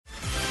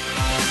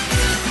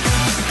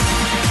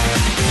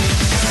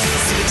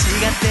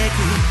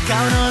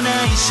顔の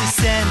ない視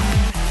線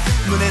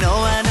胸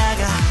の穴が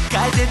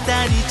変えて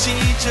た日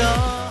常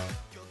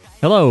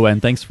Hello, and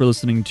thanks for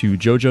listening to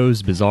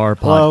JoJo's Bizarre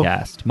Hello.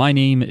 Podcast. My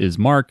name is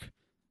Mark.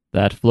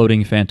 That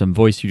floating phantom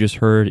voice you just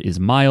heard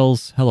is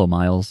Miles. Hello,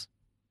 Miles.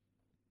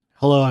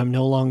 Hello, I'm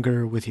no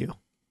longer with you.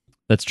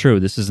 That's true.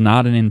 This is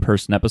not an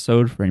in-person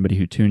episode for anybody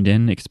who tuned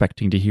in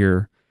expecting to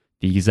hear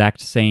the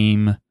exact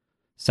same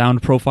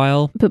sound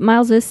profile. But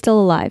Miles is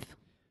still alive.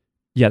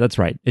 Yeah, that's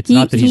right. It's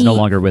not that he's no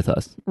longer with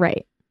us.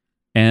 Right.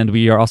 And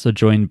we are also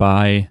joined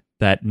by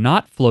that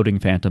not floating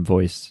phantom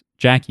voice,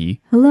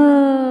 Jackie.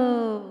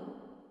 Hello.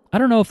 I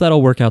don't know if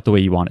that'll work out the way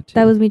you want it to.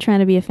 That was me trying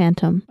to be a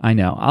phantom. I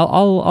know.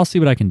 I'll see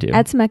what I can do.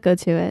 Add some echo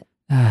to it.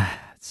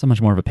 It's so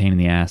much more of a pain in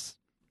the ass.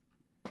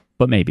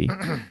 But maybe.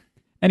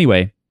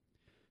 Anyway,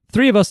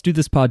 three of us do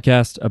this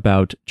podcast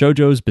about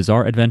JoJo's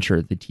Bizarre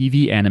Adventure, the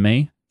TV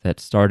anime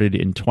that started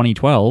in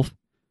 2012.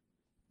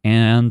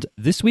 And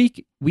this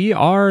week, we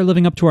are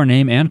living up to our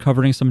name and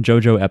covering some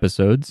JoJo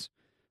episodes.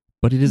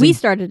 But it is We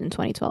started in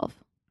 2012.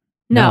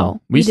 No,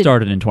 we didn't.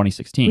 started in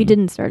 2016. We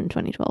didn't start in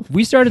 2012. If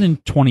we started in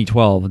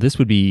 2012, this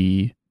would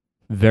be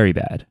very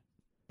bad.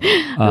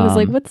 I was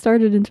like, what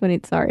started in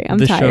 20? Sorry, I'm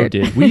the tired. show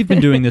did. We've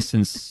been doing this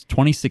since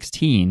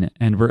 2016,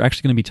 and we're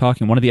actually going to be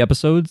talking. One of the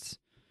episodes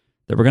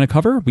that we're going to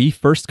cover, we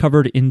first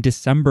covered in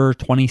December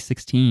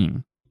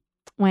 2016.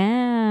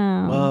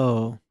 Wow.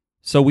 Whoa.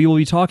 So we will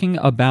be talking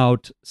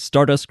about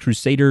Stardust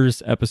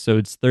Crusaders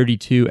episodes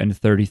 32 and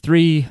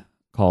 33,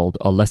 called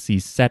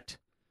Alessi's Set,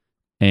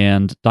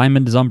 and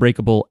Diamond is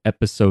Unbreakable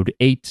episode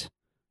 8,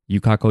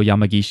 Yukako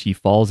Yamagishi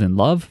Falls in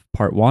Love,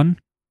 part 1.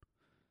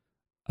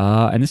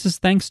 And this is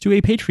thanks to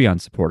a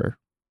Patreon supporter.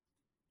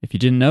 If you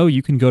didn't know,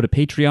 you can go to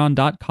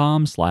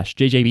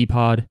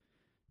patreon.com/jjbpod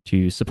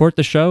to support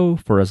the show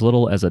for as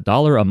little as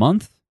 $1 a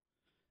month.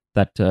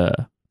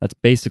 That's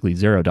basically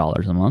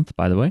 $0 a month,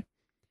 by the way.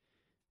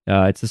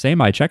 It's the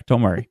same. I checked.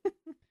 Don't worry.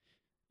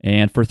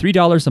 And for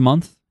 $3 a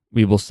month,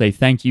 we will say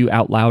thank you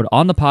out loud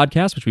on the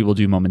podcast, which we will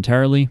do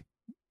momentarily.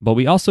 But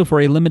we also,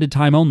 for a limited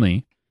time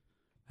only,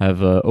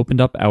 have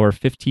opened up our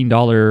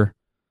 $15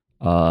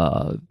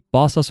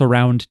 Boss Us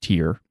Around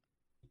tier,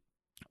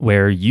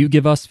 where you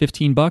give us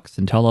 $15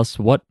 and tell us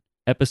what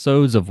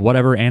episodes of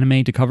whatever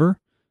anime to cover,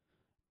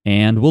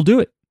 and we'll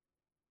do it.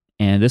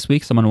 And this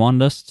week, someone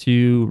wanted us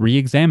to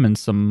re-examine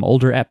some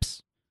older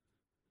eps,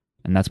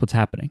 and that's what's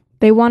happening.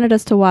 They wanted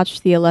us to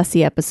watch the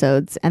Alessi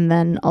episodes and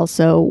then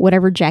also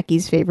whatever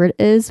Jackie's favorite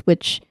is,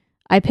 which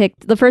I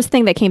picked. The first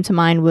thing that came to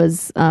mind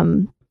was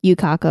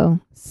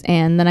Yukako.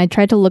 And then I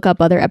tried to look up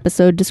other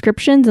episode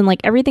descriptions, and like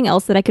everything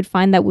else that I could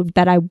find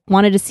that I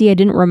wanted to see, I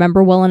didn't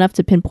remember well enough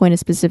to pinpoint a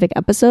specific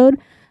episode.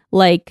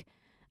 Like,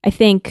 I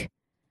think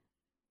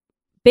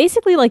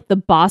basically like the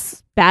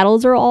boss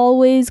battles are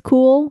always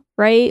cool,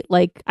 right?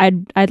 Like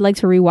I'd like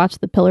to rewatch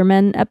the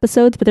Pillarmen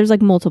episodes, but there's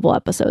like multiple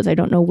episodes. I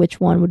don't know which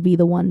one would be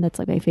the one that's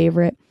like my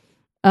favorite.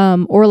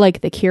 Or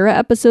like the Kira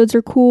episodes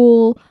are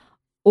cool,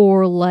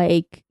 or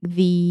like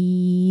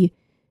the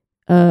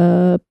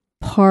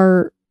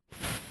part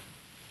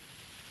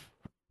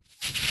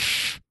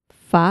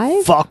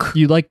 5. Fuck.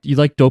 You like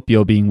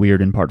Doppio being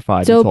weird in part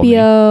 5. you told me.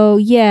 Doppio,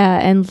 yeah,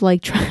 and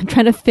like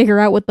trying to figure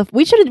out what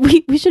we should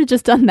have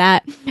just done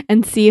that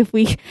and see if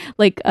we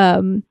like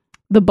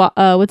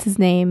what's his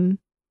name,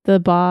 the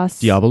boss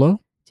Diavolo,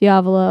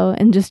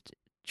 and just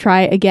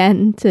try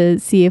again to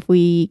see if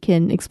we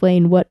can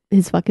explain what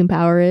his fucking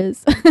power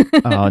is.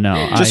 Oh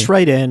no! Just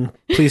write in.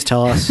 Please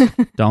tell us.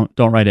 Don't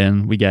write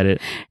in. We get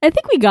it. I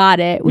think we got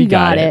it. We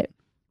got it.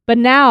 But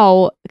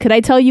now, could I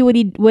tell you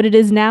what it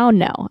is now?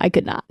 No, I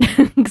could not,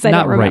 because I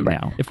Not don't remember.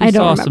 right now. If we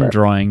saw some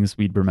drawings,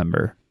 we'd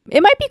remember.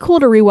 It might be cool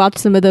to rewatch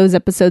some of those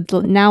episodes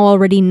now,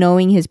 already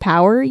knowing his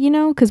power. You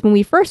know, because when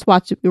we first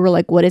watched it, we were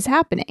like, "What is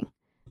happening?"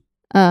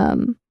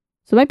 So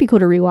it might be cool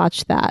to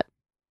rewatch that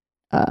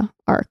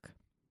arc.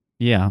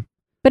 Yeah.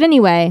 But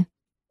anyway,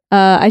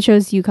 I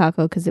chose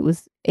Yukako because it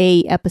was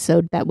a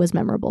episode that was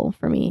memorable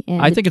for me,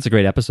 and I think it's a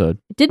great episode.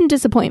 it didn't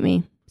disappoint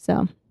me.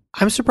 So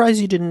I'm surprised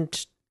you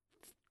didn't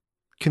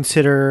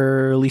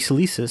consider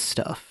Lisa's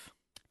stuff.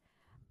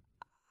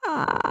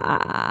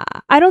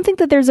 I don't think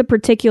that there's a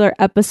particular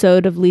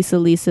episode of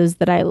Lisa's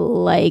that I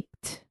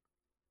liked.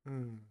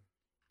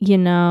 You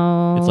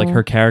know, It's like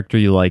her character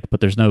you like, but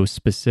there's no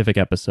specific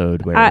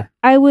episode where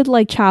I would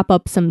like chop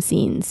up some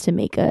scenes to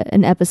make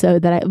an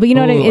episode that but you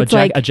know what I mean? It's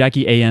like a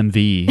Jackie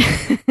AMV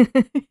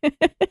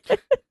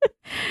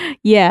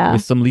yeah,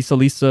 with some Lisa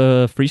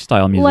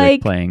freestyle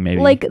music playing, maybe.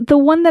 Like the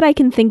one that I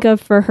can think of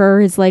for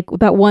her is like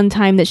that one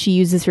time that she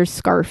uses her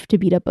scarf to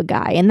beat up a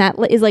guy, and that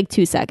is like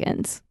 2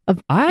 seconds of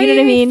you know what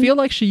I mean? I feel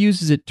like she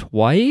uses it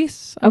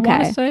twice. I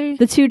wanna say.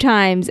 The 2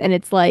 times, and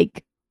it's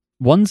like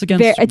one's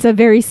against.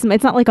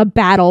 It's not like a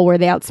battle where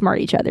they outsmart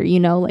each other, you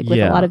know, like with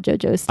a lot of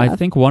JoJo stuff. I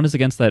think one is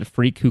against that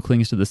freak who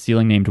clings to the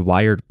ceiling named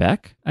Wired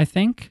Beck, I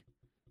think.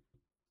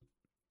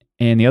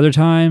 And the other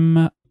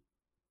time,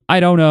 I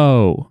don't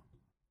know,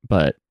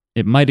 but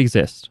it might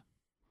exist.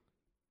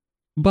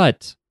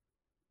 But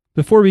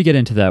before we get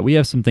into that, we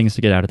have some things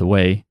to get out of the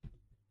way,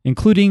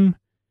 including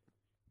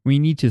we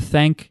need to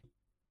thank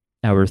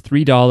our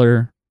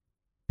 $3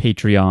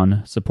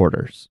 Patreon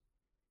supporters.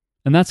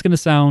 And that's going to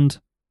sound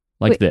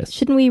like Wait, this.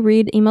 Shouldn't we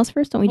read emails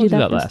first? Don't we We'll do do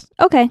that that first?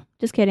 Okay,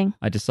 just kidding.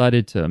 I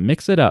decided to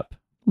mix it up.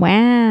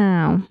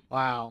 Wow.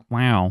 Wow.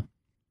 Wow.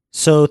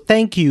 So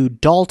thank you,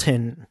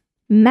 Dalton,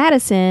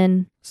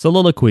 Madison,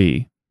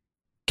 Soliloquy.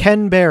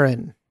 Ken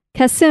Barron,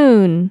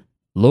 Kassoon,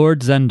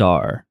 Lord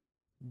Zendar.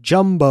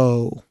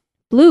 Jumbo,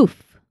 Bloof,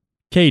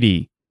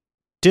 Katie.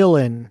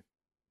 Dylan,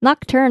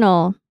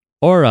 Nocturnal,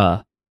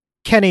 Aura.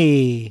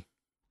 Kenny,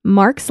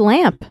 Mark's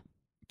Lamp,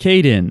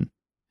 Caden.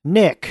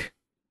 Nick,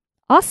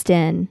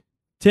 Austin,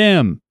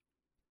 Tim.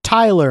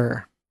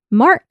 Tyler,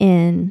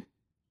 Martin,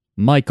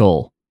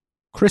 Michael.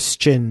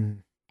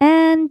 Christian.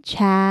 and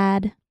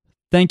Chad.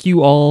 Thank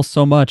you all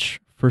so much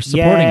for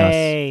supporting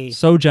Yay. us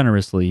so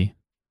generously.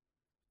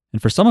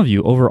 And for some of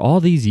you, over all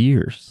these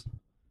years.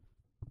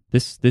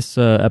 This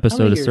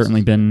episode has years?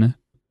 certainly been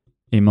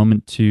a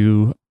moment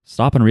to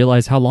stop and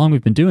realize how long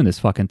we've been doing this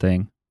fucking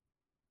thing.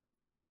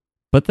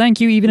 But thank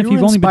you, even We if were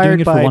you've only been doing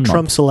it for inspired 1 by month.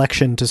 Trump's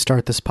election to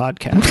start this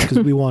podcast because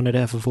we wanted to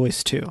have a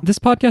voice too. This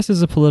podcast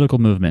is a political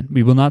movement.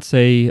 We will not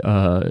say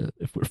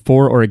if we're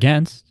for or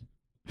against.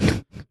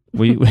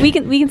 We We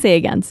can say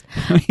against.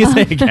 we can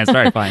say against. All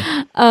right,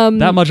 fine.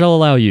 That much I'll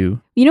allow you.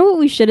 You know what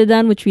we should have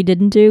done, which we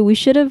didn't do? We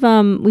should have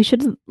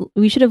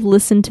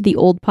listened to the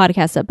old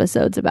podcast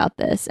episodes about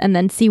this and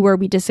then see where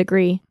we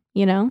disagree,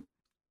 you know?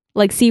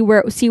 Like see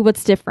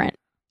what's different.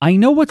 I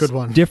know what's Good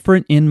one.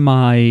 different in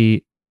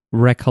my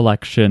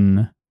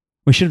recollection.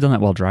 We should have done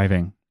that while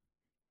driving.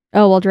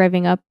 Oh, while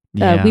driving up.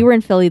 Yeah. We were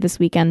in Philly this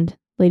weekend,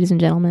 ladies and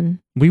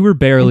gentlemen. We were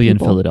barely in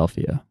people.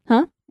 Philadelphia.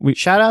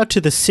 Shout out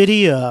to the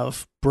city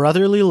of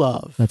brotherly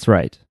love. That's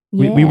right.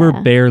 We were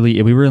Yeah.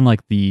 we were in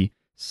like the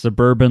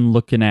suburban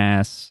looking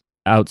ass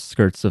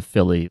outskirts of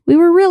Philly. We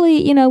were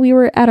really, we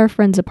were at our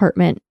friend's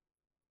apartment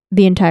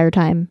the entire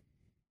time.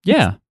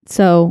 Yeah.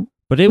 So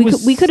But it We was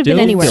could- we could have been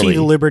still anywhere. See Philly.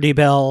 the Liberty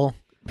Bell.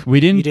 We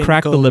You didn't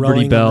crack go the Liberty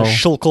rowing on Bell. The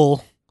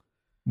Schuylkill.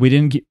 We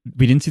didn't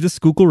see the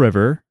Schuylkill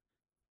River.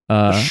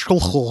 The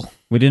Schuylkill.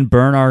 We didn't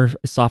burn our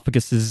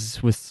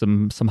esophaguses with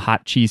some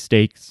hot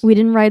cheesesteaks. we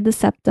didn't ride the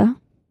SEPTA.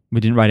 We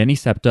didn't ride any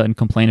SEPTA and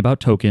complain about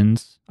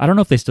tokens. I don't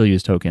know if they still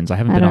use tokens. I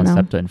haven't I been on don't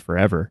know. SEPTA in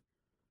forever.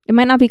 It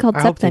might not be called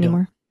I hope SEPTA they don't.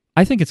 anymore.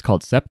 I think it's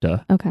called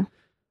SEPTA. Okay.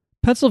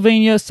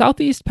 Pennsylvania,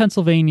 Southeast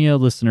Pennsylvania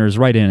listeners,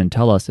 write in and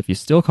tell us if you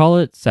still call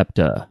it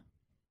SEPTA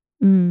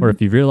Mm. or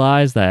if you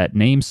realize that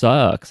name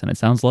sucks and it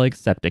sounds like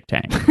septic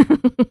tank.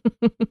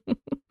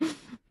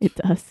 It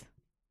does.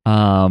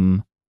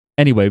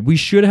 Anyway, we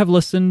should have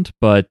listened,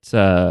 but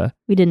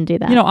We didn't do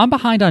that. I'm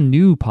behind on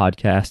new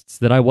podcasts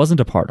that I wasn't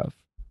a part of.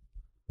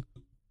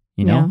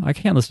 Yeah. I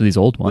can't listen to these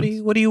old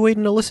ones. What are you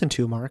waiting to listen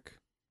to, Mark?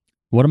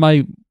 What am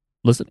I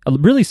listen?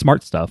 Really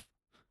smart stuff,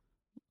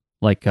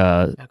 like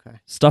Okay.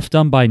 stuff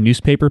done by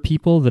newspaper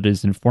people that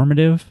is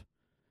informative.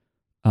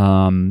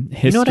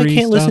 History. You know what I can't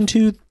stuff. listen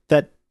to?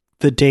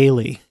 The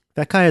Daily.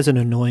 That guy has an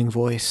annoying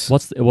voice.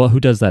 Who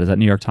does that? Is that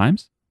New York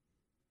Times?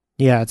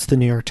 Yeah, it's the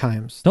New York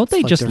Times. Don't they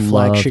It's like just their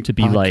love flagship to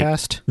be like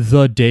podcast.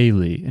 the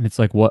Daily? And it's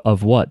like what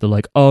of what? They're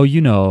like, oh,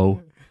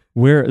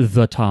 we're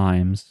the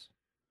Times.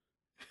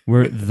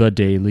 We're the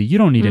Daily. You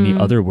don't need any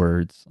other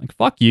words. Like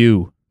fuck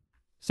you.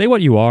 Say what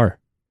you are.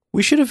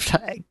 We should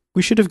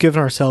have given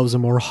ourselves a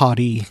more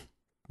haughty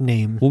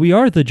name. Well, we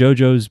are the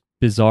JoJo's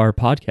Bizarre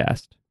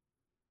Podcast.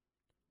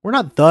 We're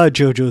not the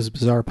JoJo's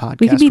Bizarre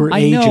We could Podcast. be- We're I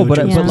a know, JoJo's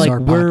but Bizarre like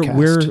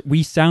Podcast.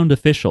 we sound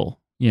official.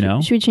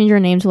 Should we change our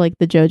name to like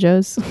the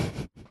JoJo's?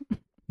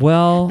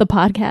 Well, The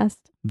podcast?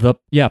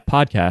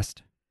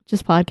 podcast,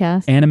 Just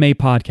podcast? anime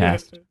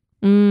podcast.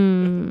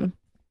 Mm.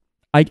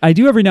 I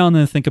do every now and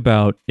then think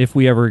about if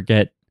we ever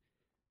get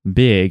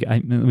big. We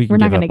can We're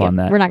not give gonna up get on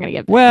that. We're not gonna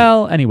get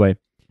Well, anyway,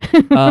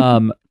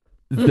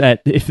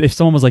 that if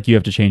someone was like, you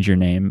have to change your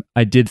name,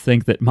 I did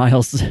think that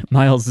Miles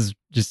is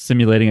just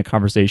simulating a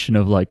conversation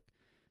of like,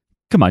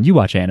 come on, you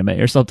watch anime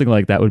or something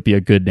like that would be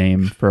a good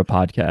name for a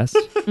podcast.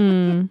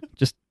 Mm.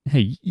 Just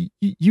hey,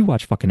 you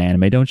watch fucking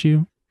anime, don't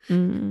you?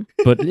 Mm.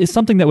 But it's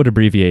something that would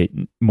abbreviate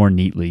more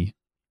neatly.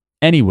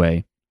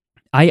 Anyway,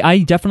 I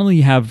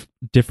definitely have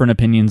different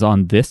opinions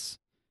on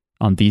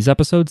these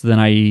episodes than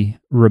I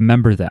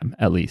remember them,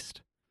 at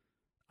least.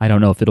 I don't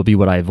know if it'll be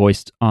what I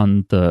voiced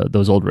on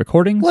those old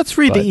recordings. Let's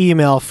read but the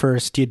email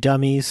first, you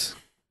dummies.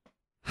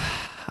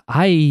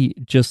 I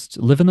just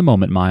live in the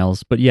moment,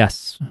 Miles. But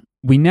yes,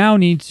 we now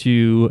need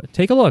to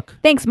take a look.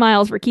 Thanks,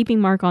 Miles, for keeping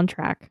Mark on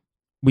track.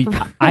 Which Which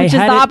is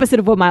the opposite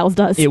of what Miles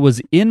does. It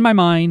was in my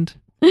mind.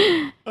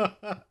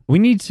 We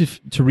need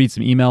to read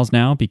some emails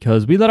now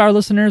because we let our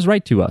listeners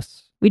write to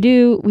us. We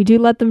do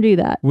let them do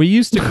that. We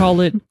used to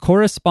call it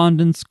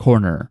Correspondence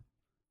Corner,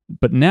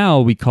 but now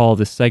we call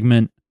this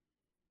segment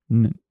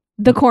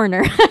The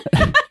corner.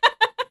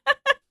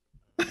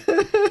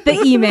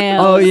 The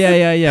email. Oh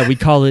yeah. We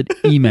call it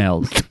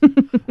emails.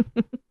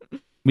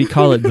 We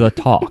call it the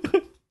talk.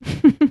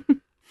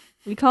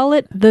 We call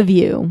it the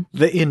view.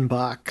 The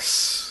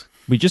inbox.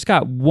 We just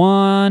got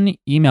one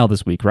email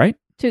this week, right?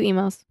 2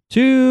 emails.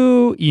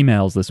 2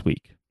 emails this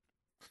week.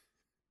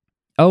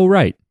 Oh,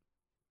 right.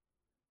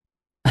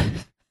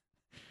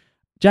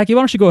 Jackie,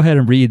 why don't you go ahead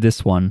and read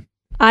this one?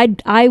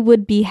 I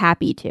would be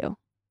happy to.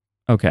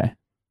 Okay.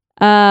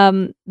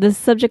 The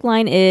subject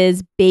line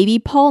is Baby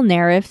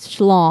Polnareff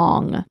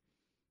Schlong.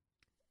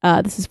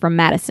 This is from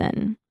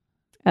Madison.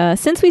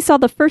 Since we saw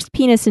the first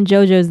penis in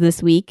JoJo's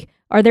this week,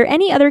 are there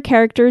any other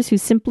characters who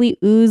simply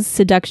ooze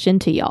seduction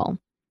to y'all?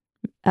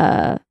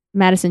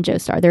 Madison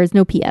Joestar. There is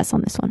no PS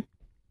on this one.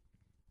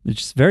 It's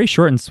just very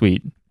short and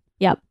sweet.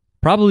 Yep.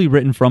 Probably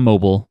written from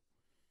mobile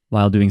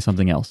while doing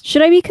something else.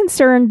 Should I be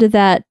concerned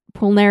that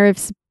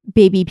Polnareff's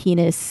baby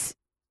penis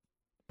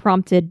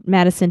prompted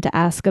Madison to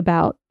ask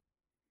about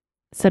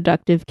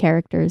seductive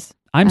characters?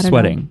 I'm I don't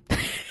sweating.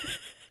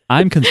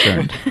 I'm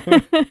concerned.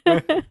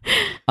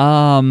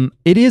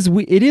 It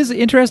is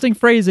interesting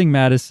phrasing,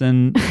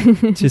 Madison,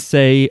 to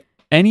say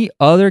any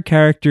other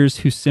characters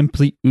who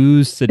simply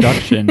ooze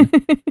seduction.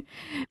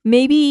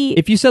 Maybe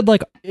If you said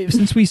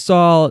since we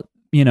saw,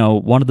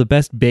 one of the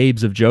best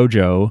babes of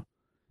JoJo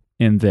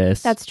in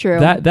this, that's true.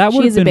 That She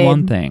would have is a been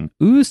one babe. thing.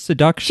 Ooze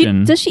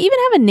seduction. Does she even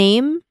have a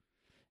name?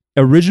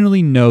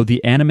 Originally, no.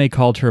 The anime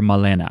called her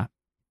Malena,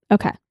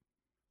 Okay.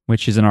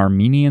 which is an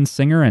Armenian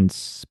singer and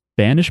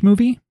Spanish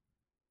movie.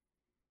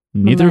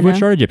 Neither of which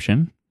Malena. are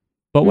Egyptian,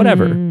 but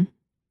whatever. Mm.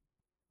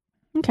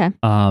 Okay.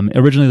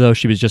 Originally, though,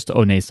 she was just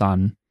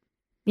Onesan,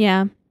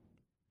 Yeah.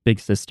 big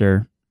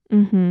sister.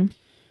 Mm-hmm.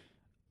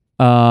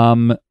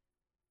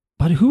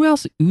 But who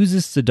else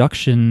oozes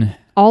seduction?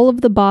 All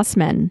of the boss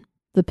men.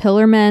 The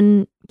Pillar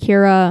Men,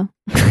 Kira,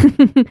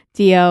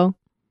 Dio.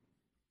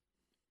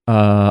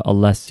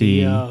 Alessi.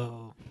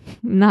 Dio.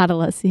 Not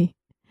Alessi.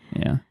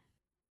 Yeah,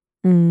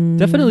 Mm.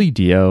 definitely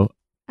Dio.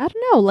 I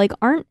don't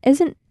know.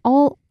 Isn't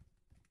all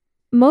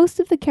most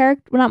of the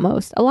not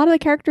most. A lot of the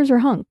characters are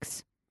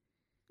hunks,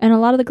 and a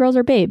lot of the girls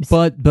are babes.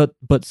 But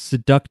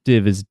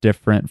seductive is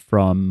different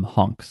from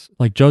hunks.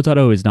 Like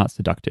Jotaro is not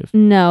seductive.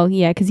 no,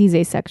 yeah, because he's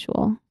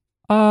asexual.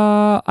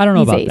 I don't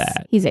know He's about ace.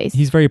 that. He's ace.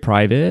 He's very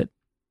private,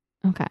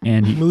 Okay.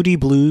 and he Moody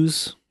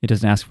Blues.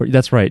 doesn't ask for.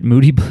 That's right.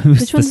 Moody Blues,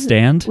 Which the one's-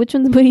 stand. Which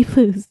one's Booty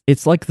Blues?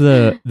 It's like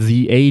the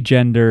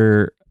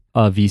agender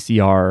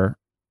VCR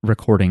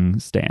recording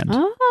stand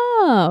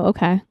Oh,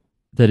 okay.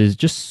 that is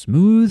just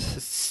smooth.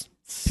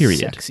 Period.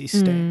 Sexy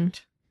stand.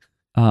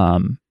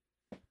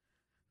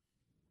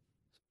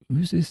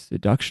 Oozes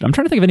seduction. I'm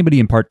trying to think of anybody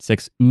in part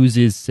 6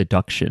 oozes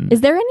seduction.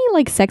 Is there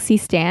any sexy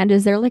stand?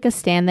 Is there a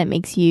stand that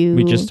makes you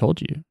We just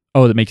told you.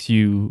 Oh, that makes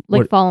you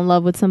fall in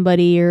love with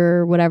somebody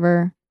or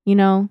whatever?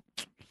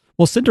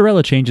 Well,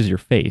 Cinderella changes your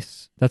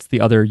face. That's the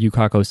other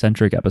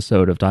Yukako-centric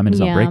episode of Diamond is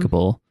Yeah.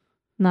 Unbreakable.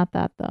 Not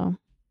that though.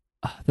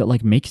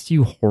 That makes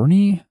you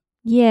horny.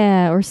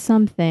 Yeah, or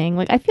something.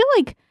 I feel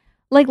like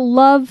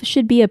love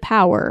should be a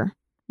power,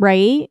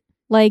 right?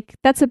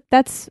 That's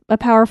a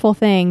powerful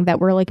thing that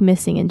we're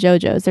missing in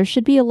JoJo's. There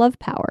should be a love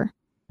power.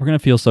 We're gonna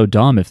feel so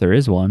dumb if there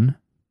is one.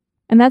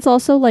 And that's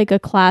also a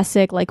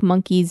classic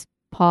Monkey's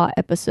Paw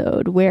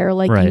episode where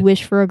Right. you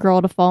wish for a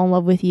girl to fall in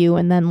love with you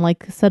and then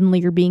suddenly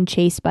you're being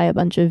chased by a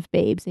bunch of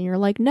babes and you're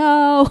like,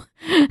 no.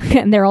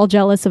 And they're all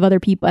jealous of other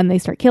people and they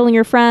start killing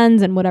your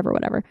friends and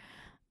whatever.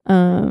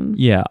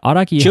 Yeah,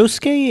 Araki.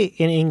 Josuke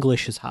in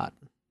English is hot.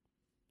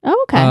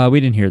 Oh, okay. We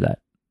didn't hear that.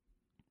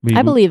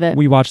 I believe it.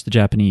 We watched the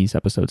Japanese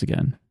episodes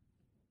again.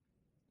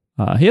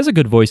 He has a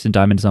good voice in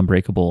Diamond is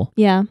Unbreakable.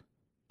 Yeah.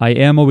 I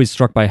am always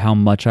struck by how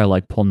much I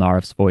like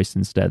Polnareff's voice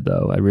instead,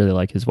 though. I really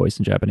like his voice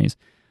in Japanese.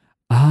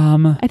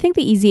 I think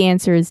the easy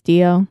answer is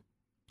Dio.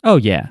 Oh,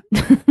 yeah.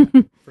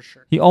 For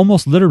sure. He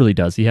almost literally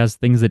does. He has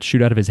things that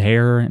shoot out of his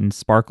hair and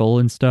sparkle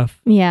and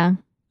stuff. Yeah.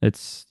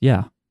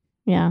 Yeah.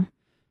 Yeah.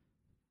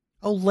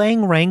 Oh,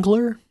 Lang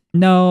Wrangler?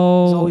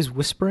 No. He's always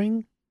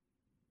whispering.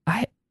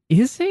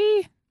 Is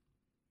he?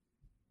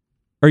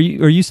 Are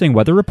you saying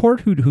Weather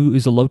Report, who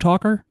is a low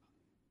talker?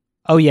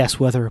 Oh, yes,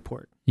 Weather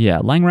Report. Yeah,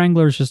 Lang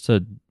Wrangler is just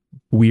a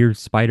weird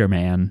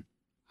Spider-Man.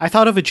 I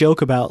thought of a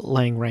joke about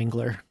Lang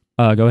Wrangler.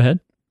 Go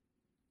ahead.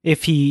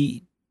 If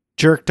he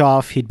jerked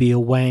off, he'd be a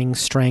Wang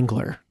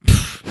Strangler.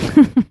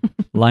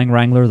 Lang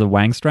Wrangler, the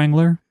Wang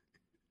Strangler.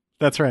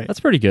 That's right. That's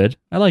pretty good.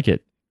 I like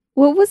it.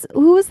 Who was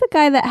the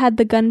guy that had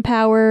the gun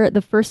power,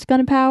 the first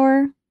gun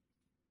power?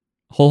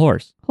 Whole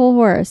Horse. Whole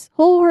Horse.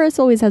 Whole Horse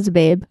always has a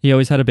babe. He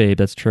always had a babe.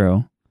 That's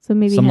true. So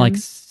maybe Some him.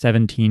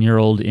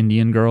 17-year-old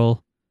Indian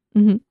girl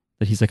Mhm.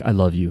 that he's like, I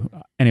love you.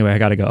 Anyway, I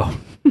gotta go.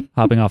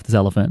 Hopping off this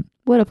elephant.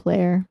 What a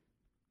player.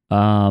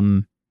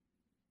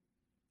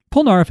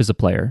 Polnareff is a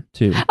player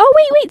too. Oh,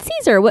 wait,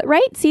 Caesar. What,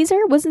 right?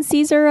 Caesar? Wasn't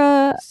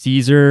Caesar,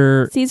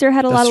 Caesar. Caesar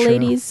had a lot That's of true.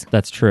 ladies?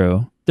 That's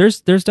true.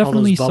 There's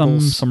definitely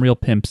bubbles. some real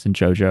pimps in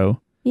JoJo.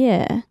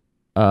 Yeah.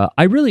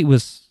 I really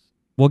was.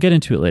 We'll get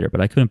into it later,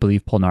 but I couldn't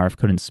believe Polnareff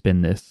couldn't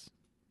spin this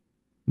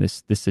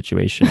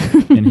situation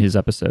in his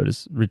episode.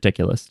 Is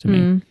ridiculous to me.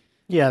 Mm.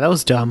 Yeah, that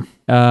was dumb.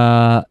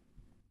 But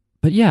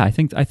yeah, I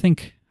think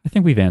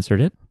we've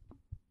answered it.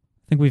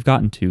 I think we've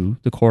gotten to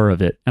the core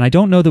of it, and I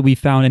don't know that we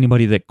found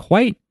anybody that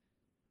quite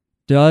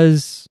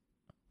does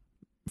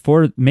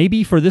for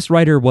this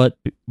writer what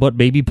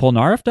Baby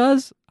Polnareff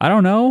does. I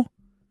don't know.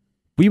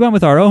 We went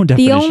with our own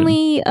definition. The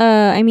only,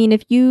 I mean,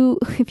 if you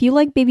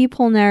like Baby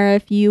Polnara,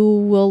 if you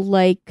will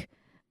like,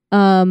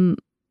 the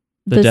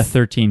the Death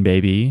 13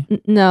 baby.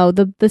 no,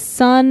 the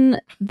son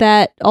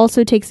that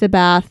also takes a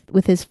bath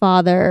with his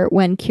father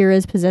when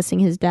Kira's possessing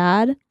his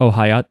dad. Oh,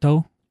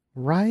 Hayato.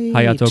 Right.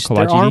 Hayato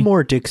There are Kawajiri?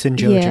 more dicks in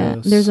JoJo's. Yeah,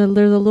 there's a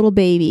little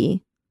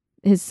baby,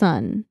 his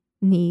son,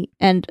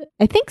 and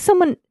I think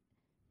someone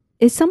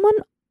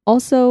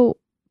also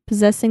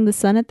possessing the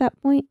son at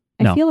that point.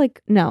 No. I feel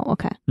like no.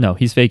 Okay, No,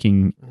 he's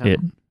faking No. it.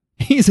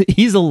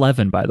 He's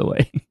 11, by the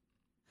way.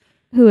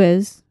 who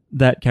is?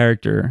 That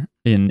character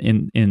in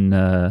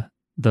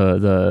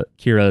the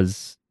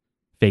Kira's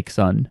fake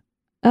son.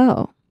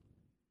 Oh,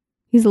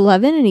 he's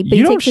 11 and he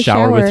You don't takes a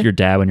shower shower with your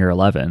dad when you're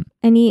 11.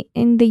 and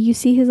you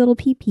see his little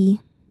pee pee.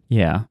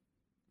 Yeah.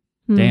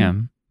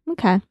 Damn.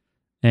 Okay,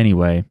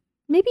 Anyway,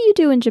 maybe you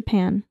do in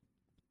Japan.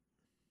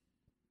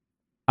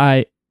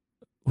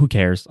 who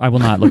cares? I will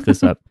not look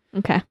this up.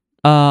 Okay.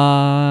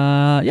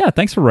 Yeah,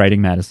 thanks for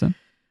writing, Madison.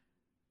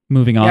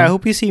 Moving on. Yeah, I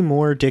hope you see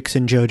more dicks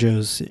in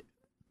JoJo's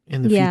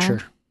in the Yeah.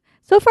 future.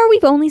 So far,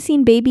 we've only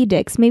seen baby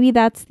dicks. Maybe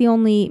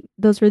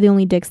those were the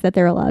only dicks that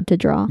they're allowed to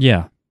draw.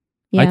 Yeah,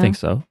 Yeah, I think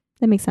so.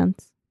 that makes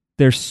sense.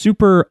 They're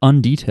super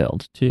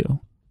undetailed too.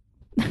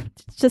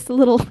 It's just a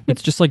little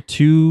It's just like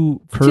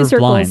two curved two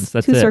circles. lines.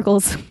 That's two it.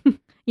 circles.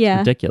 Yeah.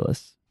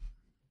 Ridiculous.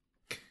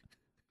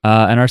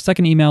 And our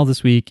second email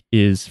this week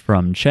is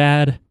from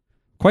Chad.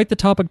 Quite the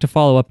topic to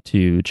follow up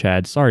to,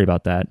 Chad. Sorry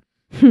about that.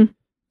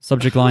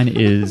 Subject line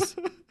is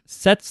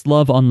Sets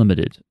Love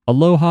Unlimited.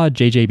 Aloha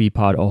JJB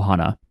Pod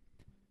Ohana.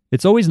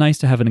 It's always nice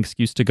to have an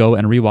excuse to go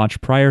and rewatch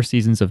prior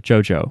seasons of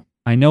JoJo.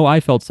 I know I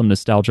felt some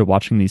nostalgia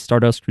watching the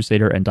Stardust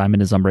Crusader and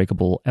Diamond is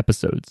Unbreakable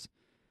episodes.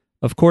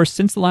 Of course,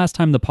 since the last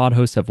time the pod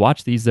hosts have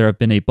watched these, there have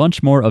been a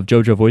bunch more of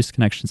JoJo voice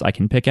connections I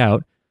can pick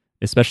out,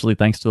 especially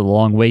thanks to the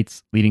long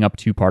waits leading up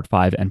to Part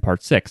 5 and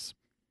Part 6.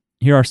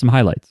 Here are some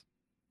highlights.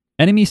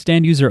 Enemy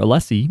stand user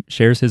Alessi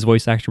shares his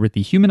voice actor with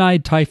the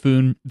humanoid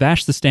typhoon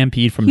Vash the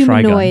Stampede from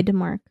Trigun. Humanoid,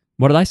 Mark.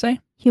 What did I say?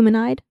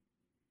 Humanoid.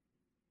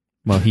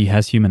 Well, he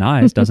has human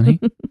eyes, doesn't he?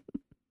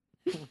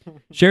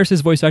 Shares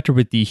his voice actor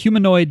with the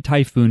humanoid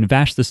typhoon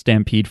Vash the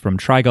Stampede from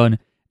Trigun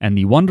and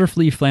the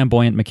wonderfully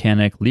flamboyant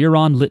mechanic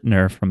Liron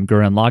Littner from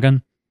Gurren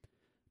Lagann.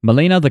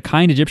 Malena, the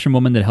kind Egyptian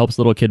woman that helps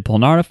little kid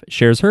Polnareff,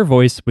 shares her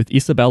voice with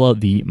Isabella,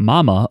 the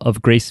mama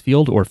of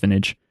Gracefield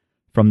Orphanage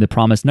from The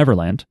Promised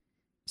Neverland.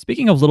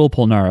 Speaking of little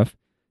Polnareff,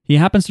 he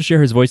happens to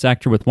share his voice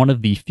actor with one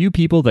of the few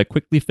people that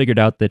quickly figured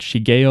out that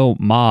Shigeo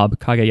Mob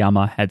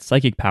Kageyama had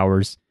psychic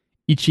powers,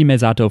 Ichi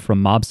Mezato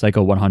from Mob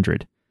Psycho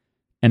 100.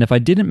 And if I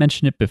didn't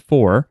mention it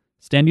before,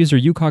 stand user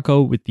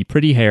Yukako with the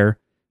pretty hair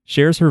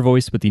shares her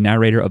voice with the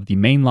narrator of the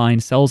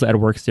mainline Cells at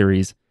Work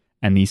series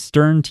and the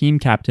stern team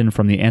captain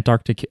from the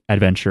Antarctic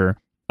adventure,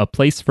 A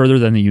Place Further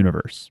Than the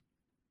Universe.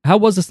 How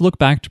was this look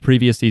back to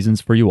previous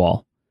seasons for you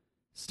all?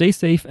 Stay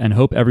safe and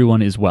hope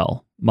everyone is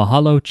well.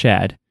 Mahalo,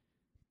 Chad.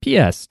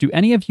 P.S. Do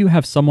any of you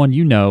have someone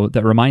you know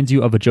that reminds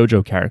you of a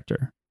JoJo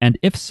character? And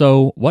if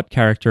so, what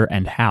character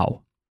and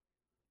how?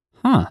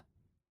 Huh.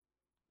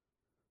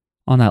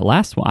 On that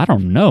last one, I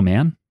don't know,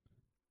 man.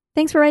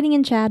 Thanks for writing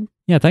in, Chad.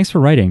 Yeah, thanks for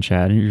writing,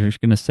 Chad. You're just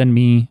going to send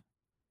me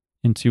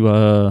into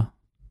a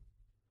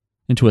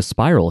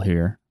spiral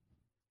here.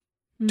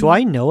 Do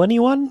I know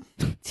anyone?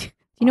 Do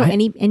you know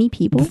any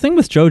people? The thing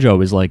with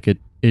JoJo is like it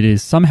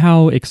is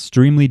somehow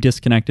extremely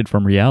disconnected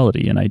from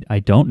reality, and I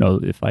don't know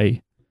if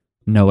I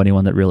know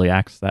anyone that really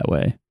acts that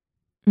way.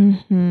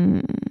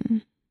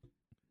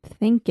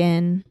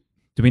 Thinking.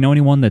 Do we know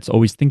anyone that's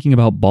always thinking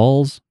about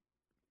balls?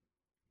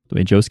 The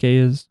way Josuke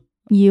is?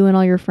 You and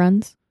all your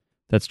friends.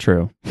 That's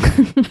true.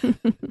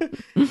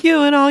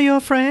 You and all your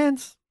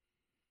friends.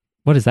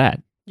 What is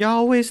that? You're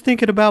always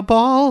thinking about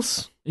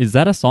balls. Is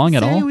that a song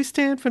at Say all? we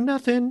stand for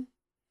nothing,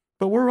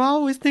 but we're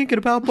always thinking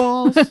about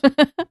balls.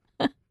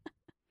 I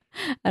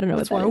don't know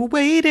That's what why that we're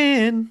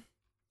waiting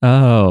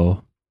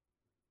Oh.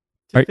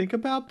 to think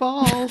about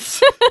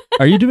balls.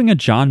 Are you doing a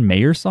John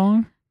Mayer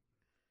song?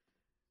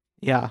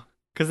 Yeah,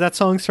 because that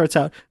song starts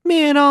out,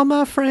 me and all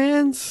my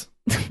friends.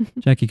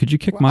 Jackie, could you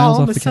kick We're Miles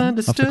all off the call?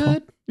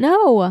 misunderstood.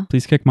 No,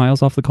 Please kick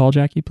Miles off the call,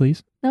 Jackie,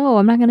 please. no,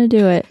 I'm not going to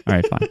do it. All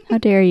right, fine. How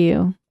dare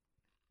you?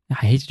 I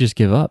hate to just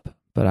give up,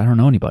 but I don't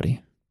know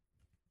anybody.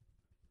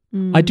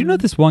 I do know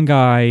this one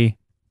guy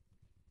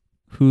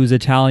who's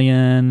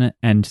Italian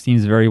and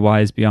seems very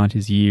wise beyond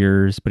his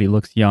years, but he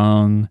looks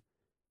young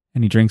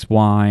and he drinks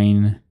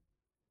wine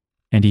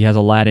and he has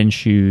Aladdin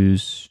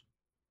shoes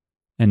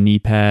and knee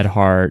pad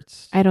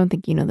hearts I don't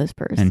think you know this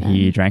person. and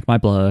he drank my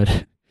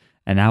blood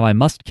and now I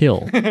must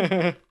kill.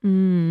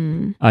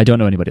 Mm. I don't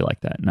know anybody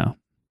like that, no.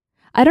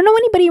 I don't know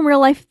anybody in real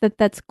life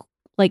that's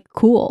like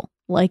cool,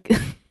 like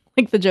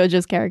like the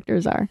JoJo's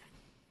characters are.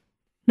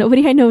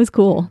 Nobody I know is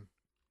cool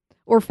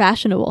or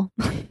fashionable.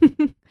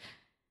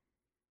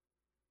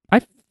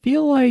 I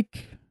feel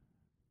like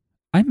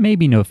I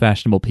maybe know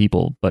fashionable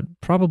people, but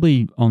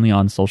probably only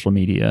on social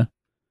media.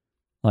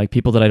 Like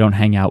people that I don't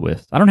hang out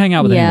with. I don't hang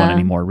out with anyone Yeah.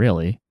 anymore,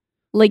 really.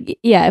 Like,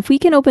 yeah, if we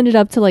can open it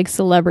up to like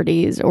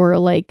celebrities or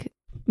like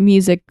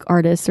music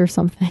artists or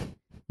something.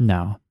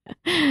 No.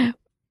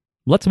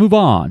 Let's move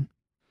on.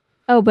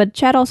 Oh, but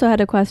Chad also had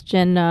a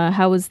question.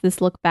 How was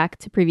this look back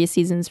to previous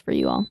seasons for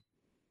you all?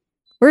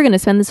 We're going to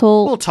spend this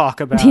whole... We'll talk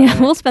about yeah, it.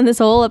 we'll spend this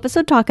whole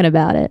episode talking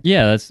about it.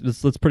 Yeah,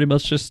 let's pretty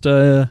much just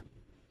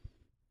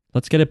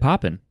let's get it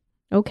popping.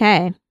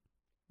 Okay.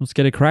 Let's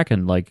get it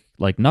cracking like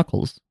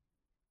Knuckles.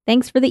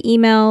 Thanks for the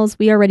emails.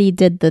 We already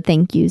did the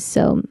thank yous,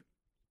 so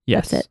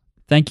Yes. that's it.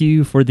 Thank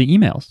you for the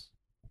emails.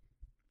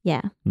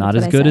 Yeah. Not that's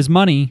as what I good said. as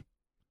money,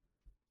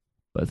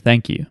 but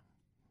thank you.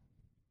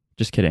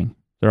 Just kidding.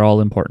 They're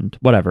all important.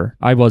 Whatever.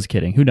 I was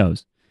kidding. Who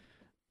knows?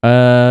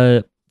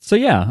 So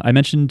yeah, I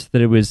mentioned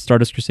that it was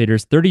Stardust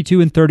Crusaders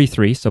 32 and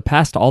 33, so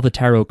past all the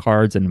tarot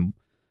cards and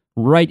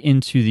right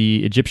into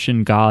the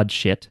Egyptian god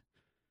shit.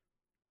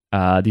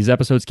 These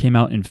episodes came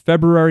out in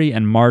February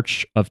and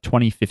March of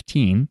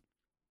 2015,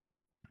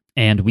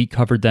 and we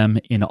covered them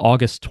in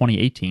August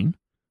 2018.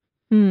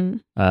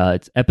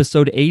 It's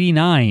episode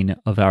 89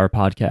 of our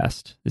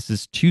podcast. This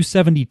is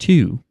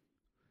 272,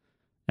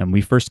 and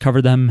we first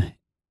covered them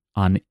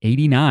on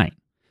 89.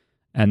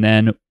 And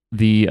then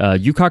the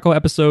Yukako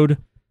episode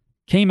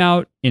came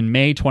out in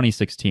May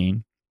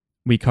 2016.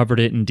 We covered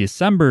it in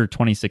December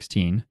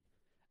 2016,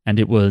 and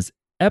it was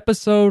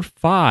episode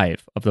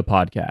 5 of the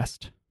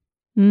podcast.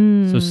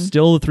 So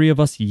still the three of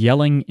us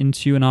yelling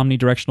into an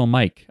omnidirectional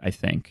mic, I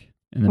think,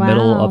 in the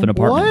middle of an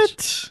apartment.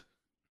 What?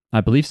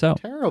 I believe so.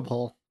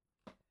 Terrible.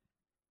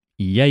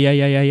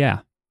 Yeah.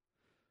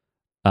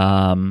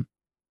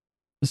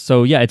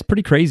 So yeah, it's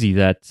pretty crazy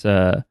that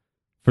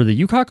for the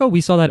Yukako,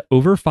 we saw that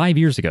over 5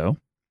 years ago.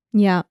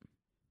 Yeah.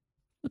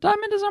 The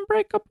Diamond is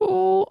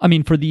Unbreakable. I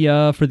mean, for the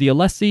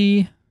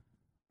Alessi,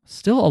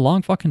 still a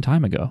long fucking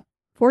time ago.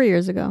 4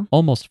 years ago.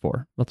 Almost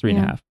 4, well,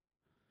 3.5.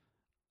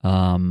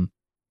 Yeah.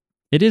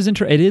 It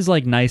is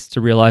like nice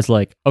to realize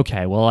like,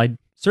 okay, well, I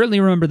certainly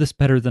remember this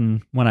better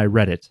than when I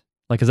read it.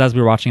 Like, because as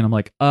we were watching it, I'm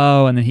like,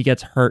 oh, and then he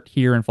gets hurt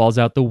here and falls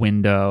out the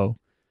window.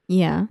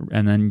 Yeah.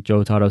 And then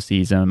Jotaro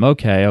sees him.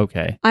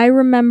 Okay. I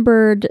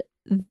remembered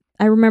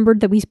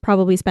that we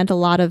probably spent a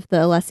lot of the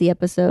Alessi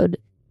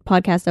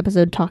podcast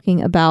episode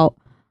talking about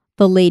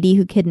the lady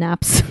who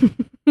kidnaps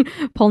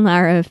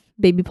Polnareff,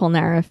 baby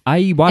Polnareff.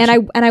 I watched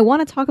And I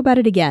want to talk about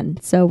it again.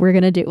 So we're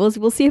going to do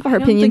we'll see if our I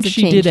don't opinions think have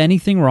she changed. did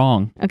anything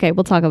wrong. Okay,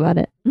 we'll talk about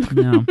it.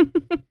 No.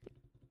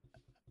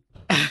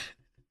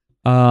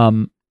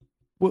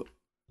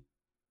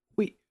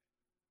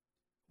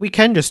 We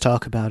can just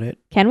talk about it.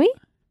 Can we?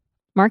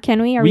 Mark,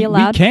 can we? Are we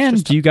allowed? We can.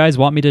 Just- Do you guys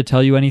want me to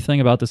tell you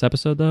anything about this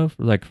episode, though?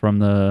 Like from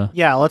the...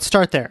 Yeah, let's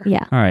start there.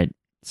 Yeah. All right.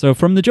 So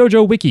from the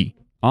JoJo Wiki,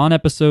 on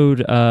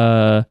episode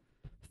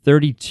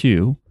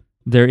 32,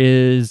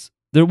 there's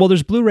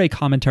Blu-ray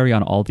commentary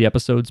on all the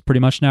episodes pretty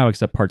much now,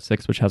 except part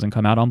 6, which hasn't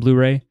come out on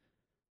Blu-ray.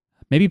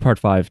 Maybe part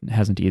 5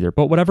 hasn't either.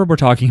 But whatever we're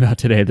talking about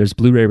today, there's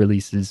Blu-ray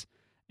releases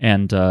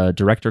and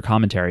director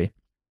commentary.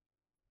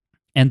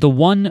 And the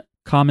one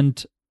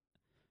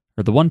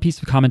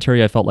piece of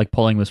commentary I felt like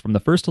pulling was from the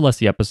first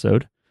Alessi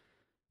episode.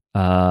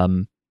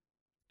 I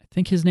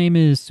think his name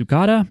is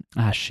Sugata.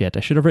 Ah, shit.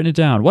 I should have written it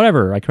down.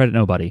 Whatever. I credit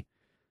nobody.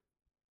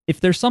 If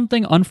there's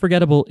something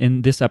unforgettable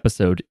in this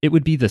episode, it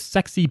would be the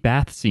sexy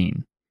bath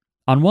scene.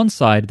 On one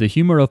side, the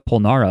humor of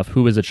Polnareff,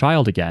 who is a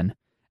child again,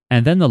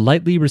 and then the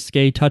lightly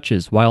risque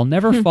touches while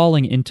never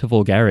falling into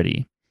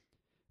vulgarity.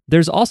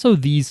 There's also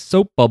these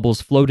soap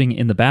bubbles floating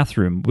in the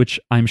bathroom, which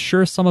I'm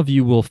sure some of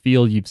you will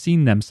feel you've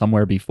seen them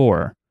somewhere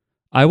before.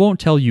 I won't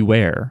tell you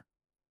where.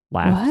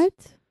 Laughs. What?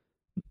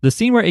 The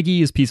scene where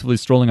Iggy is peacefully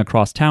strolling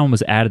across town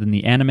was added in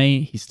the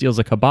anime. He steals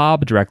a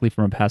kebab directly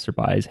from a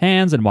passerby's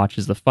hands and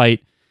watches the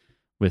fight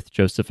with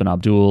Joseph and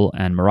Abdul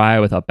and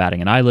Mariah without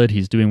batting an eyelid.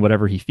 He's doing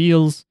whatever he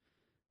feels.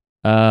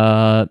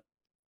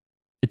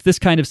 It's this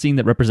kind of scene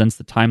that represents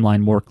the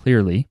timeline more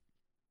clearly.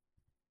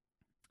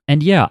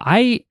 And yeah,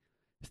 I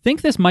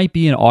think this might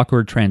be an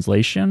awkward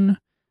translation.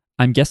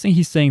 I'm guessing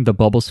he's saying the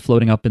bubbles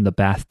floating up in the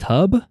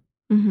bathtub.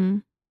 Mm-hmm.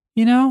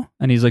 You know?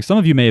 And he's like, some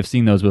of you may have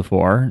seen those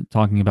before,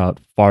 talking about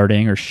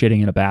farting or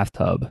shitting in a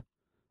bathtub.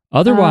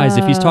 Otherwise,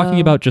 if he's talking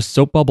Oh. about just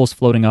soap bubbles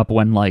floating up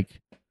when, like,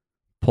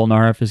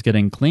 Polnareff is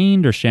getting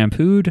cleaned or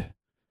shampooed,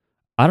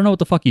 I don't know what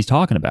the fuck he's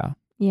talking about.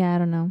 Yeah, I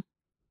don't know.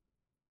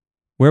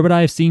 Where would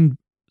I have seen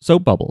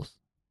soap bubbles?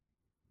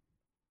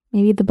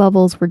 Maybe the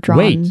bubbles were drawn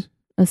Wait.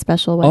 a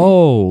special way.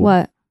 Oh.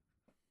 What?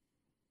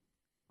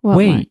 What,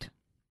 Wait.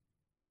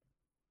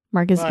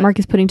 Mark is What? Mark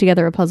is putting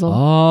together a puzzle.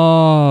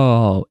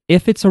 Oh.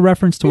 If it's a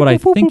reference to what I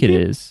think it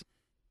is,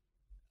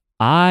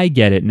 I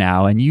get it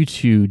now, and you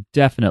two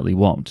definitely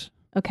won't.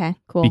 Okay,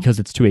 cool. Because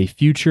it's to a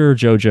future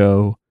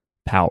JoJo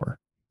power.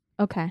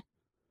 Okay.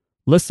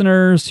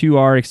 Listeners who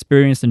are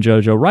experienced in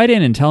JoJo, write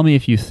in and tell me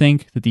if you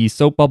think that these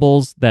soap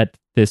bubbles that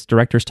this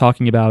director's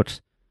talking about,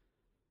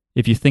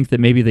 if you think that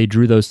maybe they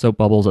drew those soap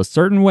bubbles a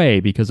certain way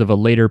because of a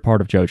later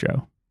part of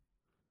JoJo.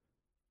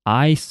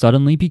 I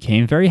suddenly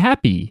became very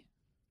happy.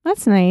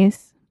 That's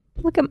nice.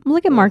 Look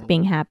at Mark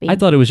being happy. I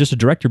thought it was just a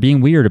director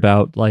being weird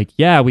about, like,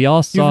 yeah, we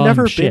all saw You've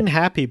never shit. been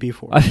happy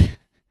before.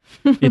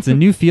 It's a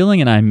new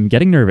feeling and I'm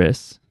getting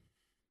nervous.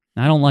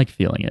 I don't like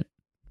feeling it.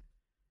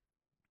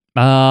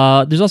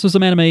 There's also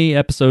some anime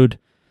episode.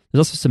 There's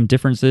also some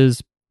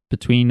differences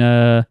between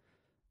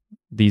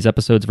these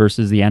episodes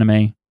versus the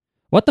anime.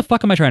 What the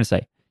fuck am I trying to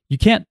say? You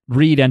can't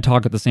read and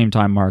talk at the same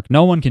time, Mark.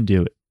 No one can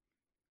do it.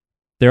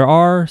 There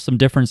are some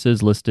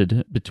differences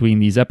listed between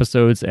these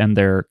episodes and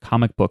their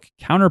comic book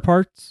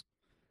counterparts.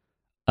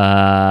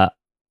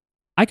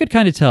 I could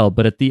kind of tell,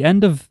 but at the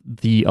end of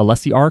the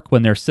Alessi arc,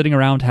 when they're sitting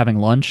around having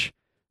lunch,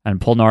 and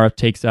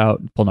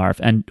Polnareff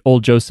and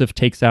old Joseph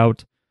takes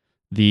out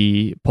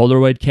the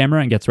Polaroid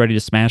camera and gets ready to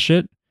smash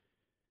it,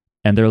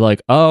 and they're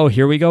like, "Oh,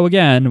 here we go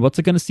again. What's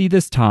it going to see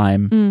this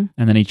time?"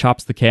 And then he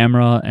chops the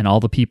camera, and all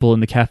the people in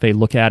the cafe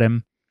look at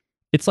him.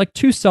 It's like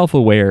too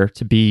self-aware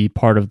to be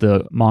part of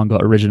the manga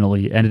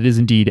originally, and it is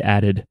indeed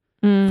added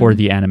for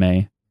the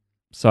anime.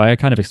 So I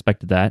kind of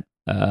expected that.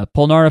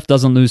 Polnareff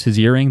doesn't lose his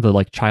earring.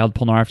 The child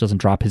Polnareff doesn't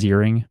drop his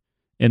earring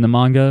in the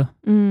manga,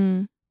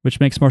 which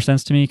makes more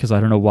sense to me because I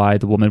don't know why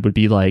the woman would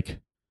be like,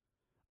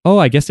 "Oh,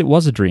 I guess it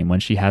was a dream," when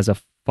she has a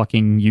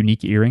fucking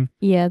unique earring.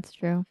 Yeah, it's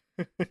true.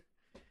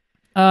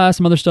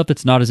 Some other stuff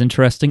that's not as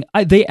interesting.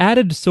 They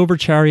added Silver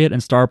Chariot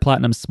and Star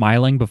Platinum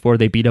smiling before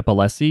they beat up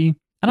Alessi,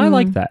 and I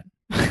like that.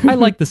 I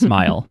like the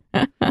smile.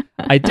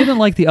 I didn't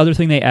like the other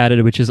thing they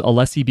added, which is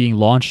Alessi being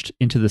launched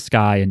into the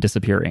sky and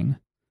disappearing.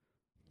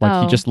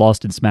 Like he just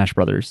lost in Smash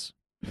Brothers.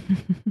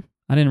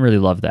 I didn't really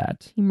love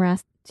that. Team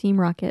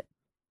Rocket.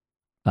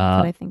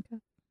 That's what I think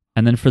of.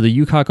 And then for the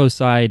Yukako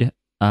side,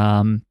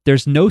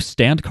 there's no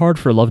stand card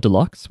for Love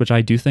Deluxe, which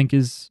I do think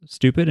is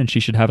stupid, and she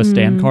should have a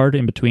stand card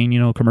in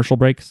between, commercial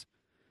breaks.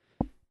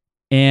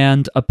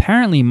 And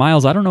apparently,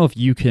 Miles, I don't know if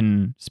you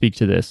can speak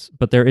to this,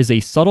 but there is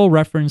a subtle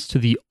reference to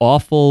the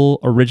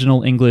awful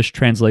original English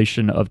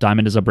translation of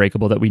Diamond is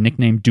Unbreakable that we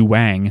nicknamed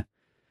Duwang,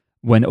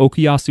 when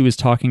Okuyasu is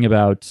talking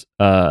about,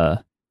 I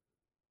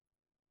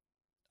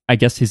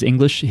guess, his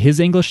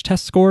English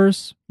test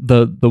scores.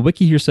 The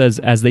wiki here says,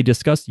 as they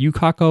discussed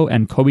Yukako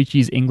and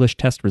Koichi's English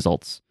test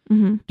results.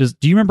 Do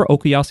you remember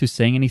Okuyasu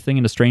saying anything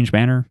in a strange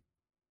manner?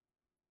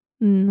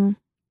 No.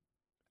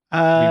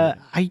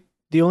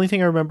 The only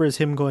thing I remember is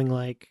him going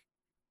like,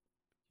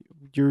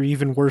 "You're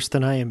even worse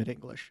than I am at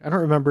English." I don't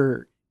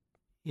remember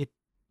it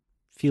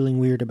feeling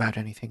weird about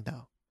anything,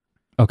 though.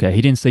 Okay,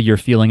 he didn't say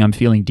I'm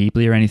feeling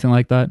deeply or anything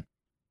like that?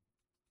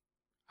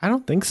 I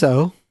don't think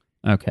so.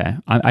 Okay.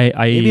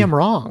 Maybe I'm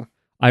wrong.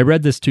 I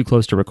read this too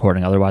close to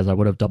recording, otherwise I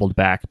would have doubled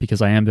back because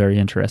I am very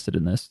interested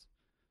in this.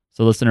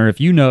 So listener,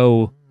 if you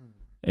know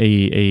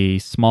a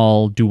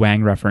small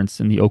Duwang reference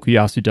in the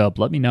Okuyasu dub,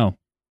 let me know.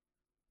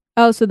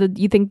 Oh, so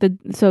you think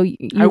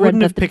I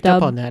wouldn't have picked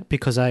up on that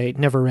because I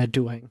never read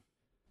Duwang.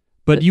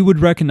 But you would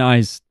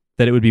recognize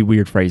that it would be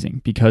weird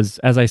phrasing because,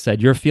 as I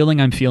said,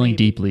 I'm feeling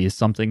deeply is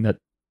something that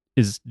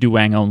is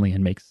Duwang only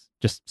and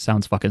just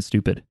sounds fucking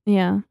stupid.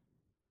 Yeah.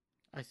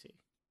 I see.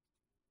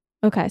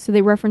 Okay, so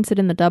they reference it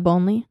in the dub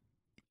only?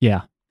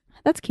 Yeah.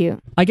 That's cute.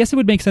 I guess it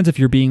would make sense if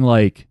you're being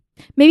like...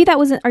 Maybe that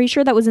wasn't... Are you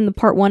sure that was in the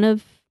part 1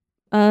 of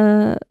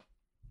the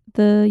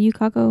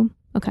Yukako?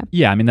 Okay.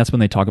 Yeah, I mean, that's when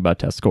they talk about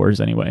test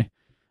scores anyway.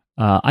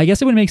 I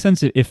guess it would make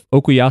sense if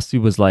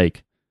Okuyasu was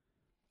like,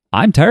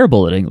 "I'm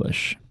terrible at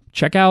English.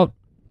 Check out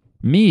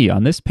me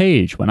on this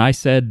page when I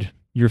said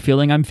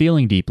I'm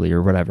feeling deeply,"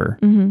 or whatever.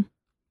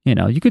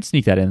 You could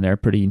sneak that in there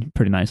pretty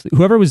nicely.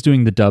 Whoever was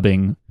doing the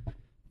dubbing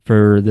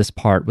for this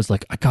part was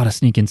like, "I gotta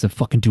sneak in some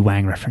fucking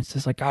Duwang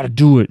references. I gotta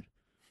do it.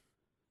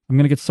 I'm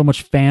gonna get so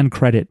much fan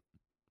credit."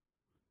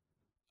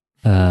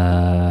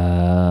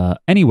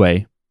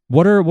 Anyway,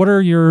 what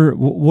do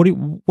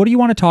you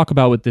want to talk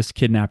about with this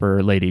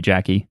kidnapper lady,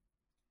 Jackie?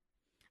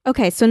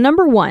 Okay, so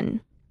number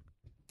 1,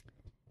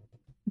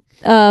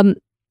 for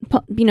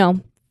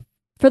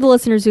the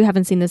listeners who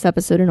haven't seen this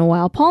episode in a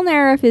while,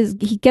 Polnareff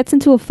he gets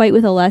into a fight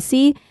with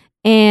Alessi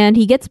and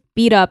he gets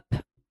beat up.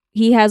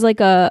 He has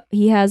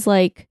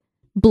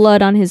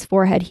blood on his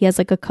forehead. He has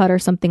like a cut or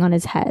something on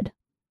his head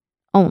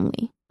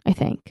only, I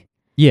think.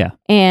 Yeah.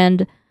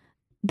 And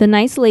the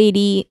nice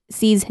lady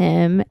sees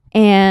him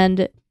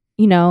and,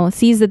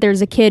 sees that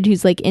there's a kid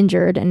who's like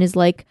injured and is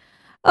like,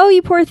 "Oh,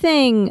 you poor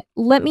thing.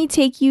 Let me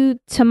take you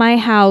to my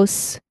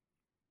house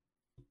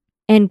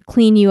and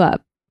clean you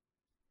up."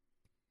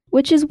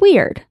 Which is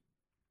weird.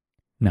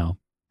 No.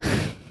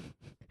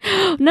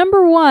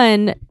 Number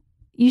 1,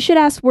 you should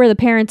ask where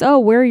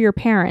are your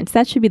parents?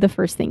 That should be the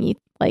first thing you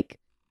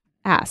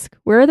ask.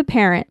 Where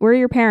are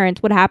your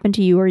parents? What happened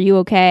to you? Are you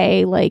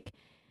okay?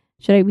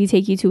 Should we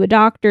take you to a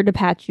doctor to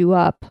patch you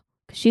up?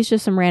 'Cause she's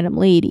just some random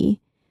lady.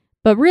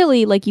 But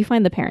really, you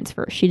find the parents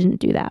first. She didn't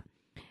do that.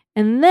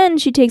 And then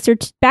she takes her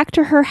back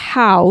to her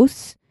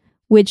house,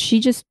 which she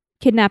just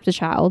kidnapped a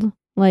child.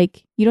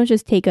 You don't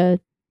just take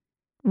a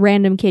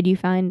random kid you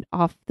find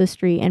off the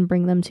street and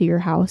bring them to your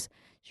house.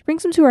 She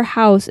brings him to her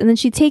house, and then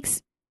she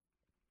makes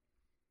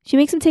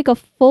him take a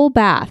full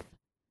bath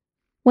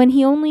when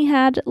he only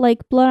had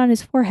blood on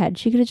his forehead.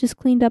 She could have just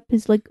cleaned up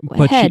his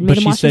head.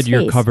 But she said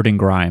you're covered in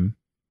grime.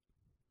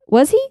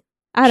 Was he?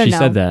 I don't know. She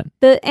said that.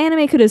 The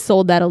anime could have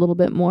sold that a little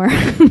bit more.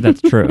 That's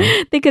true.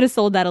 They could have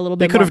sold that a little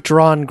bit more. They could have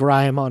drawn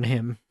grime on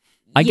him.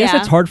 I guess Yeah.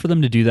 it's hard for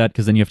them to do that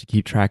because then you have to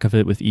keep track of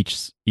it with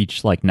each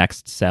like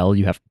next cell.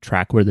 You have to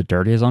track where the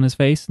dirt is on his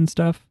face and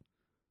stuff.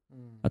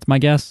 That's my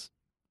guess.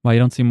 Why you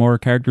don't see more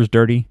characters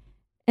dirty?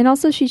 And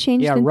also, she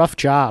changed. Yeah, rough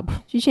job.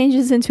 She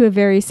changes into a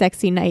very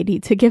sexy nightie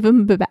to give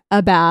him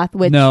a bath.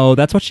 Which No,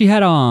 that's what she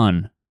had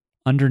on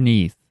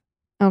underneath.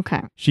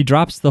 okay, She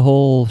drops the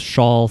whole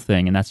shawl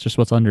thing, and that's just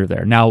what's under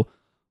there. Now,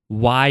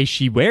 why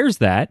she wears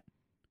that,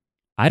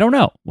 I don't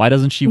know. Why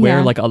doesn't she wear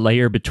Yeah. like a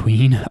layer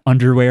between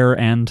underwear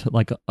and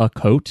like a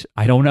coat?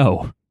 I don't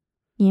know.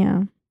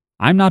 yeah,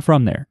 I'm not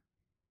from there.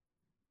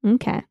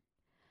 okay.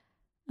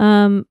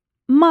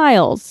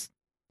 Miles,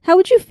 how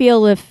would you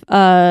feel if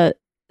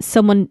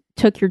someone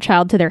took your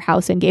child to their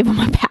house and gave them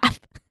a bath?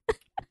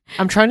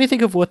 I'm trying to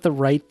think of what the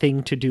right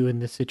thing to do in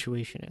this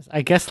situation is.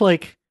 I guess,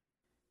 like,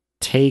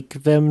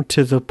 take them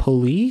to the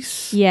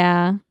police?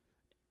 Yeah,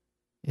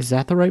 Is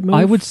that the right move?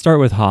 I would start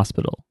with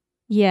hospital.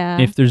 yeah.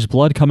 If there's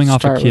blood coming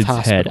off Start a with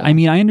kid's head, hospital. I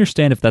mean, I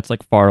understand if that's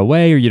like far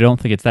away or you don't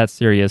think it's that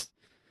serious.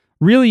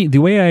 Really, the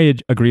way I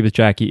agree with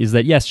Jackie is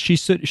that yes, she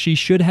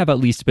should have at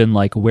least been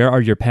like, "Where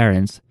are your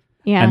parents?"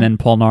 yeah. And then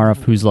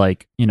Polnareff, who's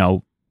like,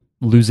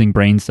 losing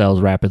brain cells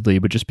rapidly,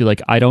 would just be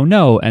like, "I don't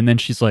know." And then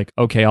she's like,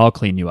 "Okay, I'll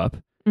clean you up."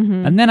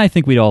 Mhm. And then I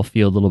think we'd all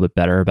feel a little bit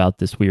better about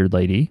this weird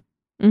lady,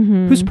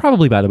 Mhm. who's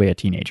probably, by the way, a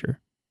teenager.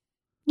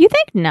 You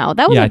think no?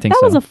 That was Yeah, I think that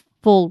was so. a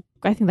full.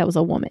 I think that was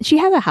a woman. She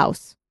has a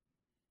house.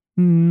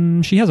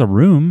 She has a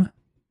room.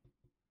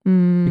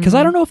 Because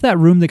I don't know if that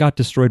room that got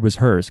destroyed was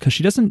hers, because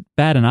she doesn't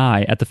bat an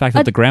eye at the fact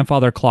that the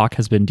grandfather clock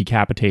has been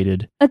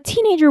decapitated. A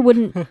teenager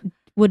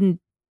wouldn't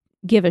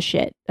give a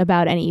shit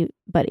about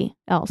anybody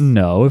else.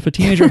 No, if a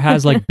teenager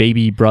has like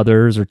baby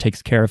brothers or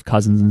takes care of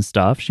cousins and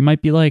stuff, she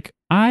might be like,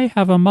 I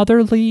have a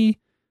motherly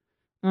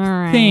All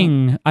right.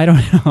 thing. I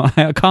don't know,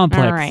 a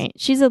complex. All right.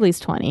 She's at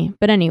least 20.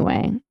 But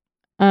anyway,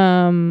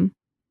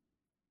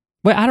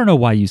 Wait, I don't know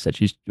why you said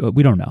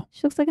we don't know.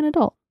 she looks like an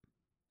adult.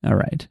 All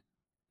right.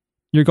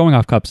 You're going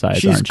off cup size,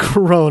 She's aren't you?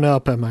 grown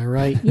up, am I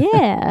right?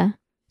 Yeah.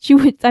 She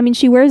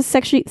wears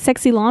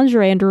sexy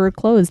lingerie under her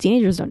clothes.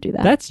 Teenagers don't do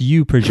that. That's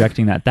you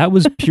projecting that. That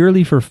was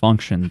purely for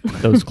function,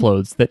 those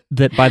clothes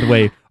that, by the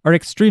way, are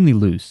extremely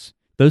loose.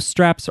 Those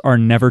straps are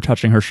never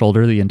touching her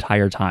shoulder the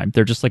entire time.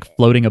 They're just like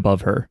floating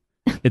above her.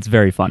 It's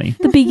very funny.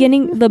 The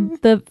beginning,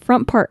 the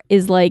front part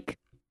is like,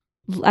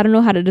 I don't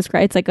know how to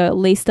describe. It's like a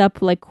laced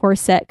up like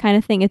corset kind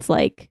of thing. It's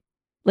like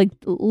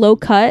low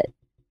cut.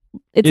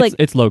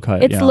 It's low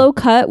cut. It's yeah. low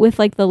cut with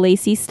like the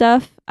lacy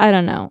stuff. I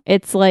don't know.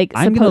 It's like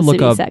I'm going to supposed look to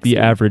be up sexy. the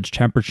average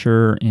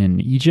temperature in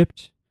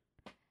Egypt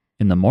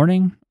in the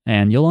morning,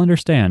 and you'll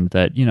understand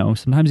that,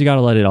 sometimes you got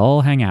to let it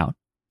all hang out.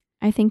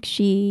 I think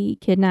she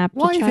kidnapped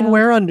Why a even child.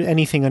 wear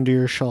anything under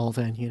your shawl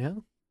then, you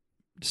know?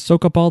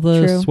 Soak up all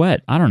the True.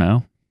 sweat. I don't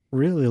know.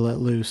 Really let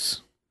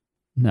loose.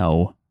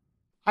 No.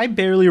 I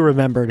barely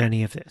remembered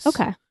any of this.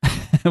 Okay.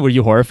 Were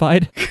you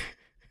horrified?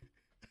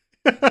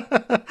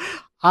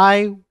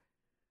 I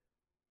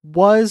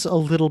was a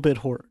little bit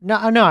No,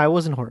 I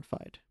wasn't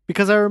horrified.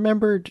 Because I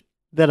remembered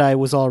that I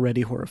was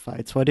already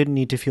horrified, so I didn't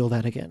need to feel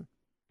that again.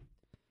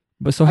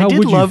 But so I how did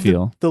would you love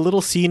feel? the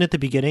little scene at the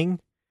beginning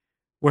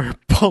where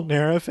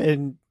Polnareff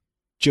and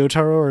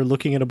Jotaro are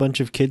looking at a bunch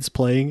of kids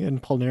playing,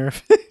 and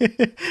Polnareff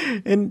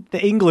and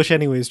the English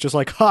anyway is just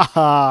like, ha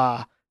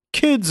ha,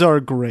 kids are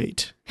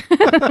great.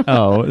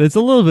 Oh, it's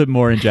a little bit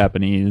more in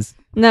Japanese.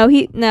 No,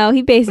 he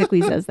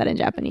basically says that in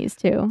Japanese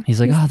too. He's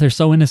like, oh, they're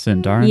so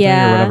innocent, aren't they? Or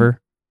Yeah.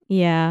 whatever.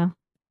 Yeah.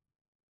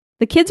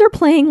 The kids are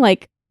playing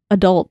like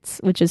adults,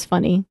 which is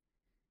funny.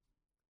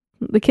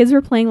 The kids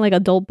were playing like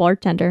adult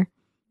bartender.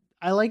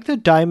 I like the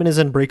Diamond is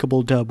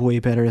Unbreakable dub way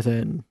better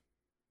than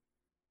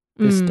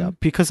this Mm. dub,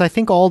 because I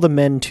think all the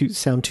men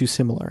sound too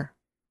similar.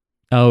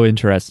 Oh,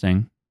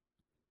 interesting.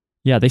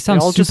 Yeah, they They sound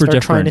all super just are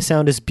different. trying to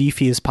sound as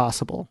beefy as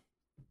possible.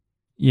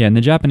 Yeah, in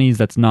the Japanese,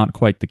 that's not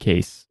quite the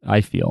case,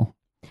 I feel.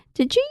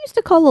 Did you used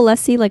to call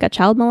Alessi like a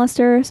child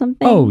molester or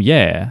something? Oh,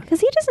 yeah. Because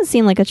he doesn't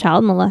seem like a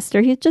child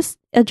molester. He's just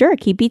a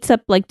jerk. He beats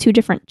up like two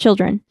different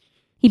children.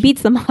 He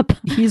beats them up.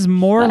 He's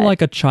more But-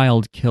 like a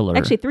child killer.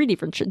 Actually, three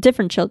different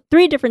children.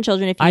 Three different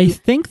children. If you, I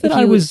think that if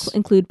I you was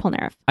include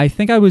Polnareff. I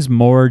think I was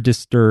more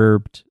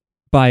disturbed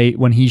by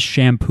when he's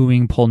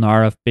shampooing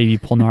baby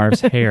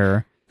Polnareff's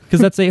hair, because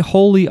that's a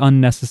wholly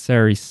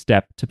unnecessary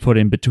step to put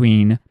in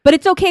between. But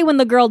it's okay when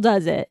the girl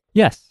does it.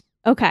 Yes,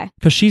 Okay.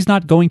 because she's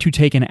not going to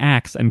take an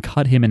axe and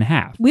cut him in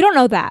half. We don't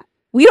know that.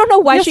 We don't know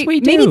why Yes, she. we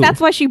Maybe do. that's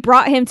why she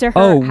brought him to her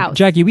Oh, house.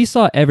 Jackie, we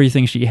saw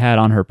everything she had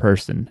on her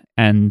person,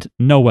 and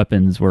no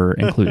weapons were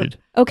included.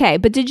 Okay,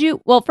 but did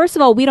you? Well, first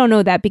of all, we don't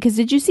know that because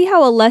did you see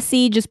how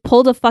Alessi just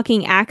pulled a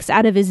fucking axe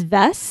out of his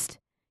vest?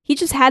 He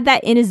just had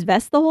that in his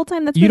vest the whole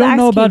time. That's You where the don't axe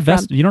know about came from.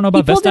 vest. You don't know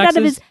about He pulled vest it out axes.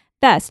 of his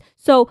vest.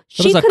 So That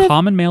she was a could have.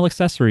 common male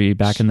accessory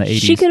back in the 80s.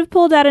 She could have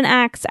pulled out an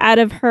axe out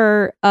of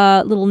her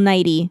little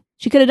nightie.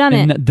 She could have done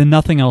it. And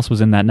nothing else was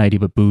in that nightie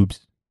but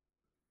boobs.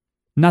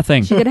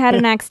 Nothing. She could have had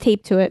an axe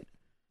taped to it.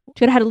 She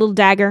could have had a little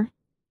dagger.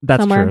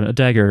 That's somewhere. true. A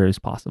dagger is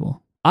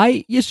possible.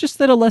 It's just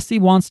that Alessi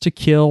wants to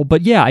kill,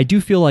 but yeah, I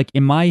do feel like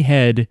in my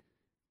head,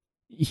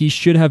 he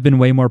should have been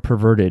way more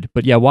perverted.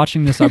 But yeah,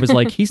 watching this, I was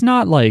like, he's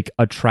not like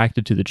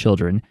attracted to the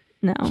children.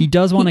 No. He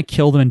does want to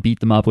kill them and beat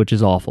them up, which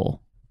is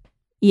awful.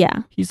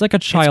 Yeah. He's like a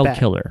child bad.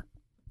 killer,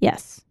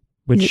 Yes.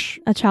 which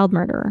A child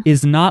murderer.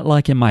 is not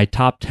like in my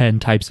top 10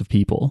 types of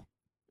people.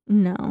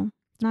 No.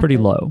 Not Pretty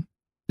good. low.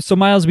 So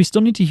Miles, we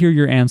still need to hear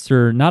your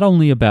answer, not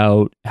only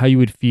about how you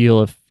would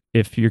feel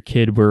if your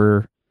kid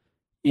were,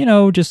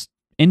 just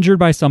injured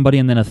by somebody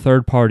and then a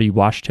third party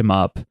washed him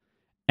up,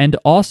 and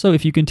also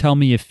if you can tell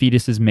me if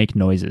fetuses make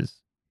noises.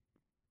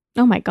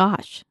 Oh my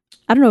gosh.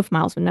 I don't know if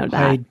Miles would know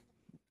that.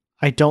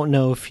 I don't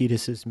know if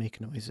fetuses make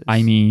noises.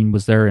 I mean,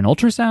 was there an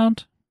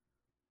ultrasound?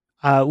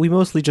 We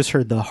mostly just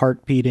heard the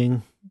heart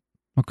beating.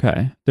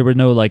 Okay. There were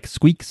no like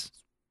squeaks?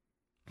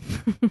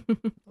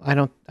 I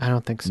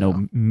don't think so. No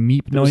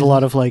meep There was noises? a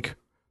lot of like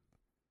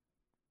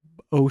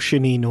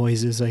oceany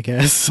noises, I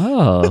guess.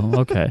 Oh,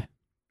 okay.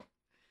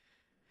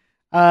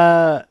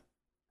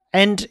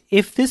 And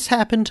if this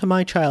happened to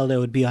my child, I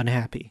would be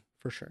unhappy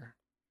for sure.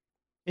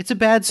 It's a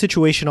bad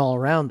situation all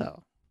around,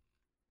 though.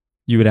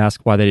 You would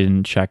ask why they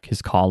didn't check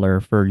his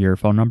collar for your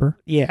phone number?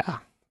 Yeah,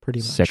 pretty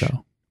much.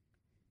 Sicko.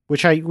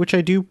 Which I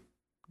do.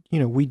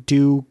 We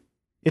do.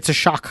 It's a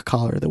shock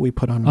collar that we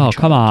put on. My Oh,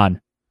 come child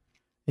on.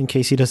 in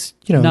case he does.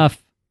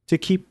 Enough. to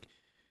keep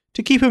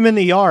him in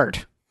the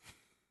yard.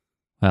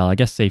 Well, I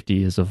guess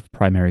safety is of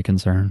primary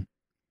concern.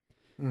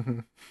 Mm-hmm.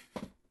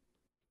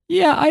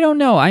 Yeah, I don't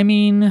know. I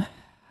mean,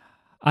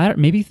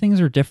 maybe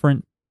things are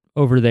different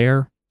over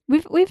there.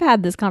 We've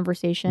had this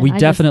conversation. We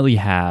definitely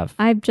have.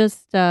 I've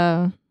just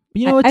A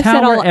I've town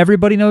said where all-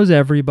 everybody knows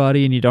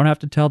everybody, and you don't have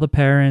to tell the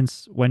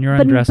parents when you're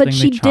undressing but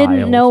she the child.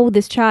 didn't know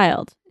this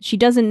child. She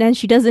doesn't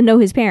know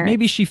his parents.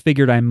 Maybe she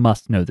figured I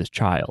must know this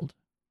child.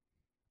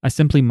 I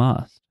simply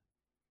must.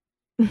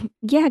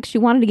 Yeah, 'cause she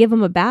wanted to give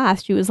him a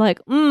bath. She was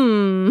like,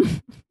 I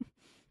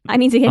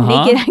need to get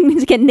Uh-huh. naked. I need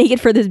to get naked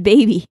for this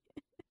baby.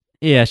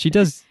 Yeah, she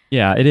does.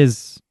 Yeah, it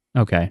is.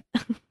 Okay.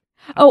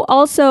 Oh,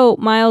 also,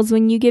 Miles,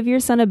 when you give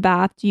your son a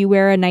bath, do you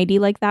wear a nightie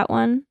like that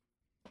one?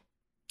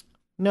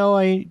 No,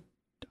 I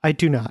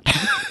do not.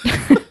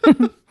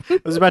 I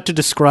was about to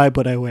describe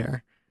what I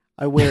wear.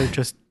 I wear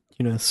just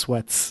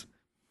sweats.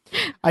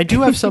 I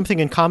do have something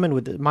in common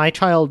with it. My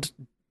child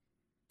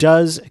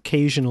does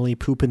occasionally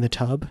poop in the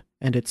tub,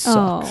 and it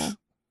sucks.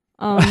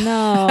 Oh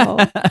no.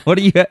 What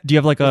do you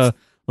have like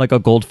a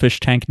goldfish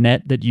tank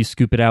net that you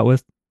scoop it out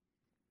with?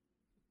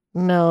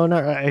 No,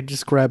 I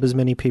just grab as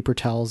many paper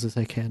towels as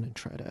I can and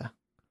try to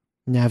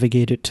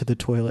navigate it to the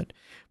toilet.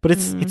 But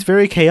it's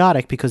very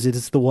chaotic because it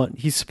is the one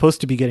he's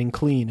supposed to be getting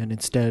clean, and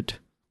instead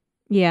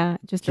Yeah,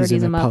 it just he's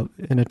dirties in him up.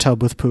 in a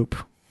tub with poop.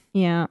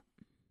 Yeah.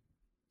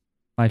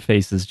 My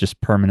face is just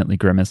permanently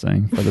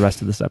grimacing for the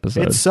rest of this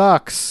episode. It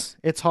sucks.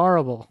 It's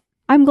horrible.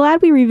 I'm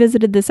glad we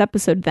revisited this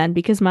episode then,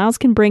 because Miles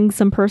can bring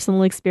some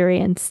personal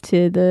experience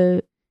to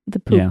the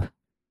poop. Yeah.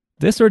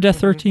 This or Death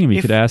 13, we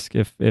If- could ask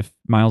if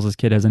Miles's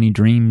kid has any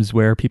dreams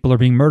where people are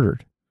being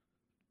murdered.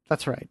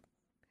 That's right.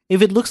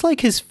 If it looks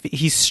like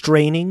he's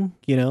straining,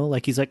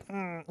 like he's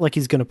like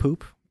he's gonna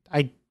poop,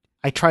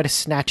 I try to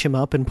snatch him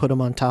up and put him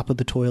on top of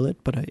the toilet,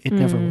 but it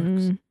never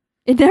works.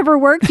 It never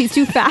works. He's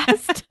too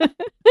fast.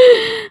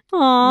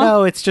 Aw.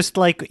 No, it's just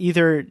like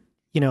either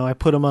I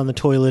put him on the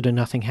toilet and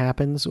nothing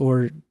happens,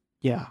 or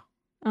yeah.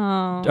 Oh.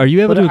 Are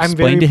you able But to I'm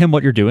explain very- to him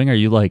what you're doing? Are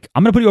you like,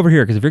 I'm going to put you over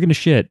here because if you're going to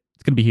shit,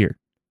 it's going to be here.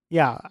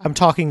 Yeah, I'm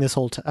talking this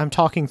whole time. I'm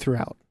talking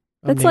throughout.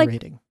 I'm That's like-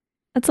 narrating.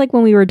 That's like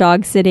when we were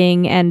dog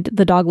sitting and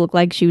the dog looked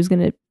like she was going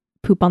to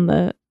poop on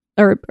the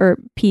or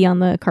pee on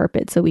the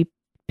carpet, so we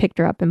picked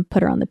her up and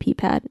put her on the pee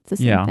pad. It's the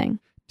same Yeah. thing.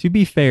 To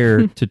be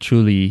fair to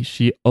Truly,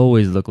 she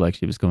always looked like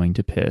she was going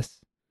to piss.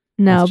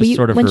 No, That's but just you,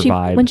 sort of when her she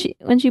vibe.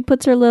 when she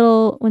puts her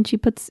little when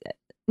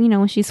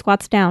she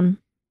squats down,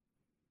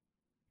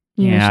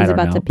 I she's don't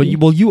about know. to But pee.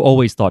 you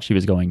always thought she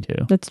was going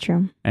to. That's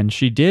true. And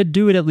she did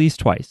do it at least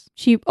twice.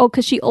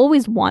 Because she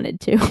always wanted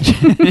to.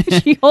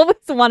 She always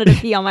wanted to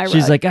pee on my rug.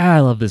 She's like, I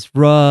love this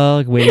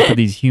rug, waiting for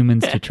these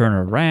humans to turn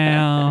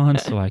around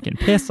so I can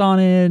piss on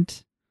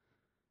it.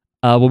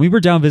 When we were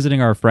down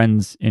visiting our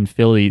friends in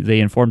Philly, they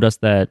informed us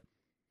that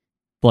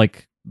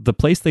like the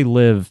place they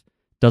live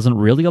doesn't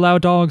really allow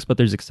dogs, but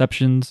there's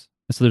exceptions.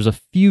 So there's a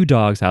few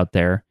dogs out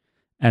there,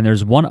 and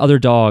there's one other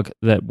dog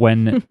that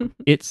when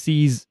it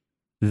sees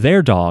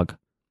their dog,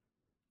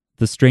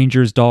 the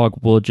stranger's dog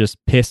will just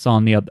piss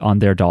on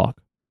their dog.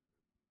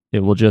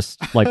 It will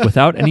just like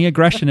without any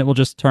aggression, it will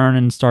just turn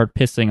and start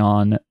pissing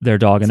on their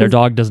dog, and their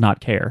dog does not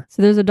care.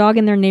 So there's a dog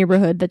in their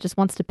neighborhood that just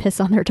wants to piss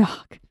on their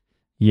dog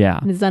Yeah,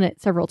 and has done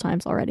it several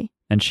times already.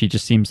 and she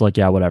just seems like,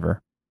 yeah,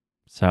 whatever.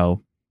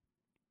 So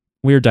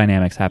weird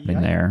dynamics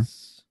happening there.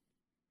 Yikes.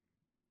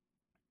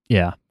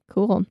 Yeah,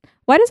 Cool.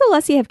 Why does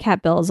Alessi have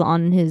cat bells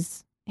on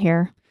his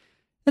hair?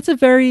 that's a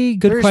very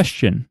good There's-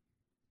 question.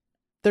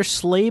 They're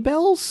sleigh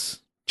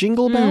bells,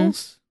 jingle Mm.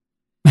 bells.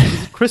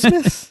 Is it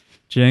Christmas?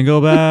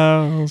 Jingle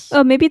bells.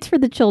 Oh, maybe it's for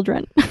the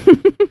children.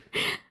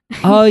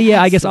 Oh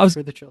yeah, I guess I was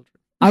for the children.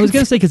 I was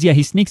going to say, because, yeah,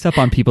 he sneaks up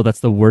on people. That's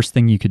the worst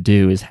thing you could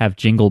do is have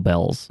jingle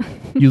bells.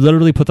 You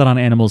literally put that on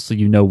animals so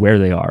you know where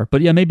they are.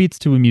 But, yeah, maybe it's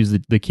to amuse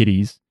the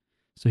kitties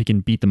so he can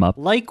beat them up.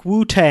 Like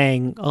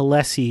Wu-Tang,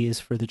 Alessi is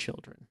for the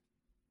children.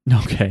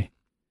 Okay.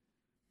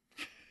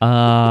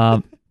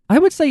 I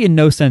would say in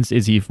no sense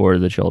is he for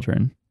the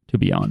children, to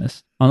be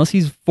honest. Unless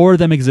he's for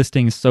them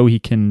existing so he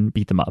can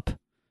beat them up.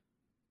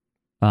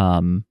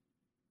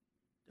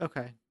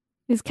 Okay.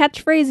 His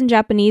catchphrase in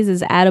Japanese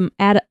is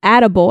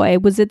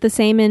attaboy. Was it the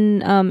same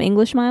in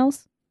English,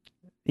 Miles?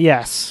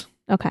 Yes.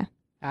 Okay.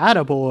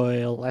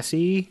 Attaboy,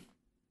 Alessi.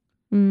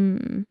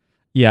 Mm.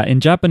 Yeah, in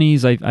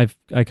Japanese, I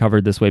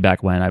covered this way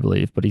back when, I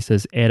believe, but he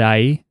says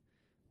erai,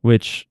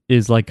 which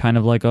is like kind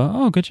of like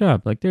oh, good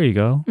job. Like, there you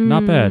go.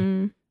 Not bad.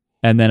 Mm.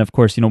 And then, of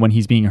course, when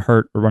he's being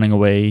hurt or running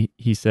away,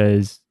 he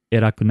says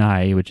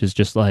erakunai, which is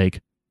just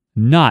like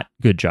not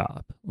good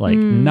job. Like,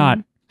 not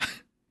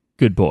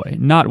good boy.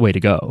 Not way to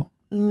go.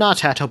 Not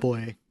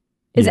attaboy.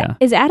 Is Yeah.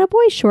 is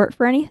attaboy short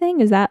for anything?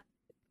 Is that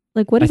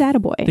like what is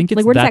attaboy? think it's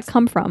Like where does that that's-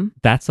 come from?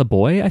 That's a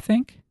boy, I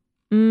think.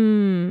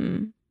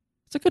 Mm.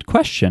 It's a good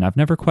question. I've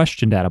never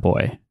questioned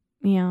attaboy.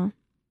 Yeah.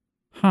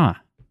 Huh.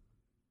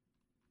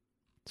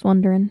 Just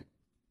wondering.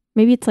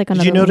 Maybe it's like Did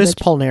another you notice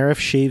language. Polnareff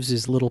shaves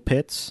his little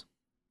pits?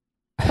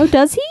 Oh,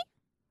 does he?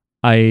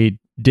 I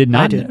did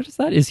not did. notice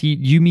that.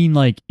 You mean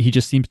like he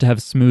just seems to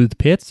have smooth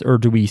pits, or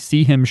do we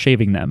see him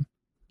shaving them?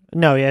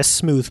 No, he has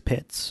smooth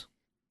pits.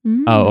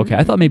 Mm. Oh, okay.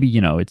 I thought maybe,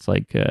 it's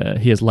like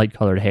he has light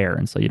colored hair,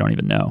 and so you don't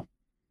even know.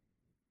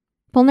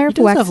 He Polnareff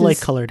does have waxes.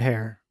 light-colored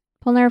hair.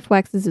 Polnareff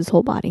waxes his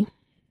whole body.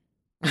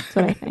 That's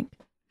what I think.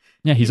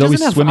 Yeah, he's He always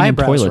doesn't have swimming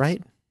eyebrows, in toilets.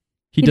 right?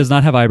 He does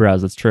not have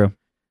eyebrows. That's true.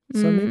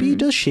 So maybe he Mm.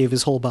 does shave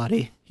his whole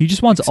body. He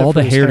just wants Except all for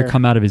the his hair to hair.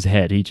 come out of his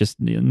head. He just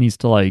needs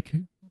to like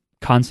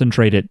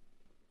concentrate it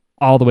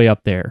all the way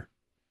up there.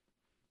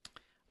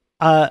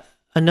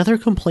 Another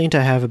complaint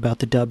I have about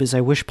the dub is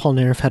I wish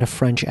Polnareff had a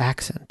French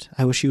accent.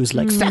 I wish he was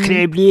like, Mm.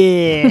 Sacre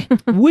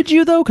bleu. Would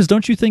you though? Because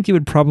don't you think it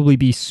would probably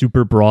be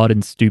super broad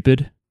and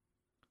stupid?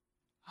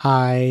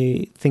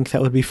 I think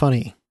that would be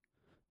funny.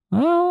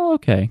 Oh,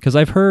 okay. Because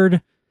I've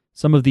heard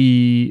some of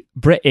the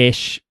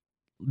British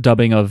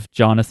dubbing of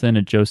Jonathan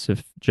and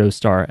Joseph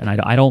Joestar, and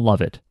I don't love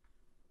it.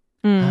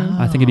 Mm.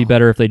 I think it'd be Oh.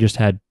 better if they just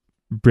had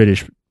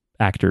British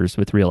actors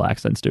with real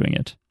accents doing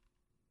it.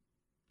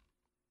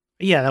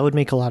 Yeah, that would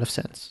make a lot of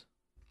sense.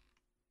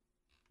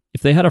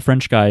 If they had a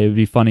French guy, it would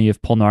be funny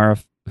if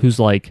Polnareff, who's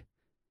like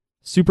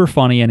super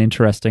funny and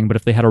interesting, but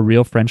if they had a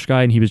real French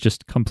guy and he was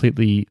just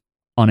completely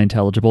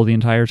unintelligible the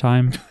entire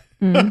time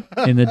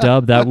Mm. in the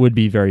dub, that would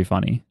be very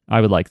funny. I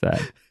would like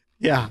that.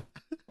 Yeah.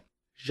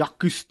 Jacques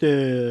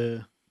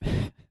Cousteau.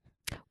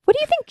 What do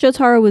you think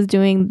Jotaro was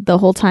doing the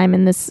whole time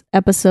in this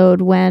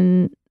episode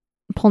when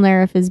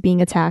Polnareff is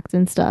being attacked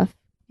and stuff?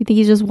 You think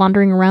he's just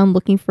wandering around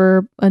looking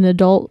for an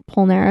adult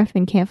Polnareff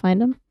and can't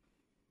find him?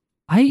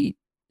 I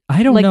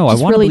don't Like know. I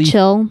just want to really believe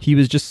chill. he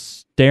was just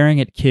staring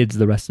at kids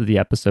the rest of the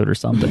episode or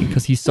something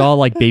because he saw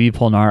like baby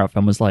Polnareff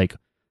and was like,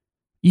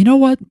 you know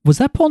what? Was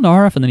that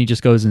Polnareff? And then he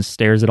just goes and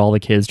stares at all the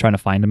kids trying to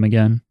find him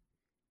again.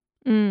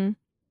 Mm.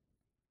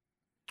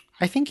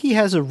 I think he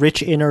has a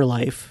rich inner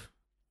life,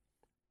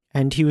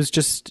 and he was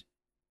just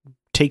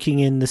taking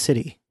in the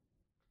city.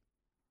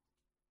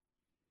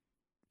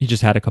 He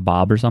just had a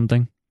kebab or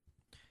something.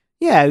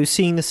 Yeah, he was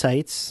seeing the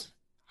sights.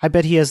 I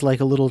bet he has like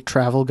a little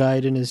travel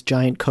guide in his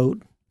giant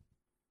coat.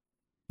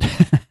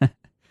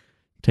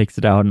 Takes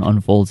it out and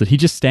unfolds it. He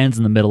just stands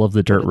in the middle of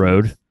the dirt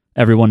road.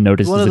 Everyone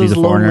notices One of that he's those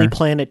a Lonely foreigner.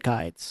 Planet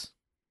guides.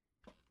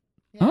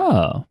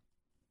 Oh.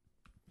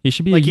 He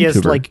should be Like a he has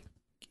YouTuber. like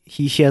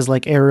he has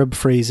like Arab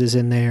phrases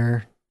in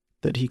there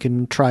that he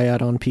can try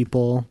out on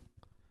people.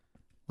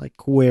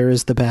 Like, where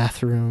is the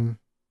bathroom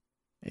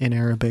in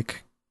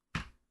Arabic?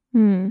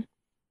 Hmm.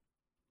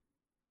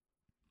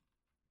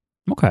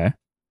 Okay.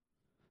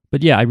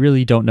 But yeah, I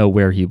really don't know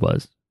where he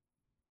was.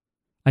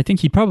 I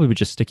think he probably was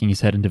just sticking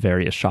his head into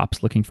various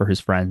shops looking for his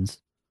friends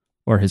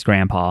or his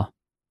grandpa.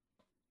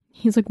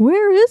 He's like,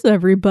 where is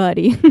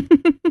everybody?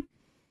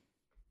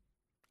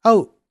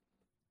 Oh,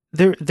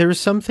 there's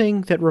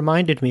something that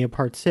reminded me of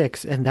part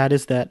 6, and that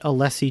is that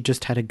Alessi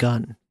just had a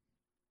gun.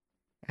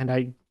 And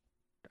I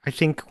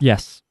think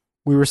Yes.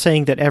 we were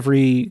saying that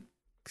every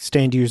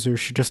stand user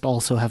should just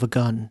also have a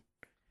gun.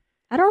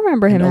 I don't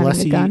remember him And having a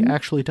Alessi gun.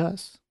 actually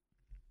does.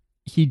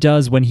 He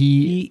does when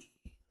he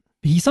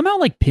somehow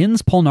like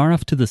pins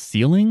Polnareff to the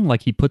ceiling,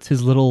 like he puts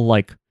his little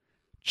like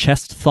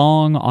chest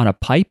thong on a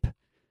pipe,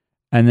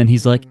 and then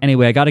he's like,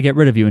 anyway, I got to get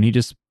rid of you, and he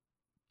just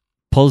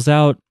pulls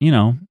out,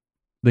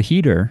 the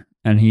heater,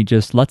 and he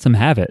just lets him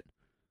have it.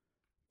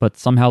 But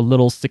somehow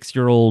little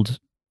 6-year-old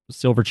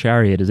Silver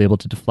Chariot is able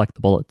to deflect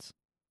the bullets.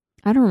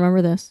 I don't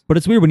remember this. But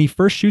it's weird, when he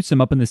first shoots him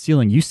up in the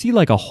ceiling, you see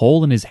like a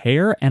hole in his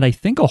hair, and I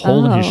think a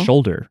hole in his Oh.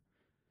 shoulder.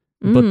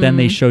 But then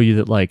they Mm. show you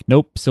that, like,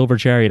 nope, Silver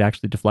Chariot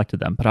actually deflected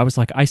them. But I was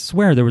like, I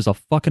swear there was a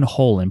fucking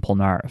hole in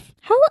Polnareff.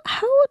 How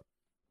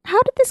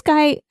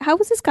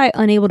was this guy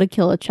unable to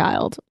kill a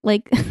child?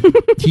 Like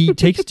He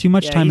takes too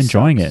much Yeah, time he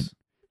enjoying sucks. it.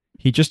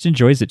 He just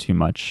enjoys it too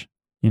much,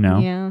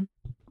 Yeah.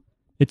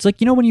 It's like,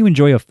 when you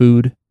enjoy a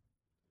food,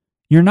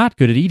 you're not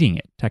good at eating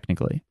it,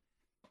 technically.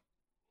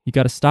 You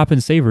got to stop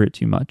and savor it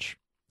too much.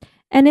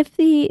 And if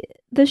if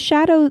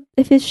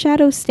his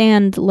shadow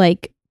stand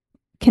like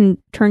can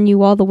turn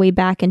you all the way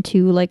back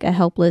into like a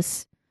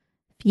helpless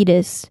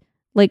fetus,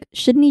 like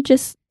shouldn't he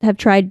just have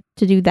tried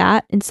to do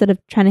that instead of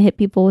trying to hit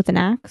people with an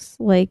axe?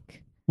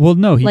 Like, Well,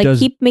 no, he like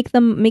does. make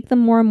them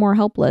more and more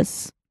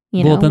helpless.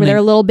 You Well, know, then where they- they're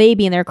a little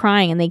baby and they're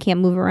crying and they can't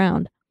move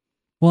around.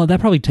 Well,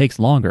 that probably takes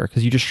longer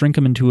because you just shrink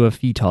them into a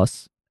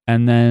fetus,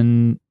 and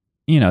then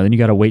then you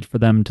got to wait for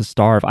them to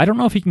starve. I don't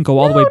know if he can go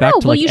all the way back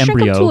to well, like you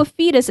shrink embryo. him to a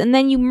fetus and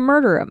then you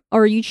murder him,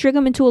 or you shrink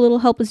him into a little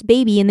helpless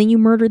baby and then you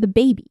murder the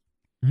baby.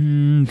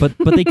 But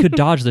they could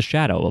dodge the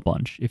shadow a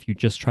bunch if you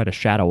just try to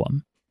shadow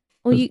him.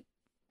 Well, Does-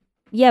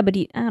 I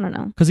don't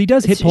know. Because he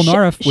does hit It's-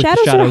 Polnareff with the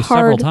shadows are shadow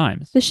several hard.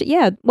 times.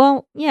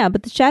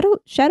 But the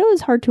shadow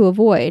is hard to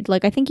avoid.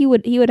 Like I think he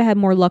would have had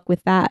more luck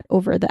with that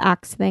over the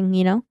axe thing.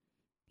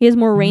 He has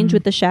more range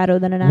with the shadow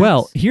than an axe.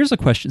 Well, here's a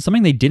question.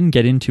 Something they didn't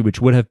get into, which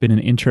would have been an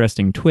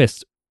interesting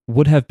twist,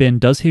 would have been,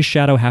 does his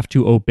shadow have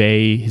to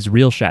obey his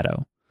real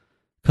shadow?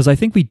 Because I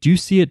think we do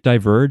see it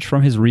diverge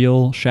from his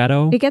real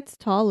shadow. it gets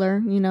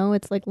taller.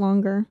 It's like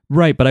longer.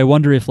 Right, but I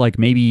wonder if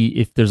maybe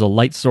if there's a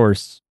light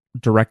source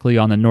directly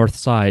on the north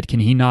side, can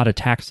he not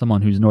attack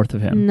someone who's north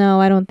of him?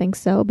 No, I don't think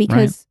so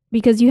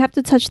because you have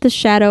to touch the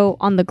shadow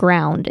on the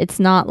ground. It's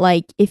not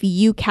like if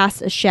you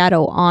cast a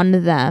shadow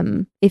on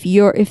them,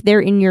 if they're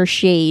in your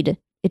shade,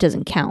 it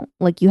doesn't count.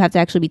 Like you have to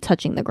actually be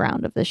touching the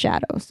ground of the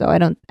shadow. So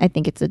I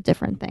think it's a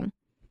different thing.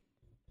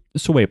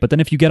 So wait, but then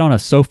if you get on a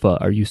sofa,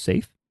 are you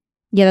safe?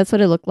 Yeah, that's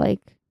what it looked like.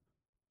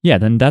 Yeah,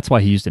 then that's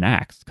why he used an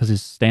axe, because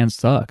his stand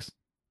sucks.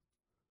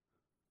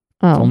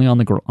 Oh, It's only on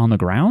the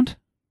ground?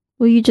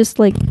 well, you just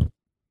like,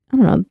 I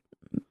don't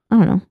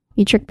know.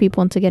 You trick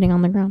people into getting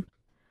on the ground.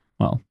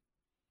 Well,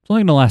 it's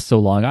only going to last so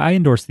long. I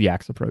endorse the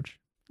axe approach.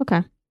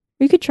 Okay,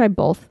 you could try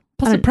both.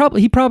 Plus,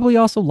 he probably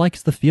also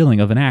likes the feeling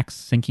of an axe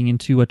sinking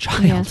into a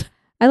child. Yeah.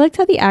 I liked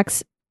how the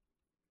axe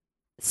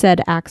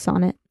said axe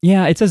on it.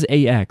 Yeah, it says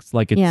AX.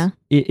 Like it's Yeah.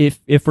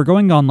 if we're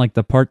going on like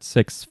the Part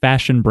 6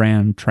 fashion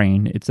brand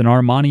train, it's an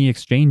Armani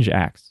Exchange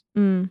axe,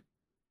 Mm.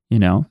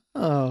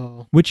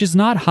 Oh. which is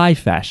not high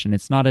fashion.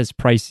 It's not as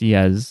pricey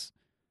as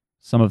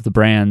some of the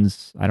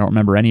brands. I don't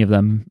remember any of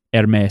them.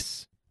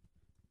 Hermes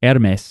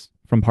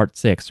from Part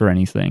 6 or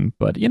anything,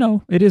 but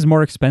it is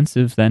more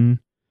expensive than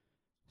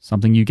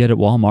something you get at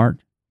Walmart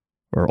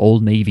or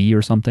Old Navy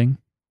or something.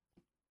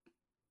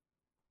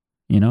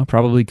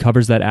 Probably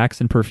covers that axe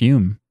and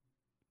perfume.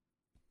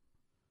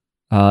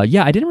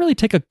 Yeah, I didn't really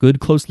take a good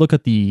close look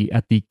at the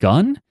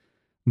gun,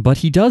 but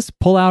he does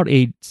pull out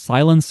a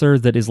silencer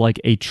that is like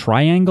a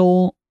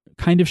triangle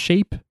kind of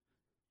shape,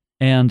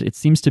 and it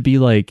seems to be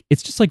like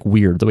it's just like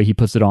weird the way he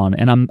puts it on.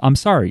 And I'm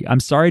sorry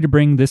to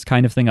bring this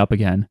kind of thing up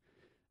again,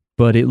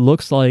 but it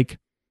looks like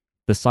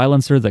the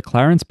silencer that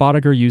Clarence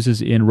Boddicker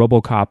uses in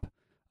RoboCop,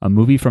 a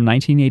movie from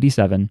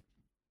 1987.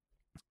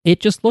 It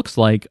just looks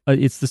like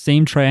it's the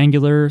same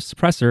triangular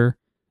suppressor,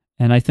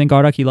 and I think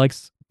Araki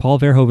likes Paul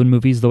Verhoeven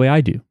movies the way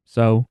I do.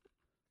 So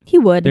He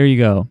would. there you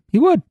go. He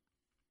would.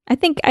 I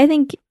think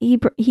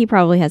he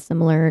probably has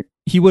similar.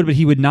 He would, but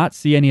he would not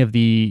see any of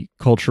the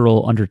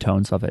cultural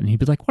undertones of it, and he'd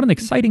be like, "What an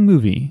exciting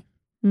movie!"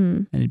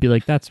 Mm. And he'd be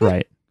like, "That's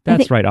right. I That's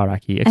think- right,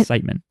 Araki.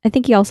 Excitement." I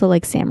think he also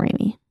likes Sam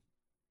Raimi.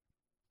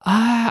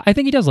 I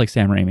think he does like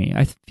Sam Raimi.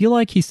 I feel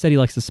like he said he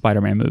likes the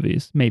Spider-Man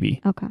movies.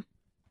 Maybe. Okay.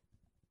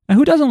 And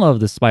who doesn't love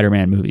the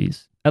Spider-Man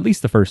movies? At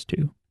least the first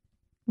two.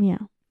 Yeah.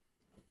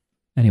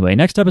 Anyway,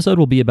 next episode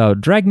will be about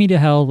Drag Me to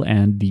Hell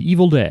and The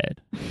Evil Dead.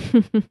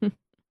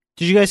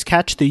 Did you guys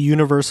catch the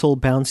universal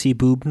bouncy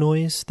boob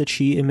noise that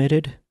she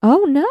emitted?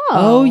 Oh no.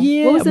 Oh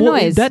yeah. What was the Well,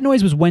 noise? That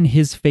noise was when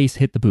his face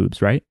hit the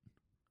boobs, right?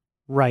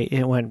 Right,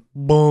 it went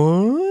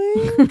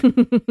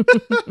boing.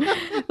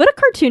 What a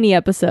cartoony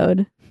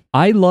episode.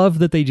 I love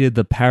that they did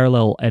the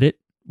parallel edit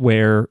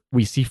where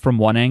we see from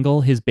one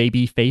angle his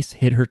baby face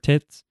hit her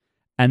tits,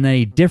 and then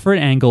a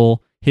different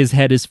angle his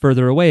head is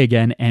further away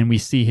again, and we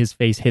see his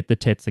face hit the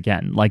tits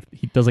again. Like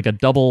he does like a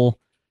double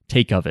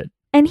take of it.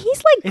 And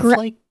he's like,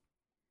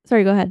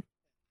 sorry, go ahead.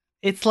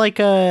 It's like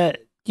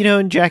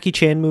in Jackie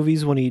Chan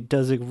movies when he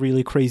does a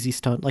really crazy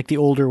stunt, like the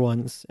older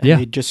ones, and Yeah.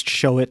 they just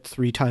show it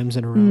 3 times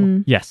in a row.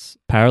 Mm. Yes,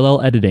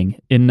 parallel editing.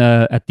 In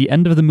at the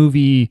end of the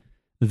movie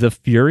The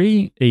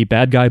Fury, a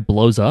bad guy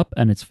blows up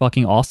and it's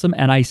fucking awesome,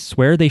 and I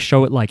swear they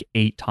show it like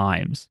 8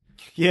 times.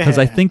 Yeah, Because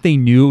I think they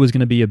knew it was going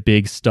to be a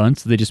big stunt,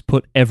 so they just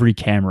put every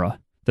camera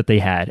that they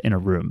had in a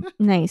room.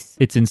 Nice.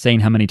 It's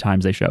insane how many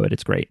times they show it.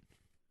 It's great.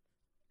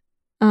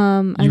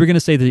 I- You were going to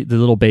say the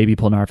little baby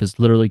Polnareff is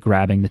literally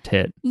grabbing the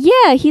tit.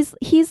 yeah, he's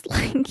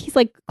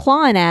like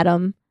clawing at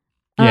him.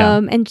 Yeah.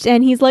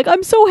 And he's like,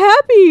 I'm so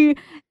happy.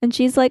 And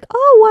she's like,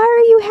 oh, why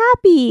are you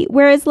happy?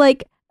 Whereas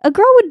like a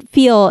girl would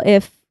feel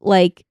if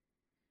like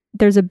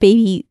there's a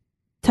baby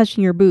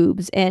touching your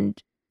boobs, and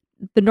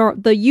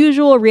the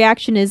usual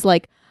reaction is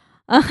like,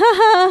 like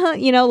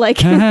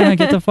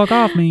Get the fuck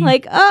off me.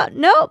 like,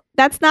 nope,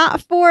 that's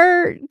not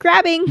for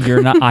grabbing.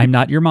 I'm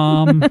not your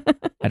mom.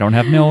 I don't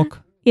have milk.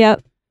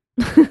 Yep.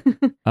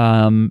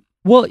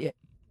 Well,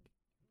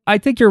 I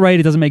think you're right.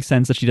 It doesn't make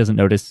sense that she doesn't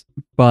notice.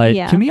 But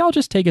Yeah. can we all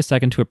just take a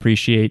second to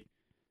appreciate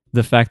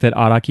the fact that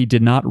Araki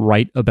did not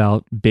write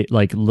about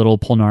like little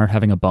Polnareff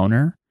having a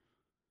boner?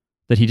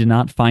 That he did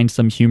not find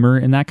some humor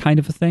in that kind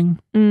of a thing?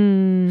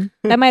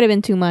 That might have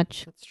been too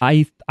much. That's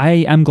true. I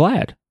am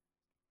glad.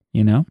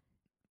 You know?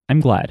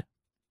 I'm glad.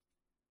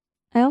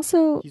 I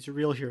also He's a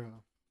real hero.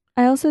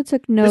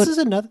 took note. This is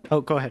another. Oh,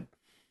 go ahead.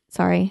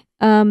 Sorry.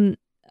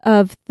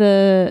 Of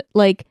the,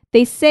 like,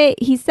 they say,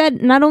 he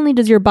said, not only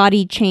does your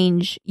body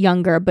change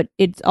younger, but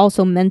it's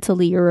also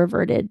mentally you're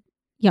reverted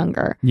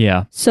younger.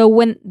 Yeah. So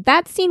when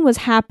that scene was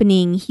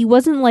happening, he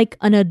wasn't like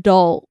an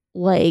adult,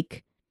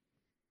 like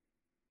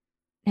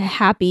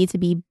happy to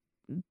be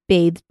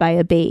bathed by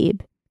a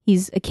babe.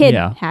 He's a kid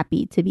Yeah.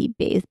 happy to be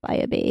bathed by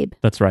a babe.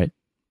 That's right.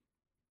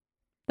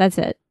 That's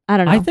it. I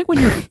don't know. I think when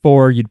you're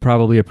 4, you'd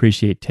probably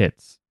appreciate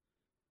tits.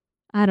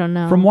 I don't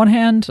know. From one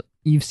hand,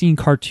 you've seen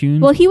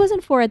cartoons. Well, he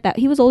wasn't 4 at that.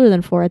 He was older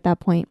than 4 at that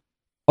point.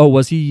 Oh,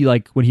 was he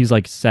like when he was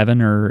like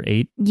 7 or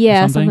 8?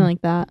 Yeah, something? something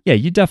like that. Yeah,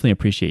 you definitely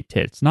appreciate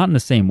tits. Not in the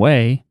same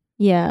way,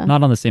 Yeah.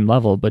 not on the same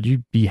level, but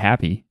you'd be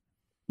happy to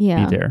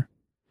Yeah. be there.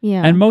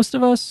 Yeah. And most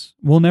of us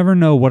will never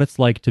know what it's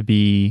like to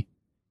be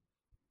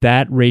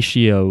that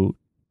ratio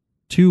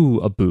to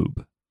a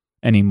boob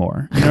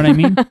anymore. You know what I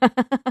mean?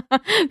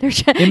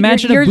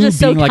 Imagine you're a boob just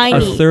so being like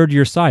tiny. a third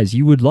your size.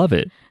 You would love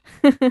it.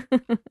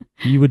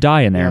 You would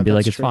die in there Yeah, and be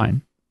like, that's it's true.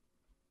 fine.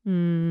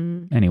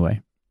 Mm.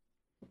 Anyway.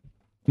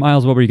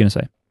 Miles, what were you going to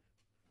say?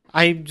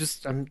 I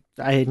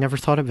had never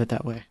thought of it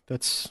that way.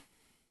 That's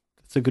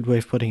a good way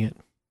of putting it.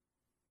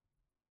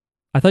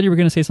 I thought you were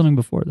going to say something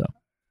before, though.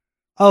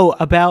 Oh,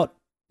 about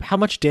how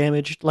much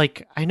damage.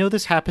 Like, I know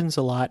this happens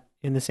a lot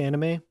in this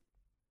anime,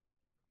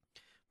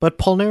 but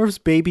Polnareff's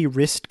baby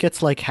wrist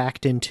gets like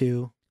hacked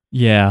into.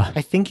 Yeah.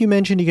 I think you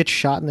mentioned he gets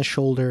shot in the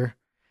shoulder,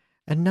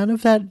 and none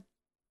of that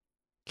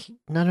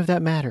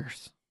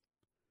matters.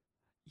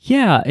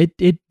 Yeah,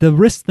 the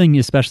wrist thing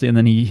especially, and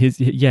then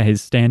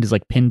his stand is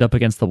like pinned up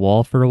against the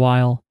wall for a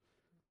while.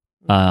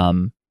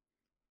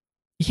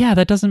 Yeah,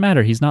 that doesn't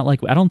matter. He's not like,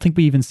 I don't think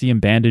we even see him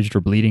bandaged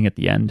or bleeding at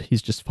the end.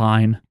 He's just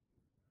fine.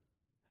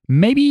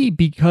 Maybe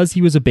because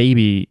he was a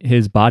baby,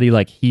 his body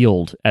like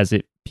healed as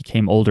it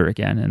became older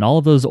again, and all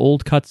of those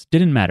old cuts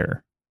didn't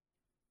matter.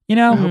 You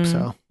know, I hope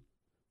so.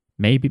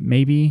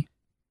 maybe.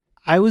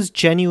 I was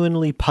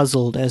genuinely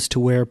puzzled as to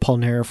where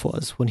Polnareff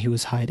was when he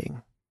was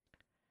hiding.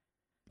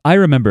 I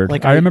remembered.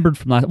 Like, I remembered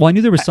from last. Well, I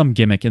knew there was some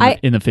gimmick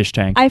in the fish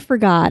tank. I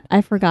forgot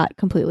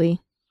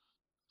completely.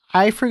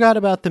 I forgot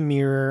about the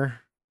mirror,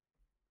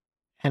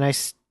 and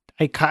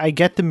I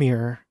get the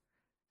mirror,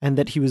 and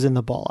that he was in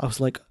the ball.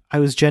 I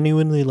was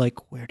genuinely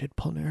like, where did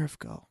Polnareff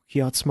go? He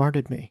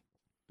outsmarted me.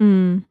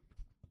 Mm.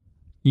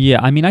 Yeah,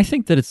 I mean, I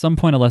think that at some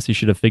point, Alessi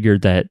should have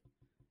figured that.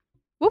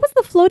 What was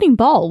the floating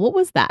ball? What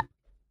was that?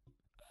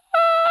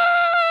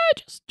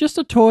 Just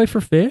a toy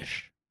for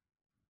fish.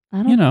 I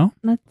don't You know,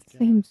 That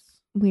seems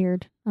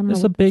weird. I don't know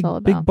just what a big that's all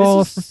big about. ball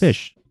This for is-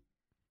 fish.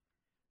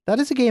 That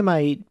is a game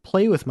I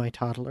play with my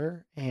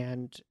toddler,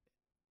 and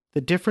the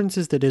difference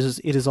is that it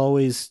is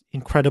always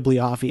incredibly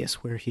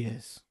obvious where he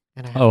is.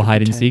 And I have Oh, to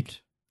hide and pretend.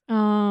 seek?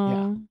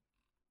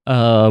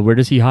 Oh. Where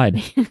does he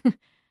hide?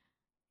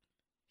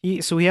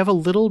 So we have a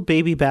little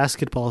baby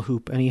basketball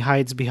hoop, and he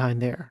hides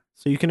behind there.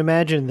 So you can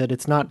imagine that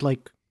it's not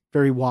like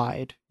very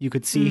wide. You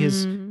could see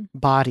his Mm.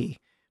 body,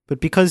 but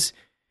because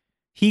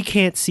he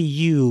can't see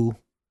you,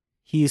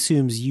 he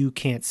assumes you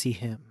can't see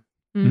him.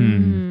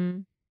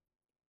 Mm.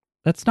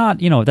 That's not,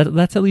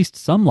 that's at least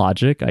some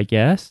logic, I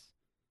guess.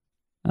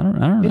 I don't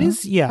know. It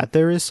is, yeah,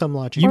 there is some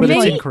logic, You but it's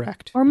maybe-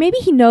 incorrect. Or maybe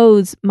he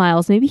knows,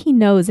 Miles. Maybe he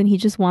knows and he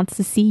just wants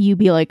to see you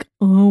be like,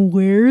 oh,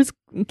 where's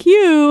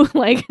Q?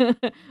 Like,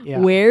 Yeah,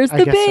 where's I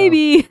the guess so.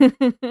 baby?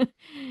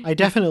 I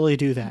definitely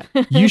do that.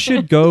 You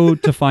should go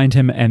to find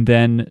him and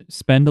then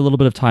spend a little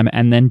bit of time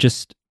and then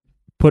just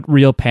put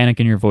real panic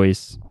in your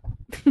voice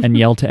and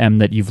yell to M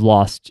that you've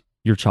lost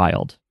your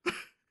child.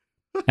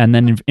 And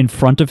then in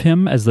front of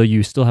him, as though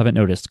you still haven't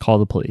noticed, call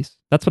the police.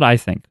 That's what I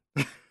think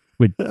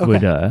would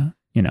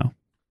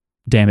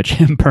damage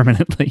him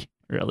permanently,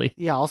 really.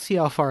 Yeah, I'll see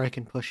how far I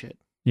can push it.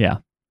 Yeah.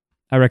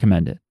 I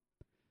recommend it.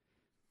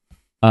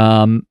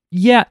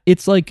 Yeah,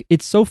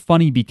 it's so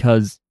funny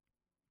because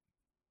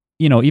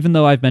even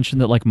though I've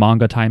mentioned that like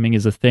manga timing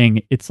is a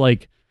thing, it's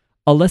like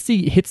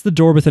Alessi hits the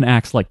door with an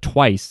axe like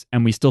twice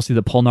and we still see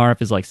that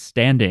Polnareff is like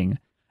standing,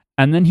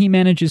 and then he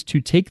manages to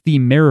take the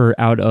mirror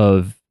out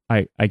of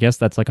I guess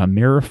that's like a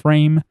mirror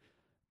frame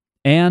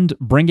and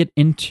bring it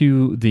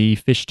into the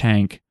fish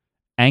tank,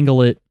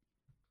 angle it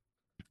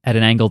at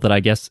an angle that I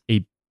guess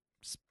a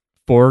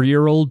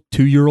 4-year-old,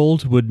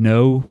 2-year-old would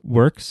know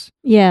works.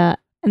 Yeah.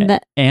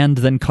 And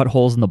Then cut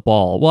holes in the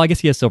ball. Well, I guess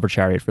he has Silver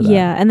Chariot for that.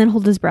 yeah, and then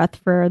hold his breath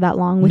for that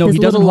long with No, his he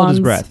doesn't little hold lungs.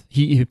 his breath.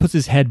 He puts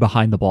his head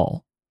behind the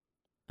ball.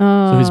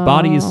 Oh. So his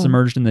body is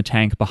submerged in the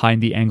tank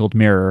behind the angled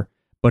mirror,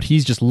 but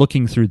he's just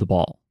looking through the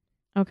ball.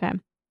 Okay.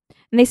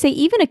 And they say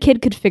even a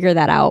kid could figure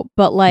that out,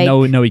 but like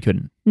No, he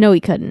couldn't. no, he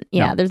couldn't.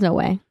 Yeah, No. there's no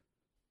way.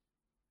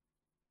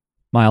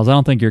 Miles, I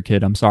don't think you're a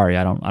kid. I'm sorry.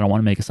 I don't want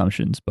to make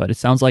assumptions, but it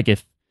sounds like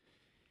if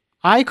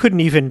I couldn't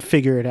even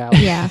figure it out.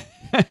 Yeah.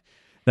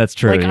 that's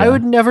true. Like, yeah. I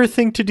would never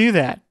think to do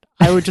that.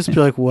 I would just be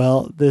like,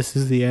 well, this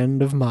is the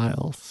end of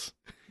Miles.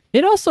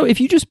 It also, if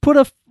you just put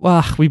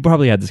we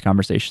probably had this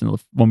conversation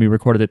when we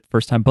recorded it the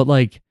first time, but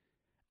like,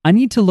 I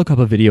need to look up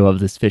a video of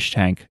this fish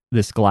tank,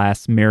 this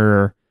glass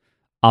mirror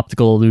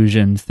optical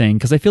illusion thing,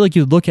 because I feel like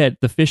you look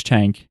at the fish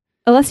tank.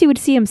 Unless he would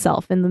see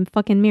himself in the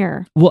fucking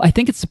mirror. Well, I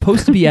think it's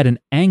supposed to be at an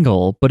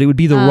angle, but it would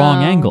be the wrong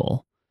Oh.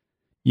 angle.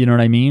 You know what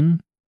I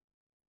mean?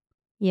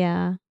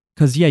 Yeah.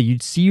 Because, yeah,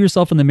 you'd see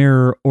yourself in the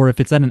mirror, or if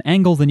it's at an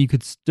angle, then you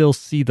could still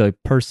see the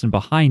person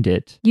behind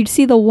it. You'd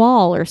see the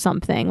wall or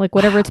something, like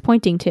whatever it's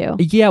pointing to.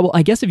 Yeah, well,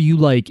 I guess if you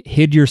like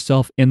hid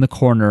yourself in the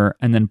corner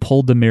and then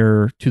pulled the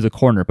mirror to the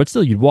corner, but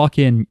still you'd walk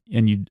in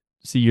and you'd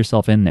see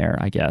yourself in there,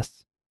 I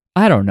guess.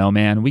 I don't know,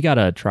 man. We got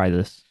to try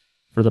this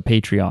for the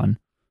Patreon.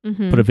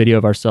 Mhm. Put a video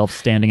of ourselves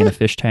standing in a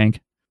fish tank.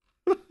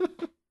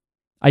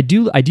 I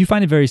do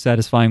find it very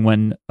satisfying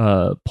when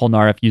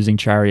Polnareff using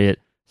Chariot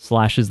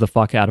slashes the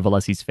fuck out of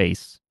Alessi's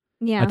face.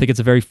 Yeah. I think it's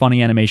a very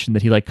funny animation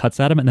that he like cuts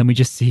at him and then we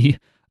just see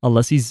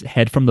Alessi's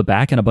head from the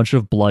back and a bunch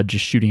of blood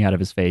just shooting out of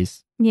his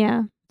face.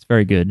 Yeah. It's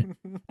very good.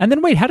 And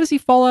then wait, how does he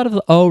fall out of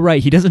the... Oh,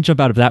 right. He doesn't jump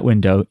out of that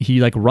window. He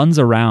like runs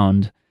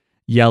around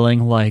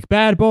yelling like,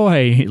 bad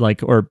boy,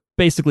 like, or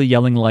basically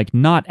yelling like,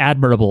 not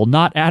admirable,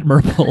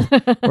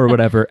 or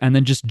whatever. And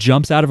then just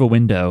jumps out of a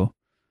window.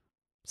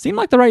 Seemed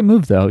like the right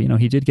move though. You know,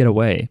 he did get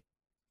away.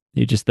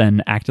 He just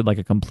then acted like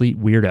a complete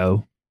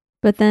weirdo.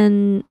 But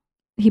then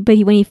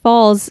when he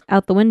falls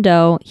out the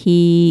window,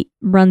 he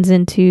runs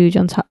into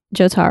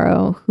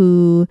Jotaro,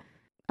 who,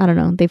 I don't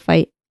know, they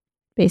fight,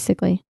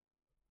 basically.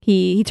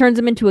 He turns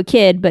him into a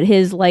kid, but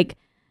his, like,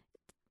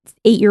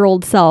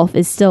 8-year-old self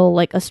is still,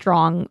 like, a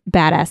strong,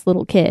 badass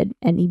little kid,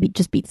 and he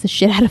just beats the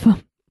shit out of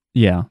him.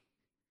 Yeah.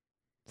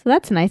 So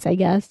that's nice, I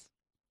guess.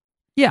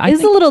 Yeah,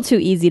 It's a little too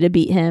easy to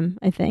beat him,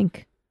 I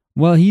think.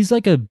 Well, he's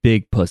like a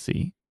big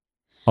pussy,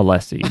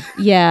 Alessi.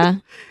 Yeah.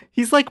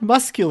 He's like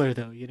muscular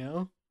though, you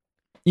know?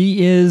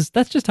 He is.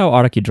 That's just how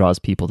Araki draws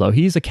people, though.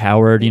 He's a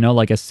coward, you know,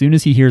 like as soon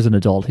as he hears an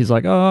adult, he's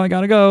like, oh, I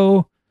gotta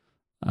go.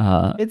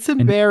 It's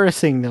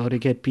embarrassing though to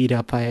get beat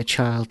up by a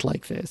child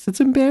like this. It's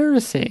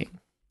embarrassing.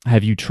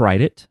 Have you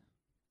tried it?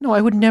 No,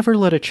 I would never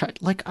let a child.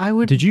 Like I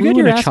would. Did you get ruin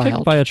your a ass kicked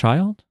child. by a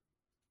child?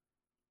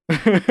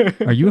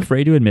 Are you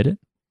afraid to admit it?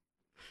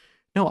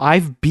 No,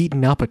 I've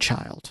beaten up a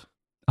child.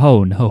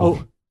 Oh, no.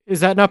 Oh, is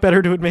that not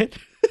better to admit?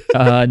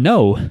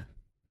 No.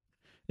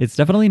 It's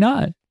definitely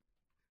not.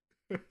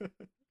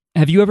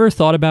 Have you ever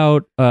thought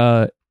about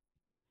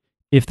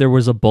if there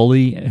was a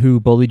bully who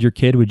bullied your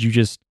kid, would you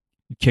just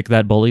kick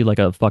that bully like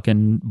a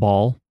fucking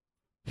ball?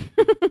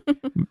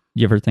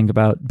 You ever think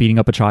about beating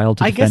up a child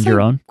to I defend guess your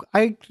own?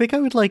 I think I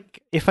would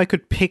like if I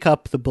could pick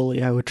up the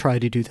bully, I would try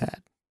to do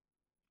that.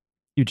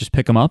 You just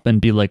pick him up and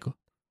be like,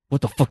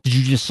 what the fuck did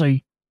you just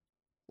say?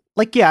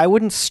 Like, yeah, I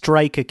wouldn't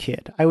strike a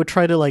kid. I would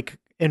try to like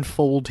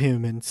enfold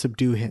him and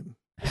subdue him.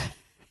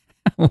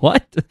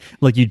 What?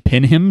 Like you'd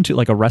pin him to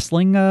like a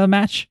wrestling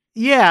match?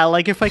 Yeah,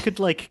 like if I could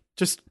like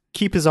just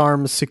keep his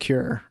arms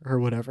secure or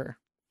whatever.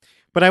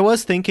 But I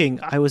was thinking,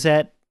 I was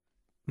at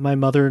my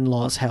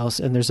mother-in-law's house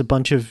and there's a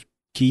bunch of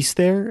geese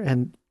there,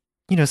 and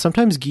you know,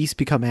 sometimes geese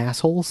become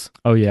assholes.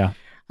 Oh, yeah.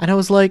 And I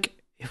was like,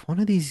 if one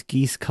of these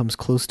geese comes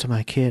close to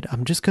my kid,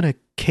 I'm just gonna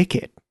kick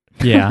it.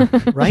 Yeah.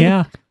 Right?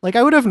 Yeah. Like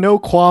I would have no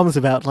qualms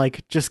about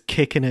like just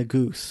kicking a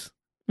goose.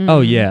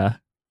 Oh, Mhm. yeah.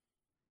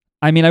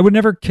 I mean, I would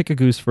never kick a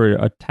goose for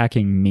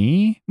attacking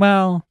me.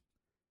 Well,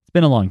 it's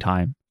been a long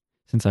time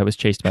since I was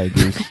chased by a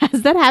goose.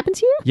 Has that happened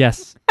to you?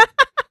 Yes.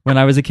 When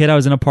I was a kid, I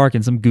was in a park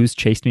and some goose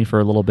chased me for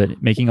a little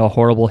bit, making a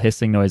horrible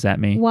hissing noise at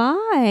me.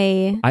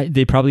 Why?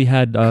 They probably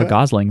had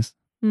goslings,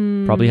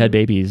 Hmm. probably had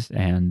babies,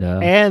 and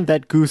And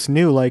that goose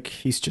knew, like,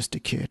 he's just a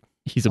kid.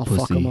 he's a I'll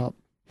fuck him pussy.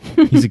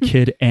 up. He's a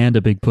kid and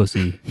a big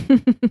pussy.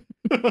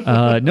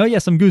 No, yeah,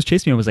 some goose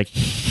chased me and was like,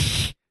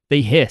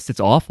 they hiss.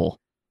 It's awful.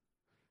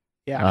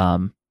 Yeah.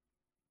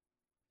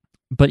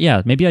 But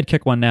yeah, maybe I'd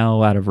kick one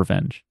now out of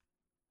revenge.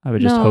 I would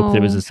just hope that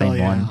it was No. the same Hell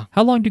yeah. one.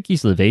 How long do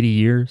geese live? 80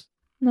 years?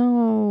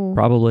 No.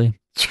 Probably.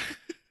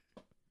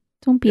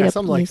 Don't beat Yeah, up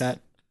something like geese.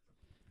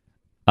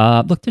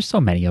 that. Look, there's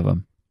so many of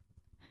them.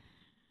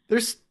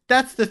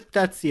 That's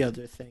the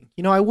other thing.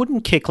 You know, I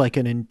wouldn't kick like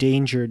an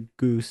endangered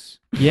goose.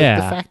 Yeah.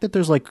 The fact that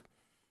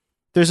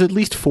there's at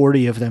least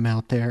 40 of them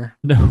out there.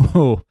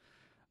 No.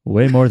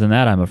 Way more than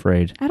that, I'm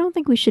afraid. I don't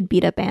think we should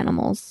beat up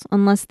animals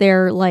unless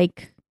they're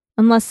like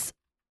unless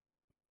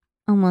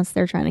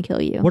they're trying to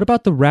kill you. What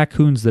about the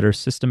raccoons that are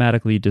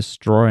systematically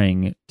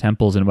destroying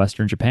temples in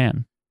Western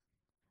Japan?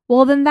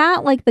 Well, then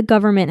that like the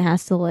government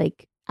has to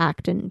like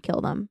act and kill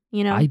them,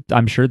 you know?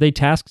 I'm sure they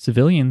task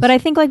civilians. But I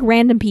think like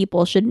random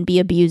people shouldn't be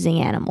abusing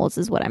animals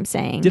is what I'm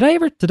saying. Did I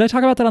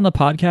talk about that on the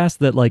podcast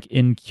that like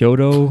in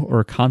Kyoto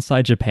or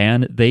Kansai,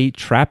 Japan, they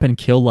trap and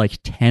kill like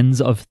tens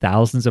of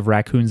thousands of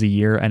raccoons a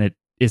year and it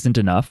isn't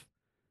enough?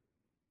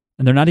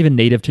 And they're not even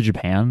native to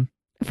Japan.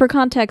 For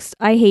context,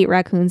 I hate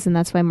raccoons, and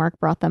that's why Mark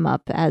brought them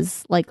up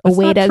as like That's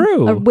not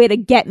true. a way to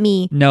get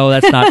me. No,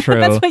 that's not true.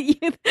 That's what you,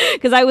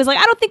 because I was like,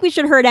 I don't think we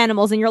should hurt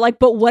animals, and you're like,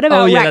 but what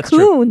about yeah, that's true.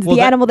 raccoons, Well,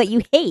 the animal that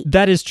you hate?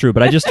 That is true,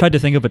 but I just tried to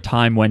think of a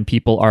time when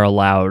people are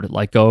allowed,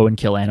 like, go and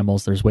kill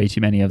animals. There's way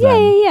too many of Yeah,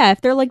 them. yeah. If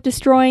they're like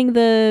destroying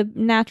the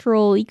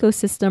natural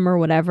ecosystem or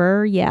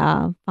whatever,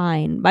 yeah,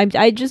 fine.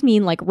 I just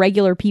mean like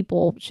regular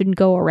people shouldn't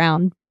go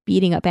around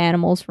beating up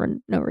animals for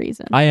no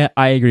reason. I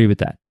agree with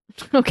that.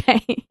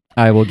 Okay.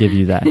 I will give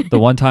you that. The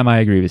one time I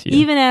agree with you.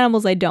 Even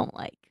animals I don't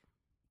like.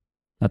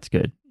 That's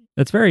good.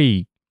 That's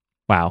very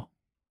wow.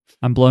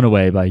 I'm blown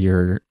away by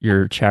your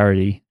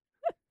charity.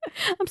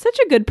 I'm such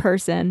a good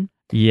person.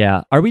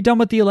 Yeah. Are we done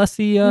with the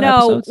Alessi No,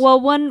 episodes? well,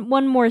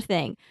 one more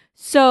thing.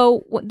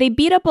 So they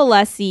beat up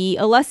Alessi.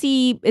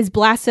 Alessi is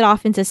blasted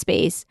off into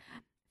space.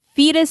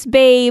 Fetus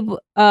Babe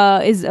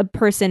is a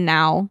person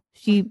now.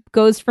 She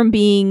goes from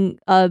being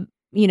a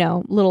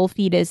little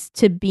fetus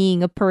to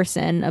being a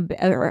person,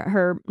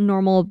 her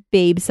normal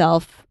babe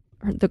self,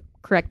 the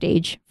correct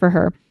age for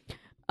her.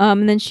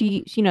 And then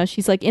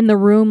she's like in the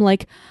room,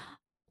 like,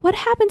 what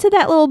happened to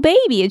that little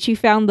baby? And she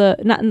found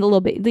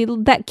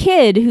that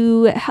kid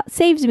who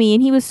saved me,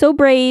 and he was so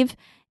brave.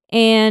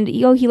 And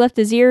he left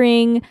his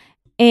earring,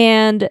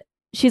 and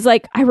she's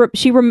like,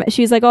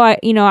 she's like, oh,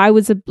 I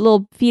was a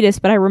little fetus,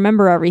 but I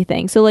remember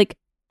everything. So like,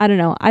 I don't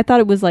know. I thought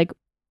it was like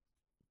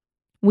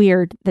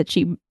weird that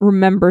she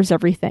remembers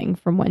everything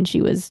from when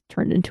she was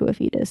turned into a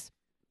fetus.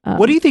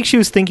 What do you think she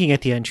was thinking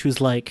at the end? She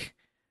was like,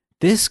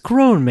 this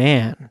grown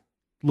man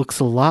looks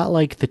a lot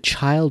like the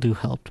child who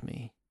helped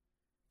me.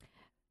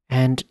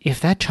 And if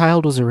that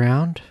child was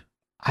around,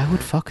 I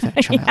would fuck that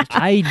child.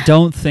 I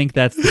don't think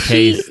that's the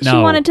case. She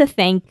wanted to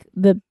thank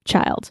the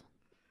child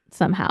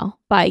somehow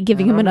by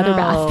giving him another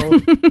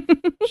bath.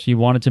 She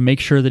wanted to make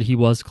sure that he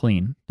was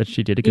clean, that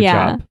she did a good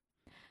job.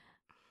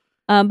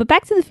 But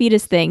back to the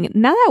fetus thing.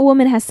 Now that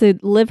woman has to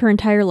live her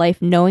entire life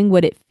knowing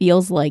what it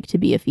feels like to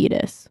be a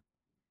fetus.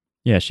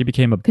 Yeah, she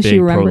became a 'Cause big she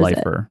remembers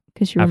pro-lifer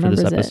Because she after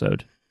remembers this it.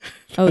 episode.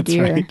 Oh That's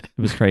dear. right.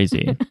 It was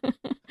crazy.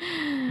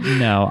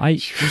 No,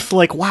 She was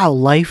like, wow,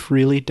 life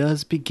really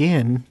does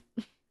begin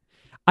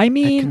I at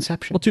mean,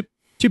 conception. well,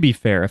 to be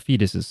fair, a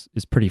fetus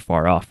is pretty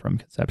far off from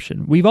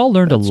conception. We've all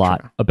learned That's a lot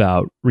true.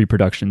 about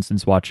reproduction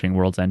since watching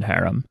World's End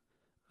Harem.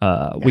 We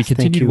Yes, thank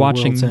continued you,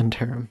 watching World's End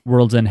Harem.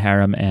 World's End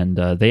Harem, and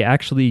they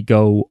actually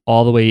go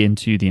all the way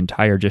into the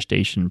entire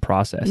gestation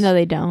process. No,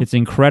 they don't. It's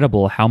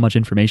incredible how much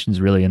information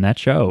is really in that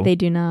show. They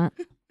do not.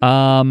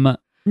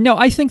 No,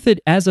 I think that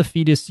as a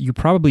fetus, you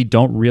probably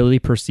don't really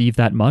perceive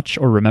that much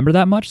or remember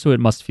that much, so it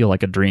must feel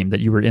like a dream that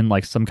you were in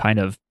like some kind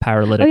of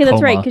paralytic Okay, that's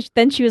coma. right. Because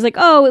then she was like,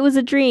 "Oh, it was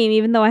a dream,"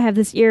 even though I have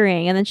this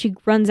earring. And then she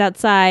runs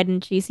outside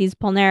and she sees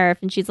Polnareff,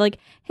 and she's like,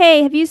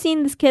 "Hey, have you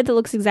seen this kid that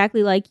looks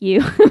exactly like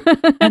you?"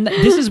 And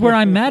this is where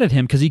I'm mad at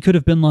him, because he could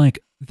have been like,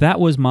 that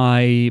was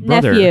my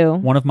brother, Nephew.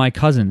 one of my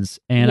cousins,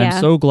 and Yeah.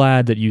 I'm so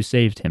glad that you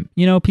saved him.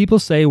 You know, people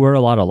say we're a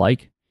lot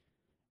alike,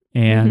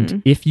 and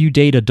Mhm. if you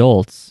date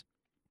adults,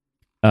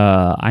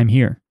 I'm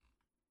here.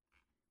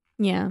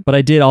 Yeah. But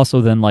I did also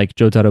then like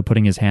Jotaro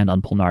putting his hand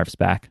on Polnareff's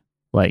back.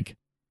 Like,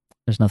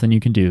 there's nothing you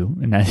can do,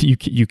 and that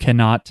you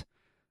cannot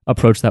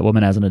approach that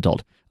woman as an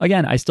adult.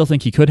 Again, I still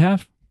think he could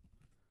have,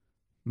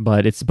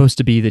 but it's supposed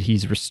to be that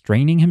he's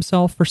restraining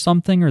himself or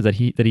something, or that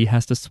he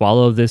has to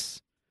swallow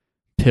this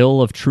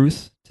pill of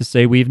truth to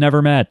say we've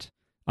never met.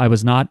 I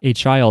was not a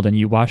child, and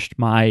you washed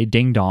my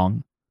ding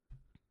dong.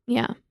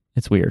 Yeah.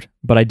 It's weird,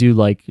 but I do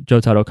like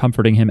Jotaro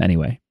comforting him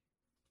anyway.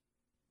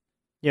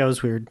 Yeah, it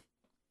was weird.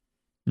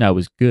 No, it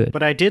was good.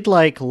 But I did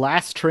like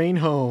Last Train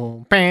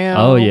Home.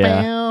 Oh,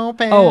 yeah. Bow,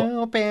 bow,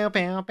 Oh. bow,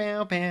 bow,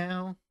 bow,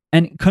 bow.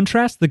 And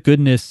contrast the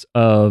goodness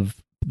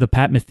of the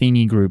Pat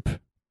Metheny group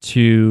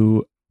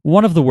to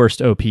one of the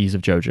worst OPs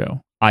of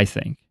JoJo, I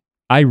think.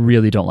 I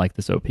really don't like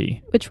this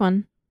OP. Which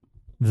one?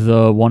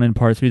 The one in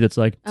part 3 that's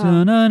like, Oh.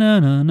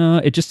 "Da-na-na-na-na."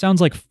 It just sounds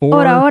like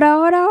Ora, ora,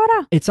 ora,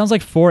 ora. It sounds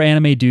like 4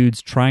 anime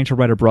dudes trying to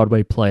write a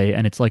Broadway play,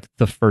 and it's like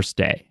the first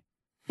day.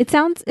 It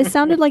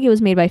sounded like it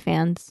was made by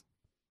fans.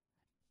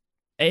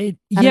 I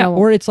don't Yeah, know.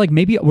 or it's like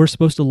maybe we're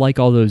supposed to like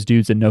all those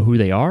dudes and know who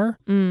they are,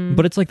 Mm.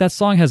 but it's like that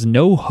song has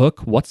no hook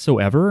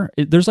whatsoever.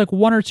 There's like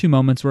 1 or 2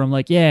 moments where I'm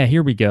like, yeah,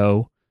 here we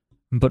go.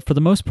 But for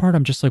the most part,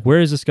 I'm just like,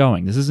 where is this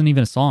going? This isn't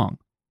even a song.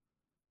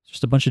 It's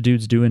just a bunch of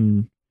dudes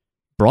doing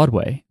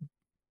Broadway.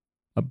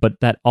 But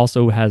that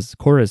also has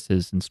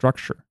choruses and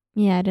structure.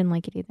 Yeah, I didn't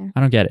like it either.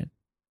 I don't get it.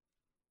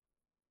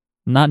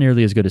 Not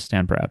nearly as good as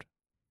Stand Proud.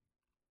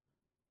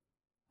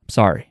 I'm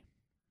sorry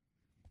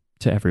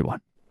to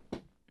everyone.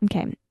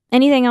 Okay.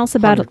 Anything else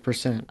about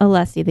 100%.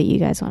 Alessi that you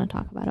guys want to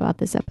talk about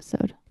this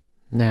episode?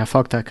 Nah,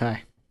 fuck that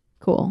guy.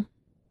 Cool.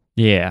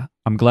 Yeah,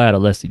 I'm glad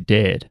Alessi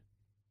did.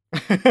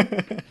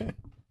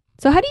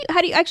 So how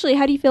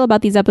do you feel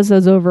about these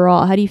episodes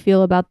overall? How do you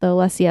feel about the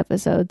Alessi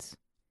episodes?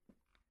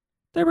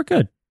 They were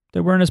good. They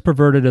weren't as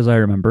perverted as I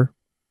remember.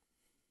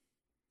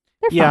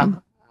 They're Yeah,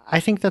 fun. I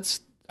think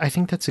that's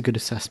a good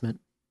assessment.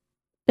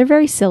 They're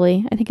very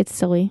silly. I think it's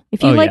silly.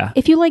 If Oh, you yeah.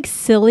 like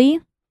silly,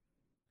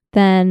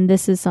 then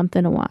this is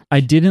something to watch. I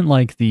didn't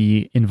like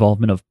the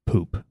involvement of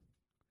poop.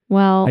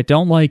 Well, I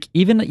don't like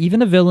even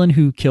a villain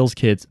who kills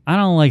kids. I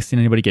don't like seeing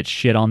anybody get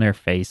shit on their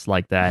face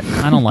like that.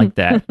 I don't like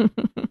that.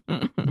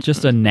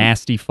 Just a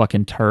nasty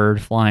fucking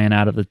turd flying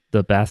out of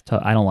the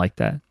bathtub. I don't like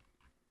that.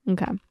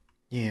 okay.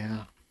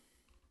 Yeah.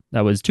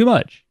 That was too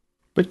much.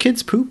 But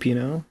kids poop, you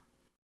know?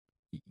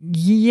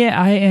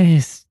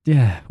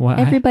 Yeah, well,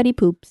 Everybody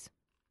poops.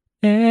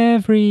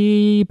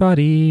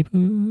 everybody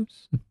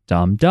poops.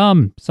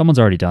 Dumb. Someone's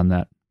already done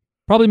that.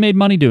 Probably made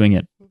money doing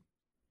it.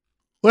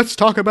 Let's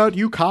talk about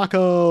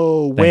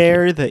Yukako,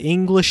 where the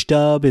English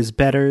dub is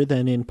better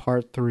than in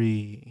part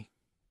 3.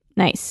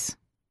 Nice.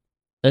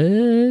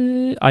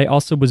 I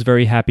also was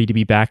very happy to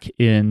be back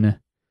in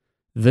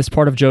this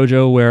part of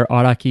JoJo where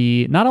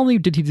Araki, not only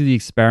did he do the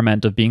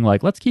experiment of being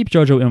like, let's keep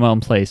JoJo in my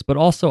own place, but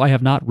also I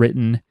have not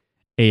written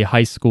a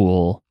high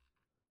school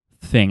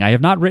thing. I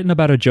have not written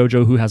about a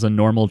JoJo who has a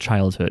normal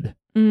childhood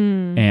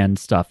and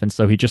stuff. And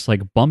so he just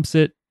like bumps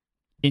it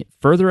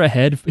further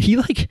ahead. He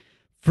like,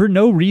 for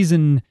no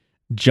reason,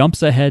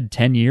 jumps ahead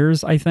 10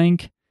 years, I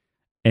think.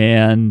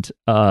 And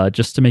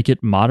just to make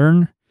it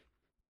modern,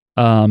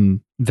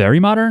 very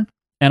modern.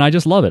 And I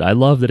just love it. I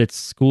love that it's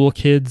school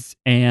kids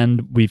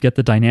and we get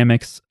the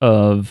dynamics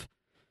of,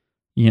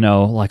 you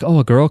know, like, oh,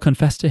 a girl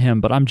confessed to him,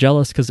 but I'm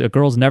jealous because a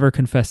girl's never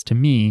confessed to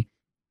me.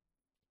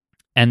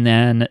 And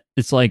then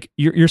it's like,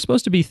 you're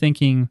supposed to be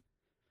thinking,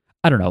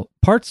 I don't know,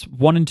 parts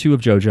 1 and 2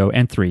 of JoJo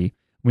and 3,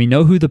 we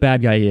know who the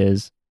bad guy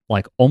is,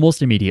 like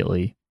almost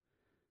immediately.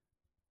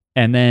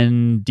 And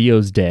then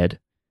Dio's dead.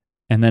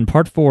 And then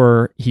part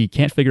 4, he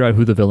can't figure out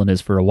who the villain is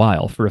for a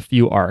while, for a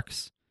few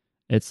arcs.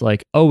 It's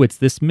like, oh, it's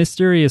this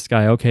mysterious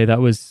guy. Okay,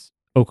 that was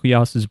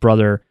Okuyasu's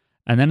brother.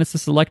 And then it's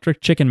this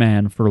electric chicken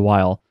man for a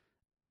while.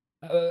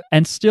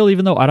 And still,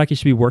 even though Araki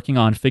should be working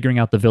on figuring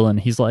out the villain,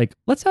 he's like,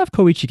 let's have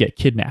Koichi get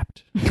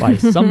kidnapped by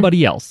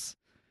somebody else.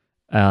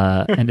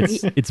 And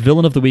it's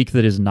villain of the week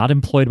that is not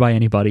employed by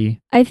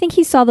anybody. I think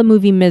he saw the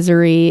movie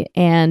Misery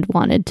and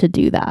wanted to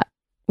do that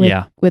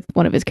with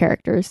one of his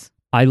characters.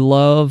 I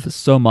love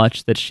so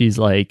much that she's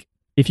like,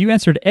 if you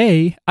answered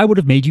A, I would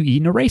have made you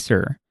eat an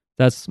eraser.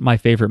 That's my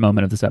favorite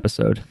moment of this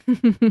episode.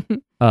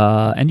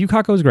 And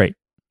Yukako is great.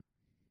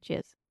 She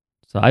is.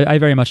 So I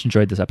very much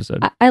enjoyed this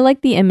episode. I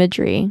like the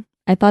imagery.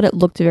 I thought it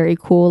looked very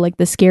cool. Like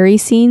the scary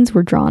scenes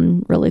were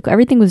drawn really cool.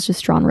 Everything was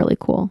just drawn really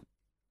cool.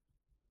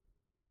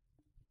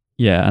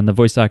 Yeah, and the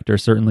voice actor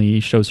certainly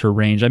shows her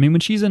range. I mean,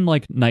 when she's in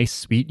like nice,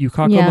 sweet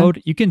Yukako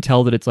mode, you can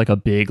tell that it's like a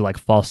big like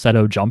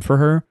falsetto jump for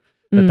her.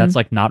 That's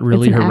like not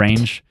really her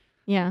range.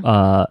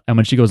 Yeah. And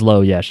when she goes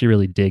low, yeah, she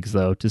really digs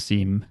though to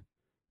seem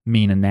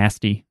mean and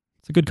nasty.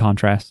 It's a good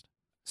contrast.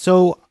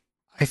 So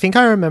I think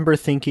I remember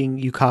thinking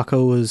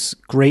Yukako was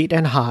great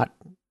and hot,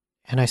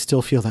 and I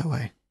still feel that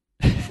way.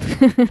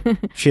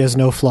 She has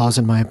no flaws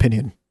in my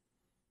opinion.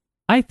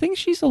 I think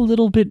she's a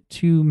little bit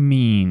too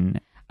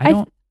mean.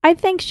 I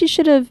think she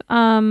should have.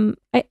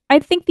 I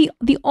think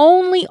the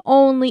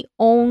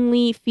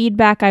only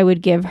feedback I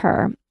would give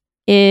her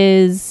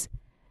is,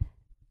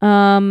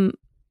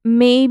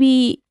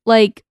 maybe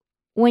like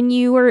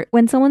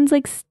when someone's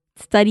like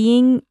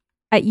studying,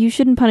 you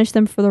shouldn't punish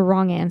them for the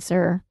wrong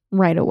answer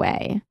right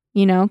away.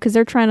 You know, because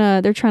they're trying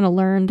to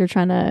learn. They're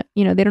trying to,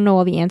 you know, they don't know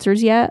all the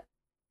answers yet.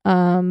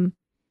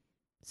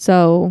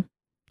 So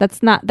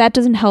that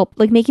doesn't help.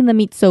 Like making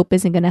them eat soap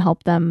isn't going to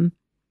help them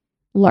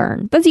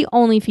learn. That's the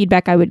only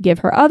feedback I would give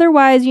her.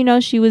 Otherwise, you know,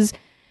 she was,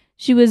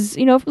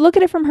 you know, look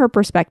at it from her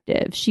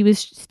perspective. She was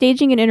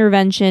staging an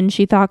intervention.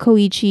 She thought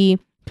Koichi,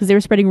 because they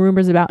were spreading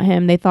rumors about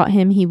him, they thought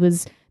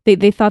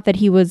they thought that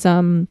he was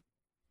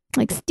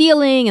like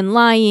stealing and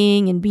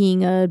lying and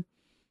being a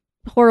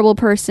horrible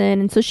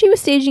person, and so she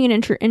was staging an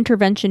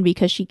intervention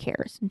because she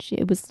cares, and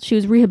she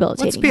was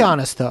rehabilitating. Let's be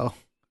honest though,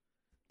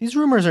 these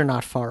rumors are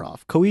not far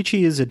off.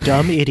 Koichi is a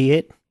dumb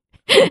idiot.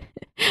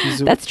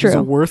 That's true. He's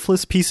a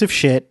worthless piece of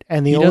shit,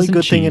 and the only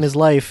good thing in his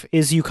life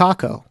is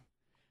Yukako.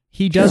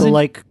 He doesn't no.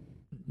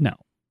 Mm-hmm.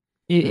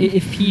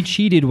 If he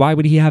cheated, why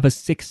would he have a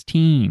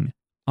 16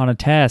 on a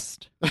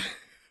test?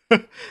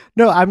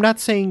 No, I'm not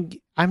saying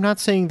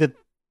that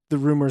the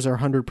rumors are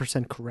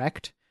 100%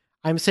 correct.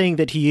 I'm saying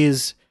that he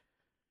is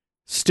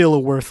still a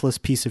worthless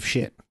piece of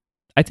shit.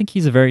 I think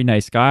he's a very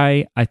nice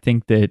guy. I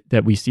think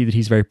that we see that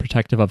he's very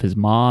protective of his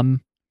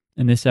mom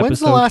in this episode. When's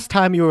the last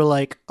time you were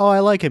like, oh, I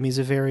like him, he's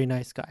a very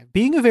nice guy?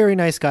 Being a very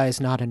nice guy is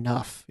not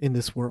enough in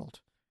this world.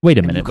 Wait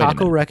a minute.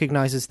 Yukako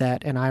recognizes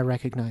that, and I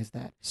recognize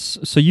that.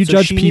 So you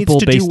judge people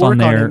based on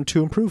their him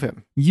to improve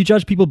him. You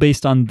judge people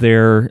based on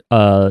their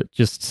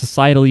just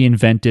societally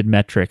invented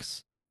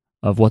metrics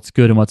of what's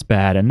good and what's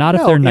bad, and not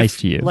if they're nice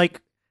to you.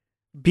 Like,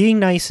 being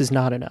nice is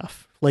not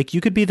enough. Like,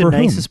 you could be the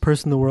nicest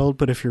person in the world,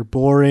 but if you're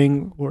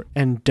boring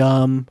and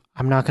dumb,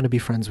 I'm not going to be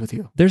friends with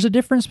you. There's a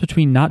difference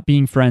between not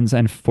being friends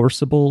and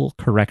forcible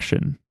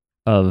correction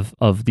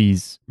of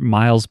these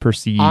Miles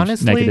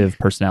perceived negative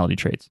personality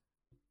traits.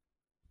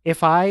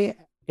 If I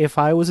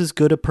was as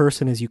good a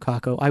person as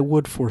Yukako, I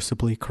would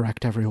forcibly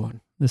correct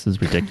everyone. This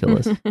is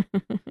ridiculous.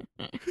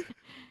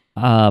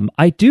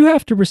 I do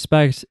have to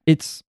respect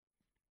it's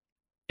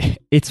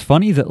it's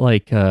funny that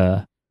like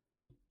I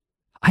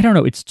don't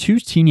know, it's two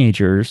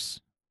teenagers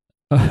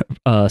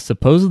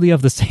supposedly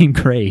of the same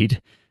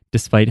grade,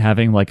 despite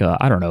having like a,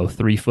 I don't know,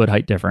 3-foot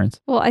height difference.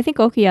 Well, I think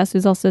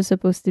Okuyasu's also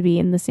supposed to be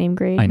in the same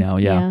grade. I know,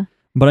 yeah.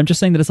 But I'm just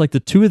saying that it's like the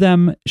two of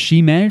them,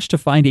 she managed to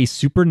find a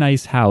super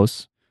nice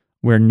house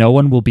where no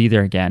one will be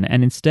there again.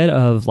 And instead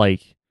of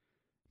like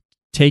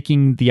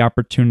taking the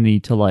opportunity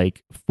to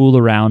like fool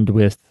around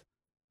with,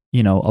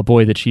 you know, a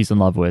boy that she's in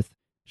love with,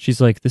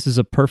 she's like, this is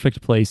a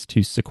perfect place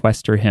to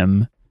sequester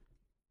him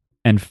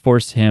and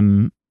force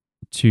him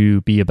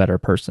to be a better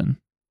person.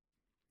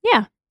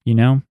 Yeah. You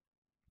know?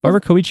 If I were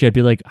Koichi, I'd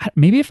be like,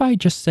 maybe if I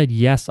just said,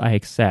 yes, I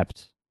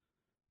accept,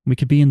 we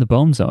could be in the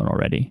bone zone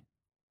already.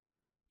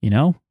 You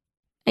know?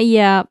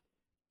 Yeah.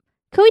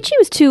 Koichi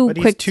was too But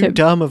he's quick too to...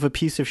 dumb of a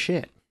piece of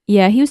shit.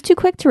 Yeah, he was too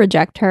quick to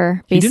reject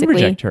her, basically. He didn't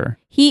reject her.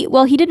 He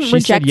didn't She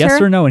reject said yes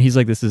her. or no, and he's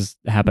like, this is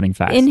happening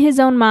fast. In his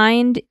own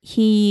mind,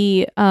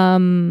 he,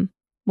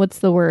 what's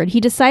the word? He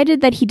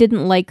decided that he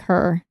didn't like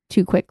her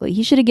too quickly.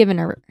 He should have given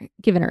her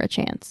a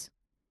chance.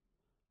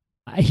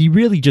 He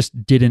really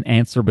just didn't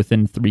answer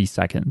within 3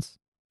 seconds.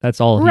 That's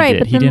all he Right, did.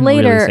 but He then didn't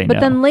later, really say no.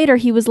 then later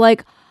he was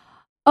like,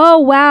 "Oh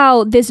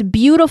wow, this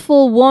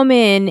beautiful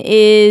woman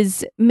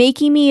is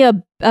making me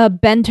a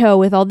bento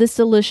with all this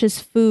delicious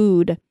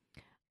food.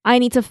 I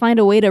need to find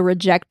a way to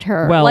reject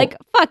her." Well- Like,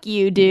 fuck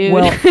you, dude.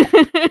 Well,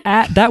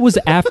 that was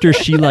after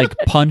she like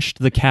punched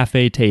the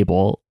cafe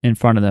table in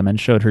front of them and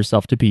showed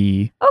herself to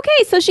be.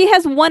 okay, so she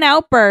has one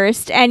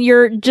outburst, and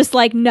you're just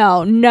like,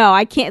 no,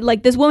 I can't.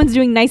 Like, this woman's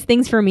doing nice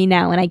things for me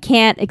now, and I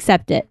can't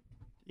accept it.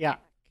 Yeah.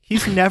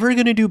 He's never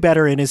going to do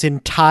better in his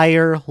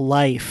entire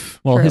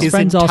life. Well, his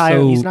friends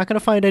also. He's not going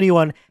to find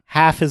anyone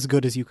half as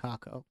good as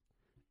Yukako.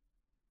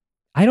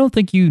 I don't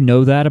think you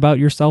know that about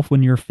yourself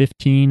when you're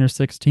 15 or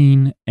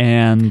 16,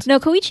 and No,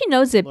 Koichi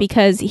knows it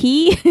because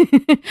he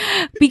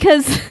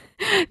because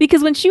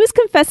when she was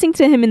confessing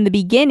to him in the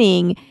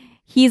beginning,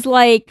 he's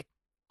like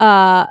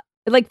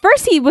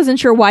first he wasn't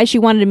sure why she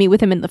wanted to meet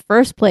with him in the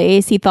first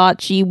place. He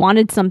thought she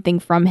wanted something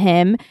from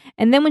him.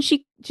 And then when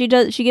she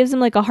gives him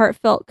like a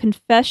heartfelt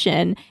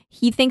confession,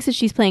 he thinks that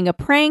she's playing a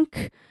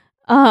prank.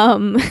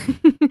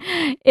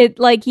 It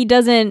like he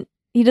doesn't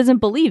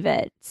believe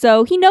it.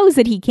 So he knows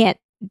that he can't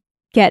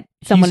get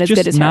someone he's as just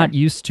good as not her.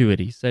 used to it.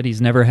 He said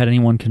he's never had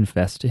anyone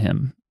confess to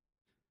him.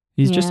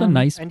 He's just Yeah. a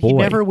nice And boy. he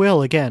never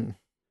will again.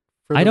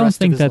 for I the don't rest of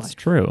think his that's life.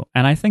 true,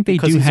 and I think they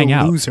Because do he's hang a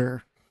out.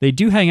 loser. They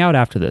do hang out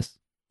after this.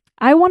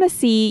 I want to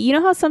see, you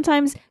know how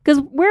sometimes, because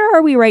where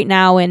are we right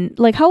now? And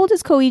like, how old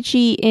is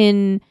Koichi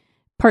in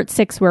part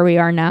 6 where we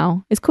are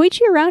now? Is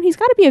Koichi around? He's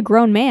got to be a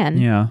grown man.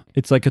 Yeah,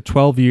 it's like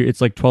 12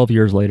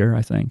 years later,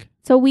 I think.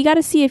 So we got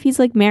to see if he's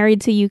like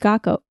married to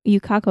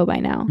Yukako by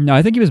now. No,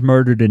 I think he was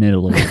murdered in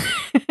Italy.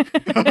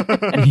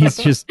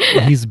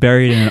 he's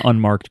buried in an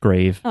unmarked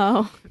grave.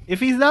 Oh, If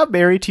he's not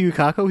married to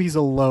Yukako, he's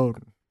alone.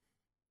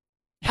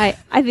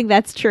 I think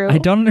that's true. I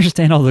don't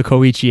understand all the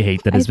Koichi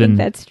hate that I has think been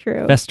that's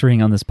true.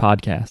 festering on this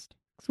podcast.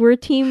 We're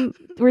team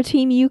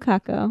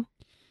Yukako.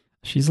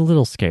 She's a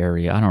little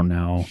scary. I don't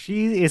know.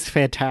 She is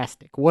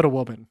fantastic. What a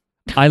woman.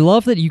 I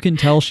love that you can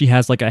tell she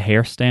has like a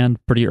hair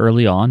stand pretty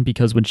early on,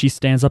 because when she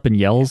stands up and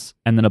yells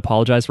and then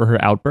apologizes for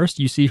her outburst,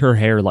 you see her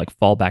hair like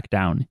fall back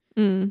down,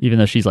 even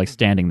though she's like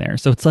standing there.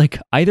 So it's like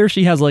either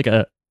she has like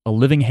a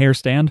living hair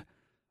stand,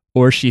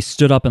 or she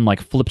stood up and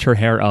like flipped her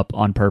hair up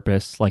on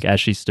purpose, like as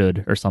she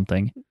stood or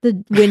something,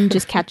 The wind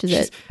just catches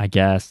it. I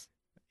guess.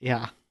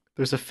 Yeah,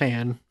 there's a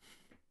fan.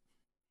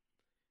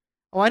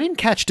 Oh, I didn't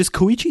catch. Does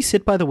Koichi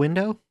sit by the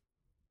window?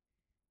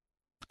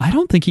 I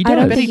don't think he I does.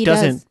 don't I bet think he he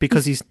doesn't does.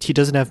 because he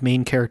doesn't have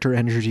main character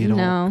energy at all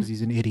No. because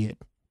he's an idiot.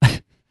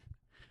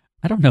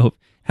 I don't know.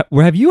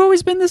 Have you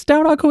always been this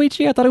down on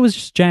Koichi? I thought it was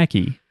just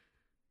Jackie.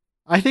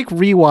 I think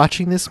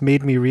rewatching this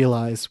made me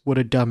realize what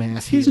a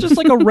dumbass he He's is. just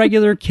like a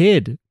regular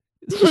kid.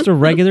 It's just a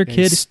regular Yeah,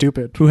 he's kid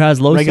stupid. who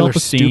has low Regular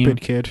self-esteem.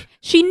 stupid kid.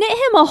 She knit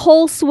him a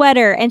whole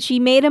sweater and she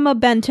made him a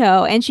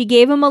bento and she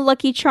gave him a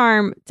Lucky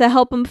Charm to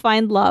help him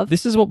find love.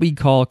 This is what we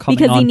call coming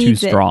Because he on too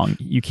needs it. strong.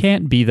 You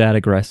can't be that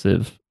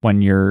aggressive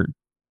when you're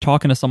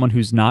talking to someone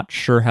who's not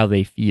sure how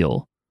they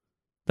feel.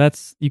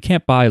 You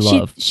can't buy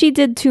love. She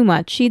did too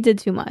much. She did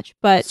too much.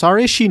 But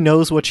Sorry, she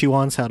knows what she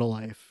wants out of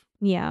life.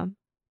 yeah,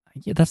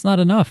 Yeah, that's not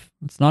enough.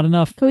 It's not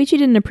enough. Koichi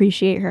didn't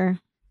appreciate her.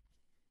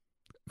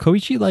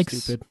 Koichi likes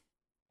Stupid.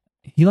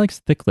 he likes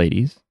thick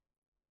ladies.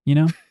 You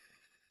know?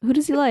 Who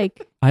does he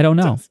like? I don't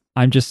know.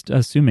 I'm just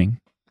assuming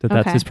that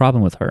that's Okay. his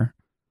problem with her.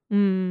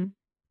 Mm.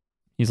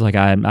 He's like,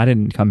 I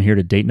didn't come here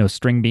to date no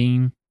string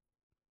bean.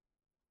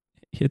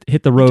 Hit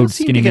the He road, does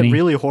seem skinny to get mini.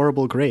 really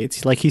horrible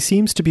grades. Like he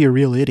seems to be a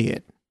real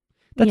idiot.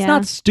 That's Yeah.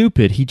 not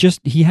stupid. He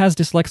has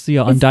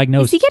dyslexia Is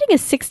undiagnosed. he getting a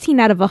 16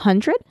 out of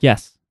 100?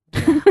 Yes.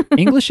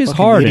 English is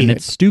Fucking hard and idiot.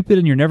 it's stupid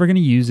and you're never going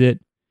to use it.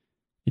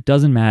 It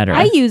doesn't matter.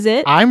 I use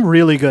it. I'm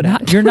really good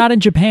at it. You're not in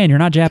Japan. You're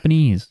not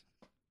Japanese.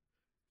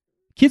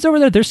 Kids over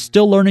there, they're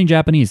still learning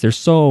Japanese. There's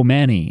so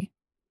many.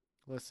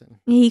 Listen.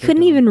 He they're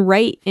couldn't dumb. even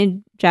write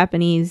in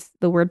Japanese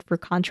the word for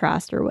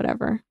contrast or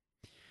whatever.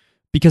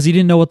 Because he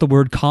didn't know what the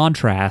word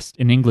contrast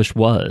in English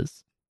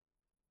was.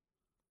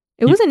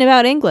 It wasn't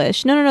about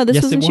English. No. This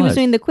Yes, was it when she was was.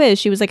 doing the quiz.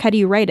 She was like, how do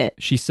you write it?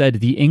 She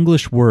said the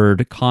English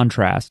word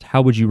contrast.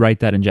 How would you write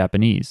that in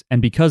Japanese?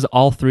 And because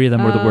all three of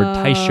them were the word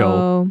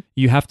taisho,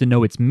 you have to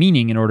know its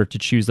meaning in order to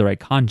choose the right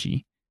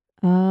kanji.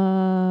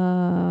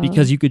 Oh.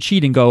 Because you could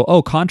cheat and go,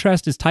 oh,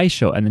 contrast is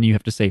taisho. And then you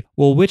have to say,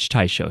 well, which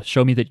taisho?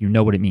 Show me that you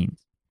know what it means.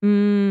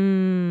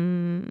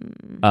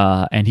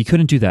 And he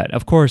couldn't do that.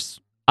 Of course,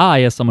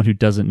 I, as someone who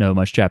doesn't know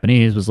much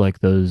Japanese, was like,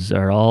 those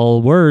are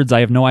all words. I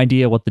have no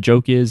idea what the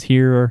joke is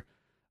here,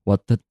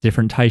 what the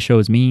different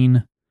taishos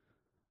mean.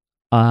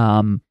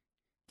 Miles,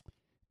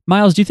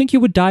 do you think you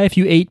would die if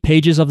you ate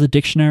pages of the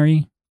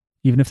dictionary,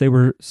 even if they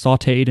were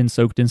sautéed and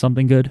soaked in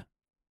something good?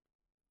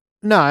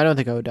 No, I don't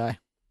think I would die.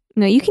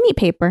 No, you can eat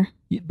paper.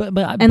 But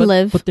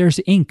live. But there's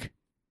ink.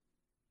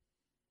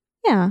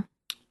 Yeah.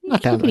 Not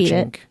You that could much eat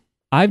it. ink.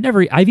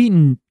 I've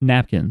eaten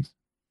napkins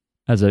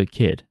as a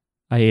kid.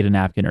 I ate a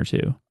napkin or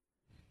two.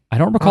 I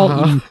don't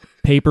recall eating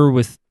paper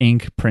with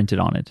ink printed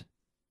on it.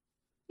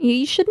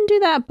 You shouldn't do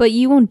that, but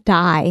you won't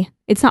die.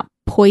 It's not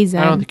poison.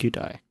 I don't think you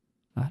die.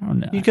 I don't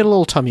know. You get a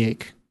little tummy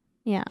ache.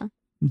 Yeah.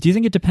 Do you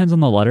think it depends on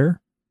the letter?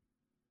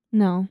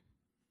 No.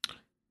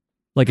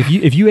 Like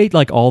if you ate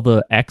like all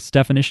the X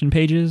definition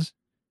pages,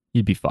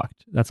 you'd be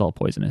fucked. That's all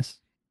poisonous.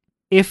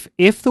 If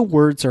the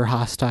words are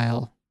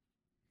hostile,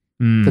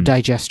 the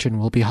digestion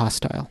will be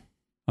hostile.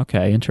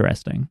 Okay,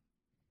 interesting.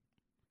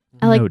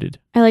 I like- Noted.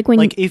 I like when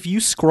Like if you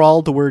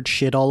scrawled the word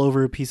shit all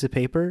over a piece of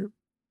paper,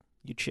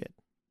 you'd shit.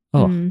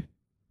 Oh, Mm.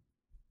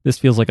 this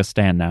feels like a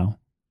stand now.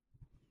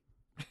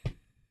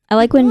 I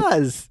like when It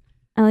does.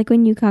 I like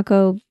when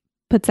Yukako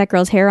puts that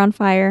girl's hair on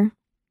fire.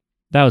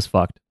 That was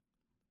fucked.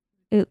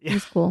 It Yeah.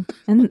 was cool.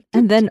 And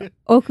then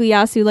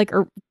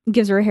Okuyasu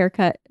gives her a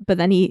haircut, but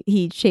then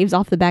he shaves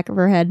off the back of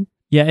her head.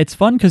 Yeah, it's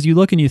fun because you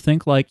look and you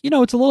think like,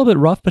 it's a little bit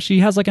rough, but she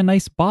has like a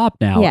nice bob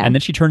now. Yeah. And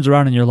then she turns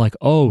around and you're like,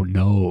 oh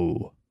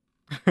no.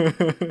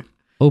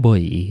 Oh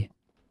boy.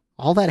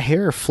 All that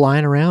hair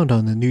flying around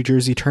on the New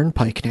Jersey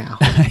Turnpike now.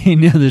 I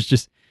know there's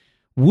just,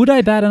 would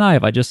I bat an eye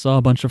if I just saw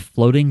a bunch of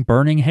floating,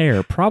 burning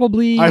hair?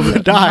 Probably I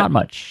would not. Not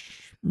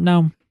much.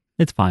 No,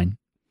 it's fine.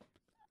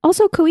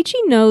 Also, Koichi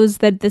knows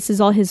that this is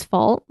all his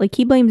fault. Like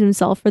he blames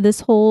himself for this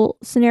whole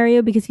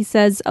scenario because he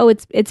says, "Oh,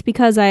 it's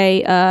because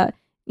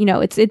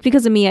it's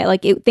because of me.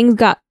 Things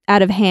got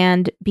out of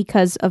hand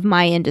because of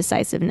my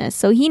indecisiveness."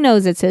 So he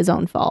knows it's his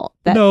own fault.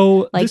 That,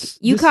 No,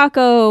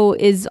 Yukako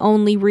is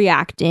only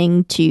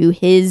reacting to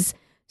his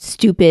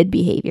stupid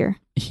behavior.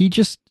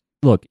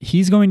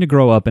 He's going to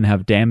grow up and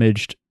have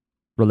damaged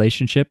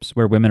relationships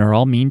where women are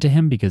all mean to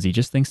him because he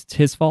just thinks it's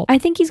his fault. I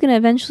think he's going to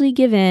eventually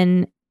give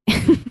in,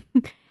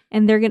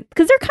 and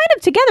because they're kind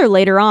of together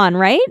later on,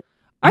 right?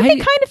 Aren't they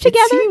kind of It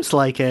together? seems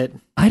like it.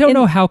 I don't in-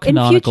 know how in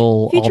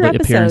canonical future all the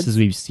appearances episodes.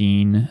 we've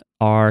seen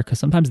are, because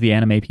sometimes the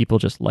anime people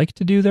just like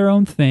to do their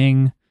own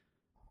thing.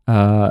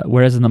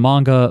 Whereas in the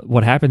manga,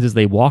 what happens is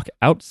they walk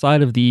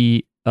outside of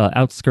the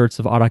outskirts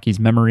of Araki's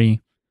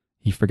memory.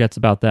 He forgets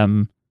about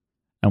them,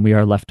 and we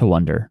are left to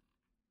wonder.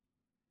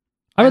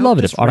 I would hope love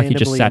it if just Araki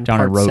just randomly sat in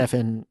down and part wrote.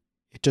 7,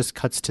 it just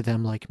cuts to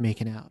them like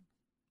making out.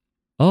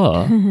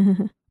 Oh,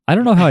 I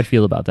don't know how I'd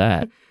feel about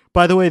that.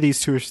 By the way, these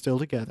two are still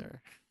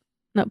together.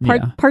 No,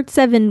 Yeah. part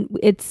 7.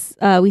 It's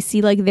we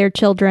see like their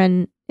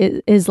children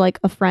is like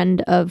a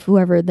friend of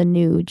whoever the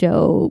new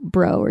Joe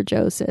bro or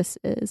Joe sis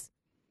is.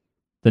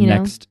 The You know,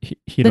 next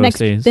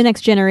Hirose The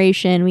next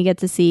generation, we get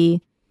to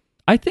see.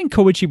 I think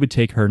Koichi would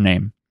take her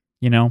name.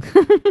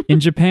 In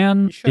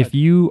Japan, You should. if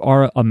you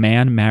are a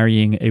man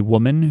marrying a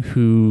woman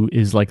who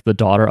is like the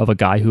daughter of a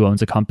guy who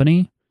owns a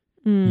company,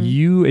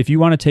 Mm. if you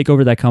want to take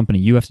over that company,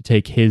 you have to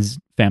take his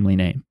family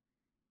name.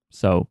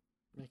 So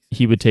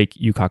he would take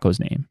Yukako's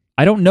name.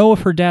 I don't know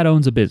if her dad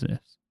owns a business,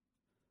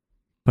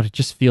 but it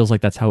just feels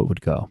like that's how it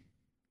would go.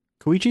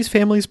 Koichi's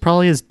family's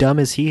probably as dumb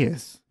as he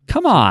is.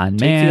 Come on,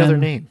 Take man. the other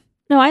name.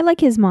 No, I like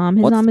his mom.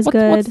 His mom is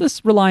good. What's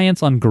this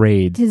reliance on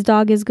grades? His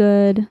dog is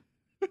good.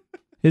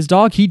 His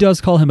dog, he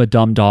does call him a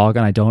dumb dog,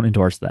 and I don't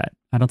endorse that.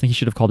 I don't think he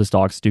should have called his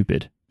dog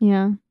stupid.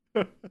 Yeah.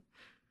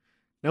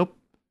 Nope.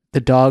 The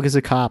dog is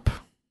a cop.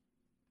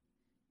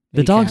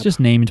 The ACAB. dog's just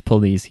named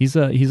Police. He's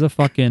a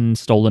fucking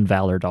stolen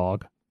valor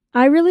dog.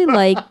 I really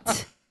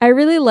liked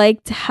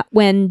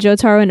when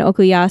Jotaro and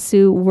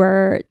Okuyasu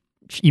were,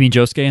 You mean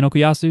Josuke and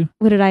Okuyasu?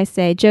 what did I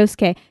say?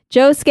 Josuke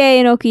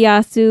and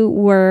Okuyasu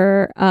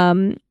were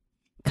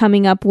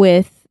coming up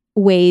with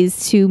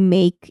ways to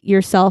make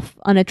yourself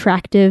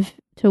unattractive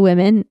to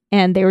women,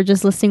 and they were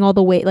just listing all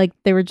the way, like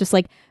they were just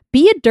like,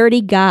 be a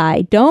dirty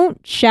guy, don't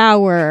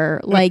shower,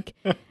 like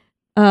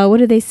what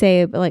do they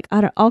say? Like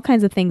I don't, all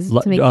kinds of things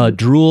to make you,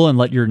 Drool and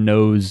let your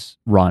nose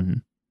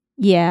run.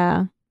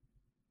 yeah.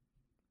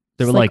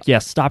 They were It's like,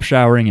 yes, stop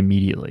showering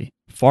immediately.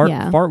 Fart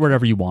Yeah.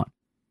 wherever you want.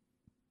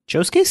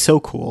 Josuke's so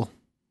cool.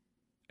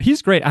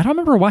 He's great. I don't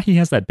remember why he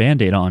has that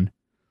Band-Aid on.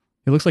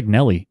 He looks like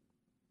Nelly.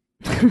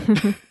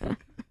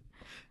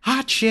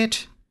 Hot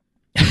shit.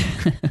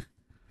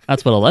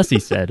 That's what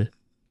Alessi said.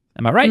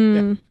 Am I right?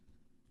 Mm.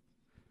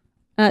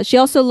 She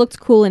also looked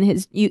cool in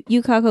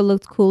Yukako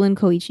looked cool in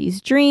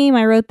Koichi's dream.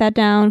 I wrote that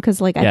down because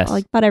like Yes.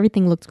 I thought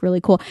everything looked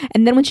really cool.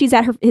 And then when she's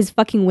at his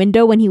fucking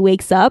window when he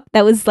wakes up,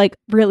 that was like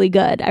really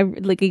good.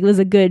 It was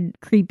a good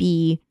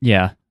creepy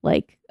Yeah.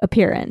 like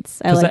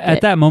appearance. I Because liked at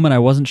it. that moment, I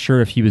wasn't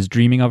sure if he was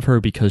dreaming of her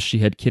because she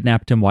had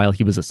kidnapped him while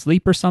he was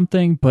asleep or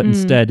something. But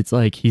instead, it's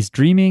like he's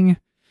dreaming.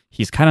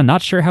 He's kind of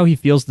not sure how he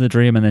feels in the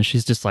dream. And then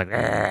she's just like,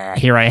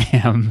 here I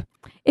am.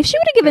 If she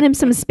would have given him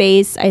some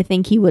space, I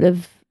think he would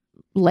have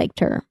liked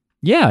her.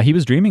 Yeah, he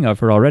was dreaming of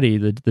her already.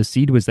 The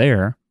seed was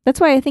there. That's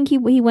why I think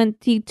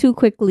he too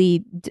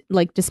quickly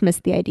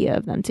dismissed the idea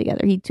of them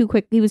together. He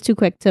was too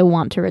quick to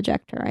want to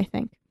reject her, I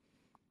think.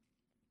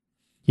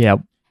 Yeah.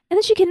 And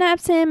then she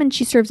kidnaps him and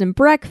she serves him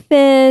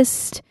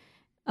breakfast.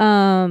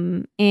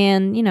 And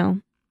you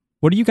know,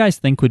 What do you guys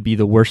think would be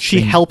the worst She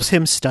thing? helps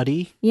him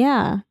study.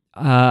 yeah.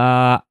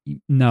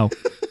 No.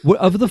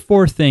 Of the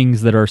four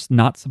things that are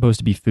not supposed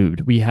to be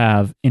food, we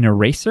have an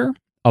eraser,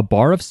 a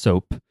bar of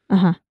soap,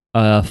 Uh-huh.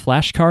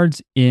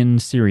 flashcards in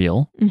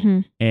cereal, Mm-hmm.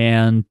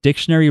 and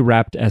dictionary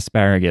wrapped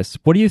asparagus.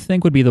 What do you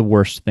think would be the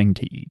worst thing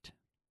to eat?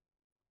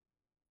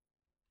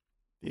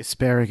 The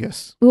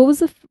asparagus. What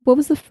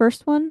was the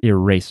first one?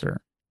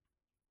 Eraser.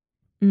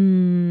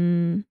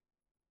 I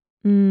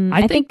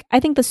I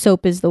think the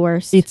soap is the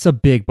worst. It's a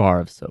big bar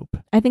of soap.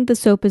 I think the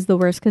soap is the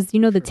worst because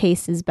the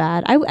taste is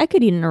bad. I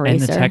could eat an And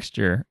eraser the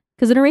texture.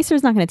 because an eraser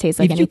is not going to taste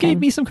like If you anything. gave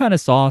me some kind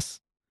of sauce,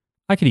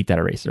 I could eat that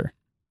eraser.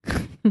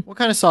 What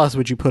kind of sauce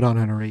would you put on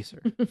an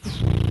eraser?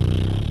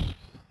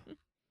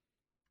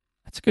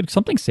 That's good.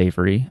 Something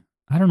savory.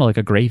 I don't know, like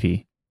a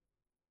gravy.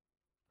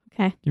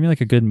 Okay. Give me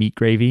like a good meat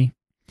gravy.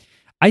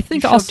 I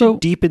think You shoved also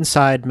it deep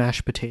inside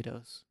mashed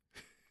potatoes.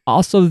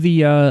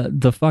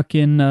 the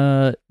fucking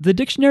the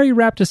dictionary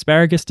wrapped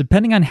asparagus,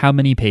 depending on how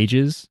many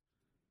pages.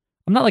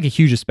 I'm not like a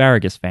huge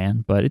asparagus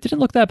fan, but it didn't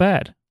look that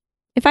bad.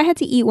 If I had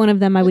to eat one of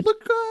them, I would.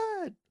 Look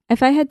good.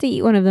 If I had to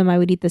eat one of them, I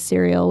would eat the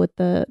cereal with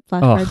the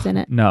flashcards Ugh, in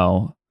it.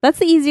 No. That's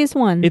the easiest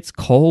one. It's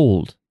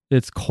cold.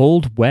 It's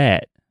cold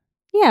wet.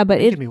 Yeah, but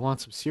Making me want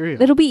some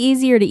cereal. it'll be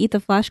easier to eat the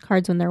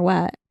flashcards when they're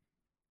wet.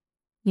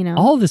 You know,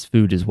 All this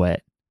food is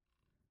wet.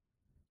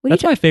 What do you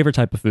That's do- my favorite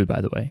type of food,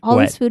 by the way. all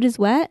wet. this food is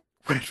wet.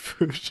 Wet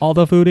food. All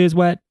the food is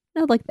wet.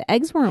 No, like the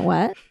eggs weren't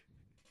wet.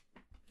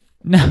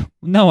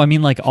 No. I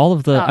mean like all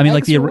of the. I mean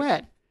like eggs are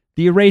wet.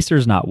 the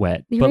eraser's not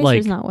wet, The but like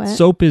eraser's not wet.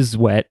 soap is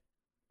wet,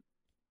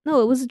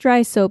 No, it was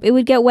dry soap. It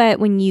would get wet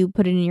when you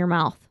put it in your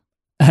mouth.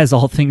 as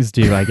all things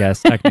do, I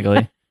guess.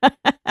 Technically,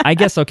 I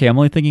guess. Okay, I'm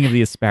only thinking of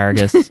the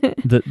asparagus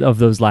of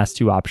those last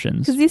two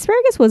options. Because the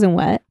asparagus wasn't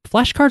wet.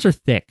 Flashcards are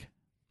thick.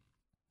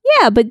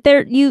 Yeah, but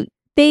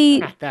they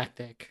Not that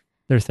thick.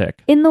 They're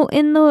thick. in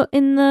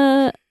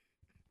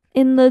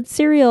the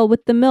cereal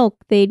with the milk,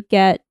 they'd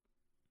get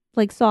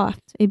like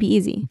soft. It'd be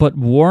easy. But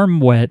warm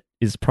wet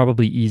is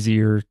probably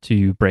easier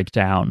to break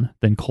down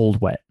than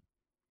cold wet.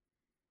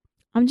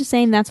 I'm just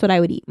saying that's what I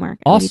would eat, Mark.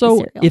 I would eat the Also,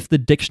 cereal. if the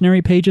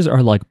dictionary pages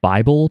are like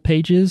Bible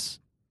pages,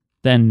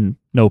 then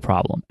no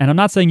problem. And I'm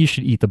not saying you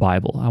should eat the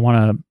Bible. I want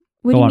to,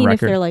 what go do you on mean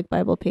record. if they're like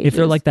Bible pages? if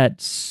they're like that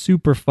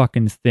super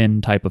fucking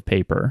thin type of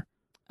paper,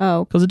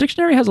 oh, because the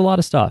dictionary has a lot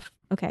of stuff.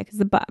 okay, because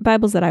the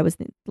Bibles that I was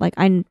like,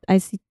 I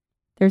see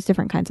there's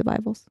different kinds of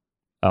Bibles.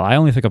 Oh, I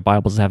only think of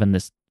Bibles as having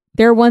this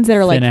There are ones that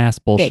are like thin ass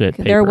bullshit thick.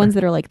 paper. There are ones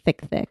that are like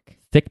thick.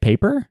 thick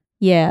paper.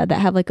 Yeah, that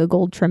have like a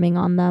gold trimming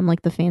on them,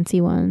 like the fancy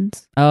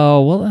ones.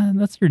 Oh well,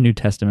 that's your New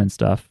Testament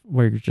stuff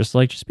where you're just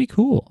like, just be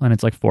cool, and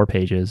it's like 4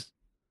 pages.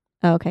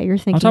 Oh, okay, you're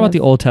thinking. I'm talking about of- the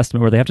Old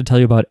Testament where they have to tell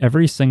you about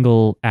every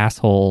single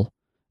asshole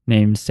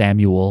named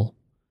Samuel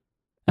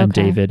and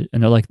Okay. David,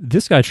 and they're like,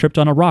 this guy tripped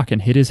on a rock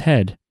and hit his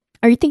head.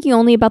 Are you thinking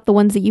only about the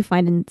ones that you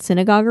find in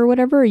synagogue or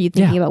whatever? Or are you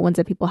thinking Yeah. about ones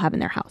that people have in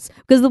their house?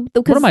 Because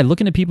What am I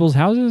looking at people's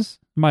houses?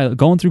 Am I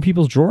going through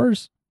people's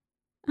drawers?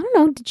 I don't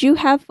know. Did you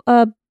have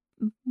a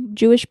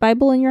Jewish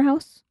Bible in your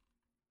house?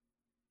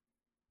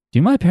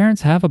 Do my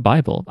parents have a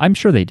Bible? I'm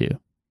sure they do.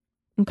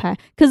 Okay,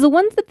 because the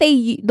ones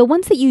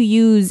that you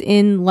use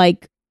in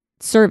like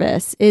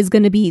service is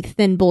going to be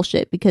thin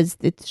bullshit because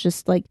it's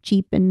just like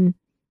cheap and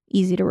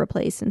easy to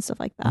replace and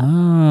stuff like that.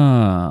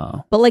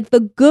 Oh. But like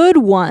the good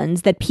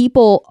ones that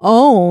people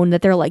own,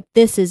 that they're like,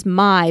 this is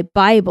my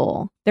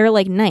Bible. They're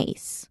like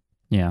nice.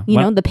 Yeah. You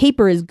know, the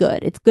paper is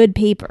good. It's good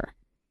paper.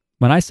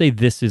 When I say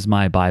this is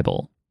my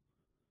Bible,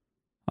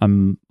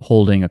 I'm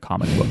holding a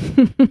comic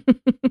book.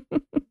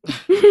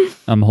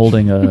 I'm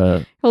holding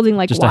a Holding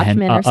like just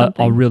Watchmen or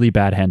something. a really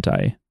bad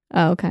hentai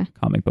Oh, okay.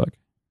 comic book.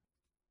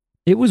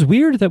 It was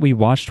weird that we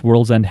watched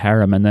World's End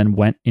Harem and then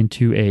went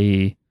into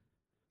a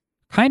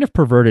kind of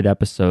perverted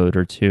episode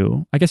or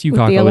two. I guess With the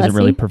Yukako isn't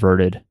really Alessi?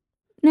 perverted.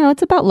 No,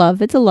 it's about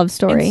love. It's a love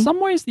story. In some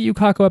ways, the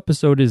Yukako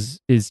episode is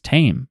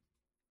tame.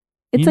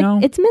 It's you like know?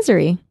 it's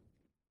misery.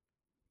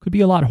 Could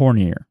be a lot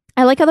hornier.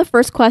 I like how the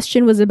first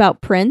question was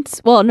about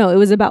Prince. Well, no, it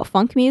was about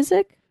funk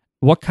music.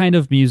 What kind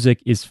of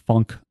music is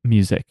funk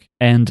music?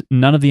 And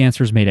none of the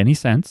answers made any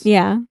sense.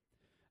 Yeah.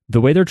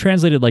 The way they're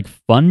translated, like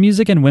fun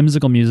music and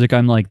whimsical music,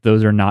 I'm like,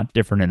 those are not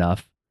different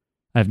enough.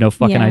 I have no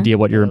fucking Yeah. idea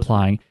what you're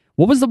implying.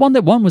 What was the one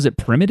that won? Was it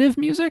primitive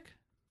music?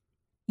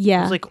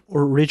 Yeah. It's like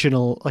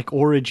original, like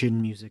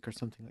origin music or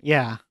something.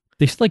 Yeah,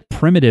 They say like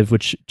primitive,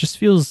 which just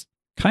feels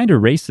kind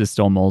of racist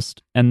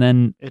almost. And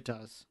then it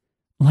does.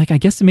 like I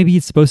guess maybe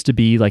it's supposed to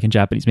be like in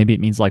Japanese, maybe it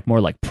means like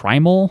more like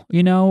primal,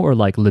 or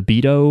like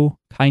libido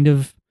kind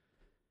of,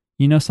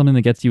 something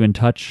that gets you in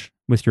touch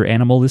with your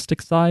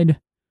animalistic side.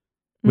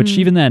 Which Mm.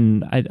 even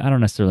then, I don't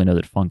necessarily know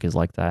that funk is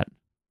like that.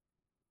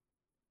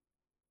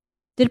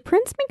 Did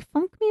Prince make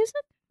funk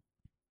music?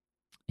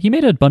 He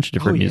made a bunch of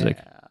different Oh, music,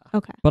 yeah.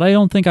 Okay. but I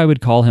don't think I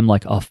would call him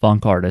like a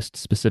funk artist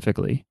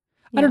specifically.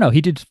 I don't Yeah. know.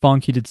 He did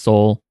funk, he did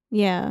soul,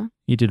 Yeah.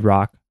 he did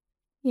rock.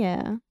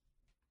 Yeah.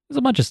 There's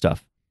a bunch of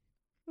stuff.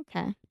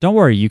 Okay. Don't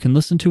worry, you can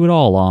listen to it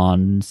all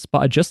on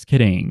Just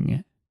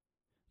kidding.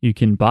 You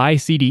can buy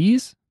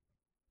CDs.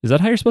 Is that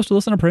how you're supposed to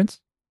listen to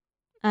Prince?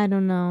 I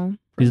don't know.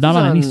 He's not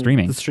Prince on any is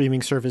streaming. The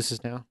streaming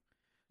services now.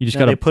 You just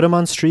Now they gotta. put him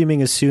on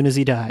streaming as soon as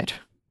he died.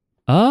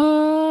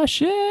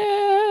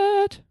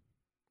 Shit.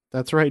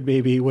 That's right,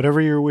 baby.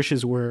 Whatever your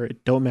wishes were,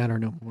 it don't matter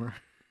no more.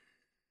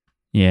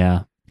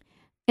 Yeah.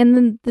 And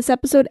then this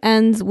episode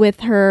ends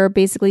with her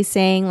basically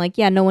saying, like,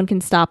 yeah, no one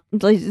can stop.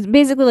 Like,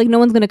 basically, like, no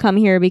one's going to come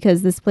here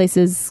because this place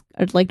is,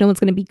 like, no one's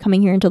going to be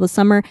coming here until the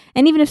summer.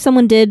 And even if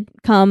someone did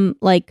come,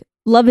 like,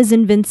 love is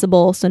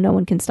invincible, so no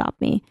one can stop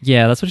me.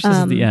 Yeah, that's what she says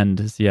at the Um, end.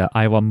 Is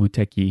Aiwa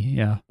Muteki.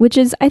 Yeah. Which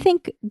is, I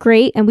think,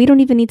 great. And we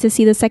don't even need to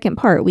see the second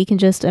part. We can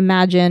just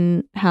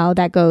imagine how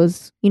that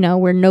goes,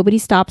 where nobody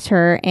stops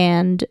her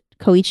and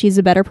Koichi's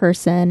a better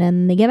person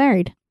and they get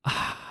married.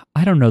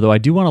 I don't know though. I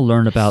do want to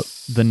learn about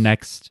the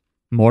next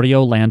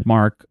Morio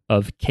landmark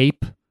of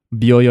Cape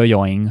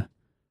Byoyoyoing,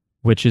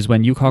 which is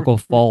when Yukako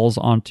falls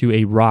onto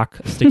a rock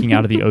sticking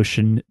out of the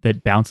ocean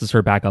that bounces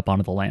her back up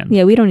onto the land.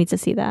 Yeah, we don't need to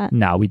see that.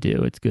 Now we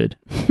do. It's good.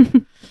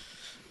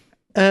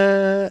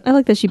 I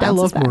like that she I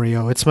bounces love back.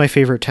 Morio. It's my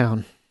favorite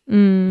town.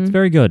 Mm, It's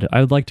very good.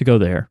 I would like to go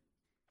there.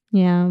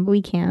 yeah, but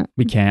we can't.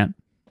 We can't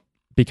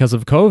because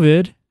of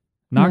COVID,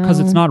 not because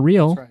it's No. not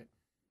real. That's right.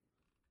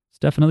 It's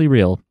definitely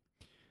real.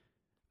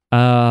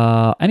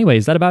 Anyway,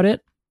 is that about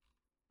it?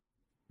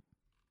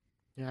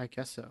 Yeah, I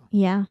guess so.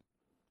 Yeah.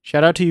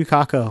 Shout out to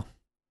Yukako. All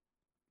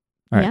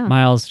right, Yeah.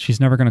 Miles, she's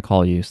never going to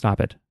call you. Stop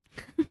it.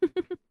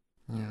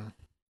 Yeah.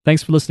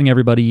 Thanks for listening,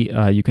 everybody.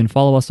 You can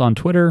follow us on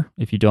Twitter.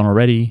 If you don't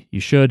already, you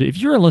should. If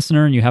you're a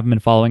listener and you haven't been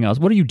following us,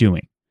 what are you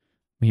doing?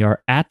 We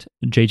are at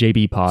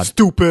JJBpod,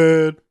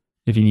 Stupid.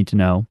 if you need to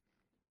know.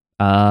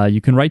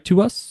 You can write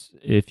to us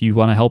if you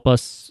want to help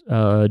us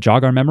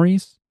jog our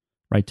memories.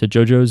 Write to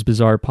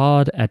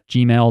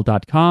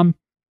jojosbizarrepod@gmail.com.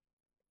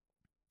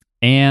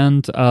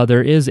 And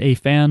there is a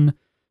fan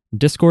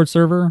Discord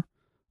server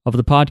of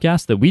the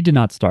podcast that we did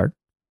not start,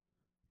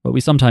 but we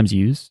sometimes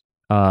use.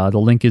 The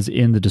link is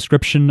in the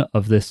description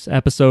of this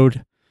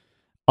episode.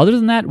 Other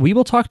than that, we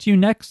will talk to you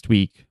next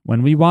week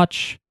when we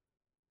watch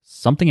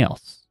something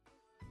else.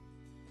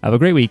 Have a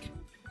great week.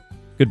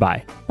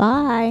 Goodbye.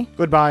 Bye.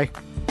 Goodbye.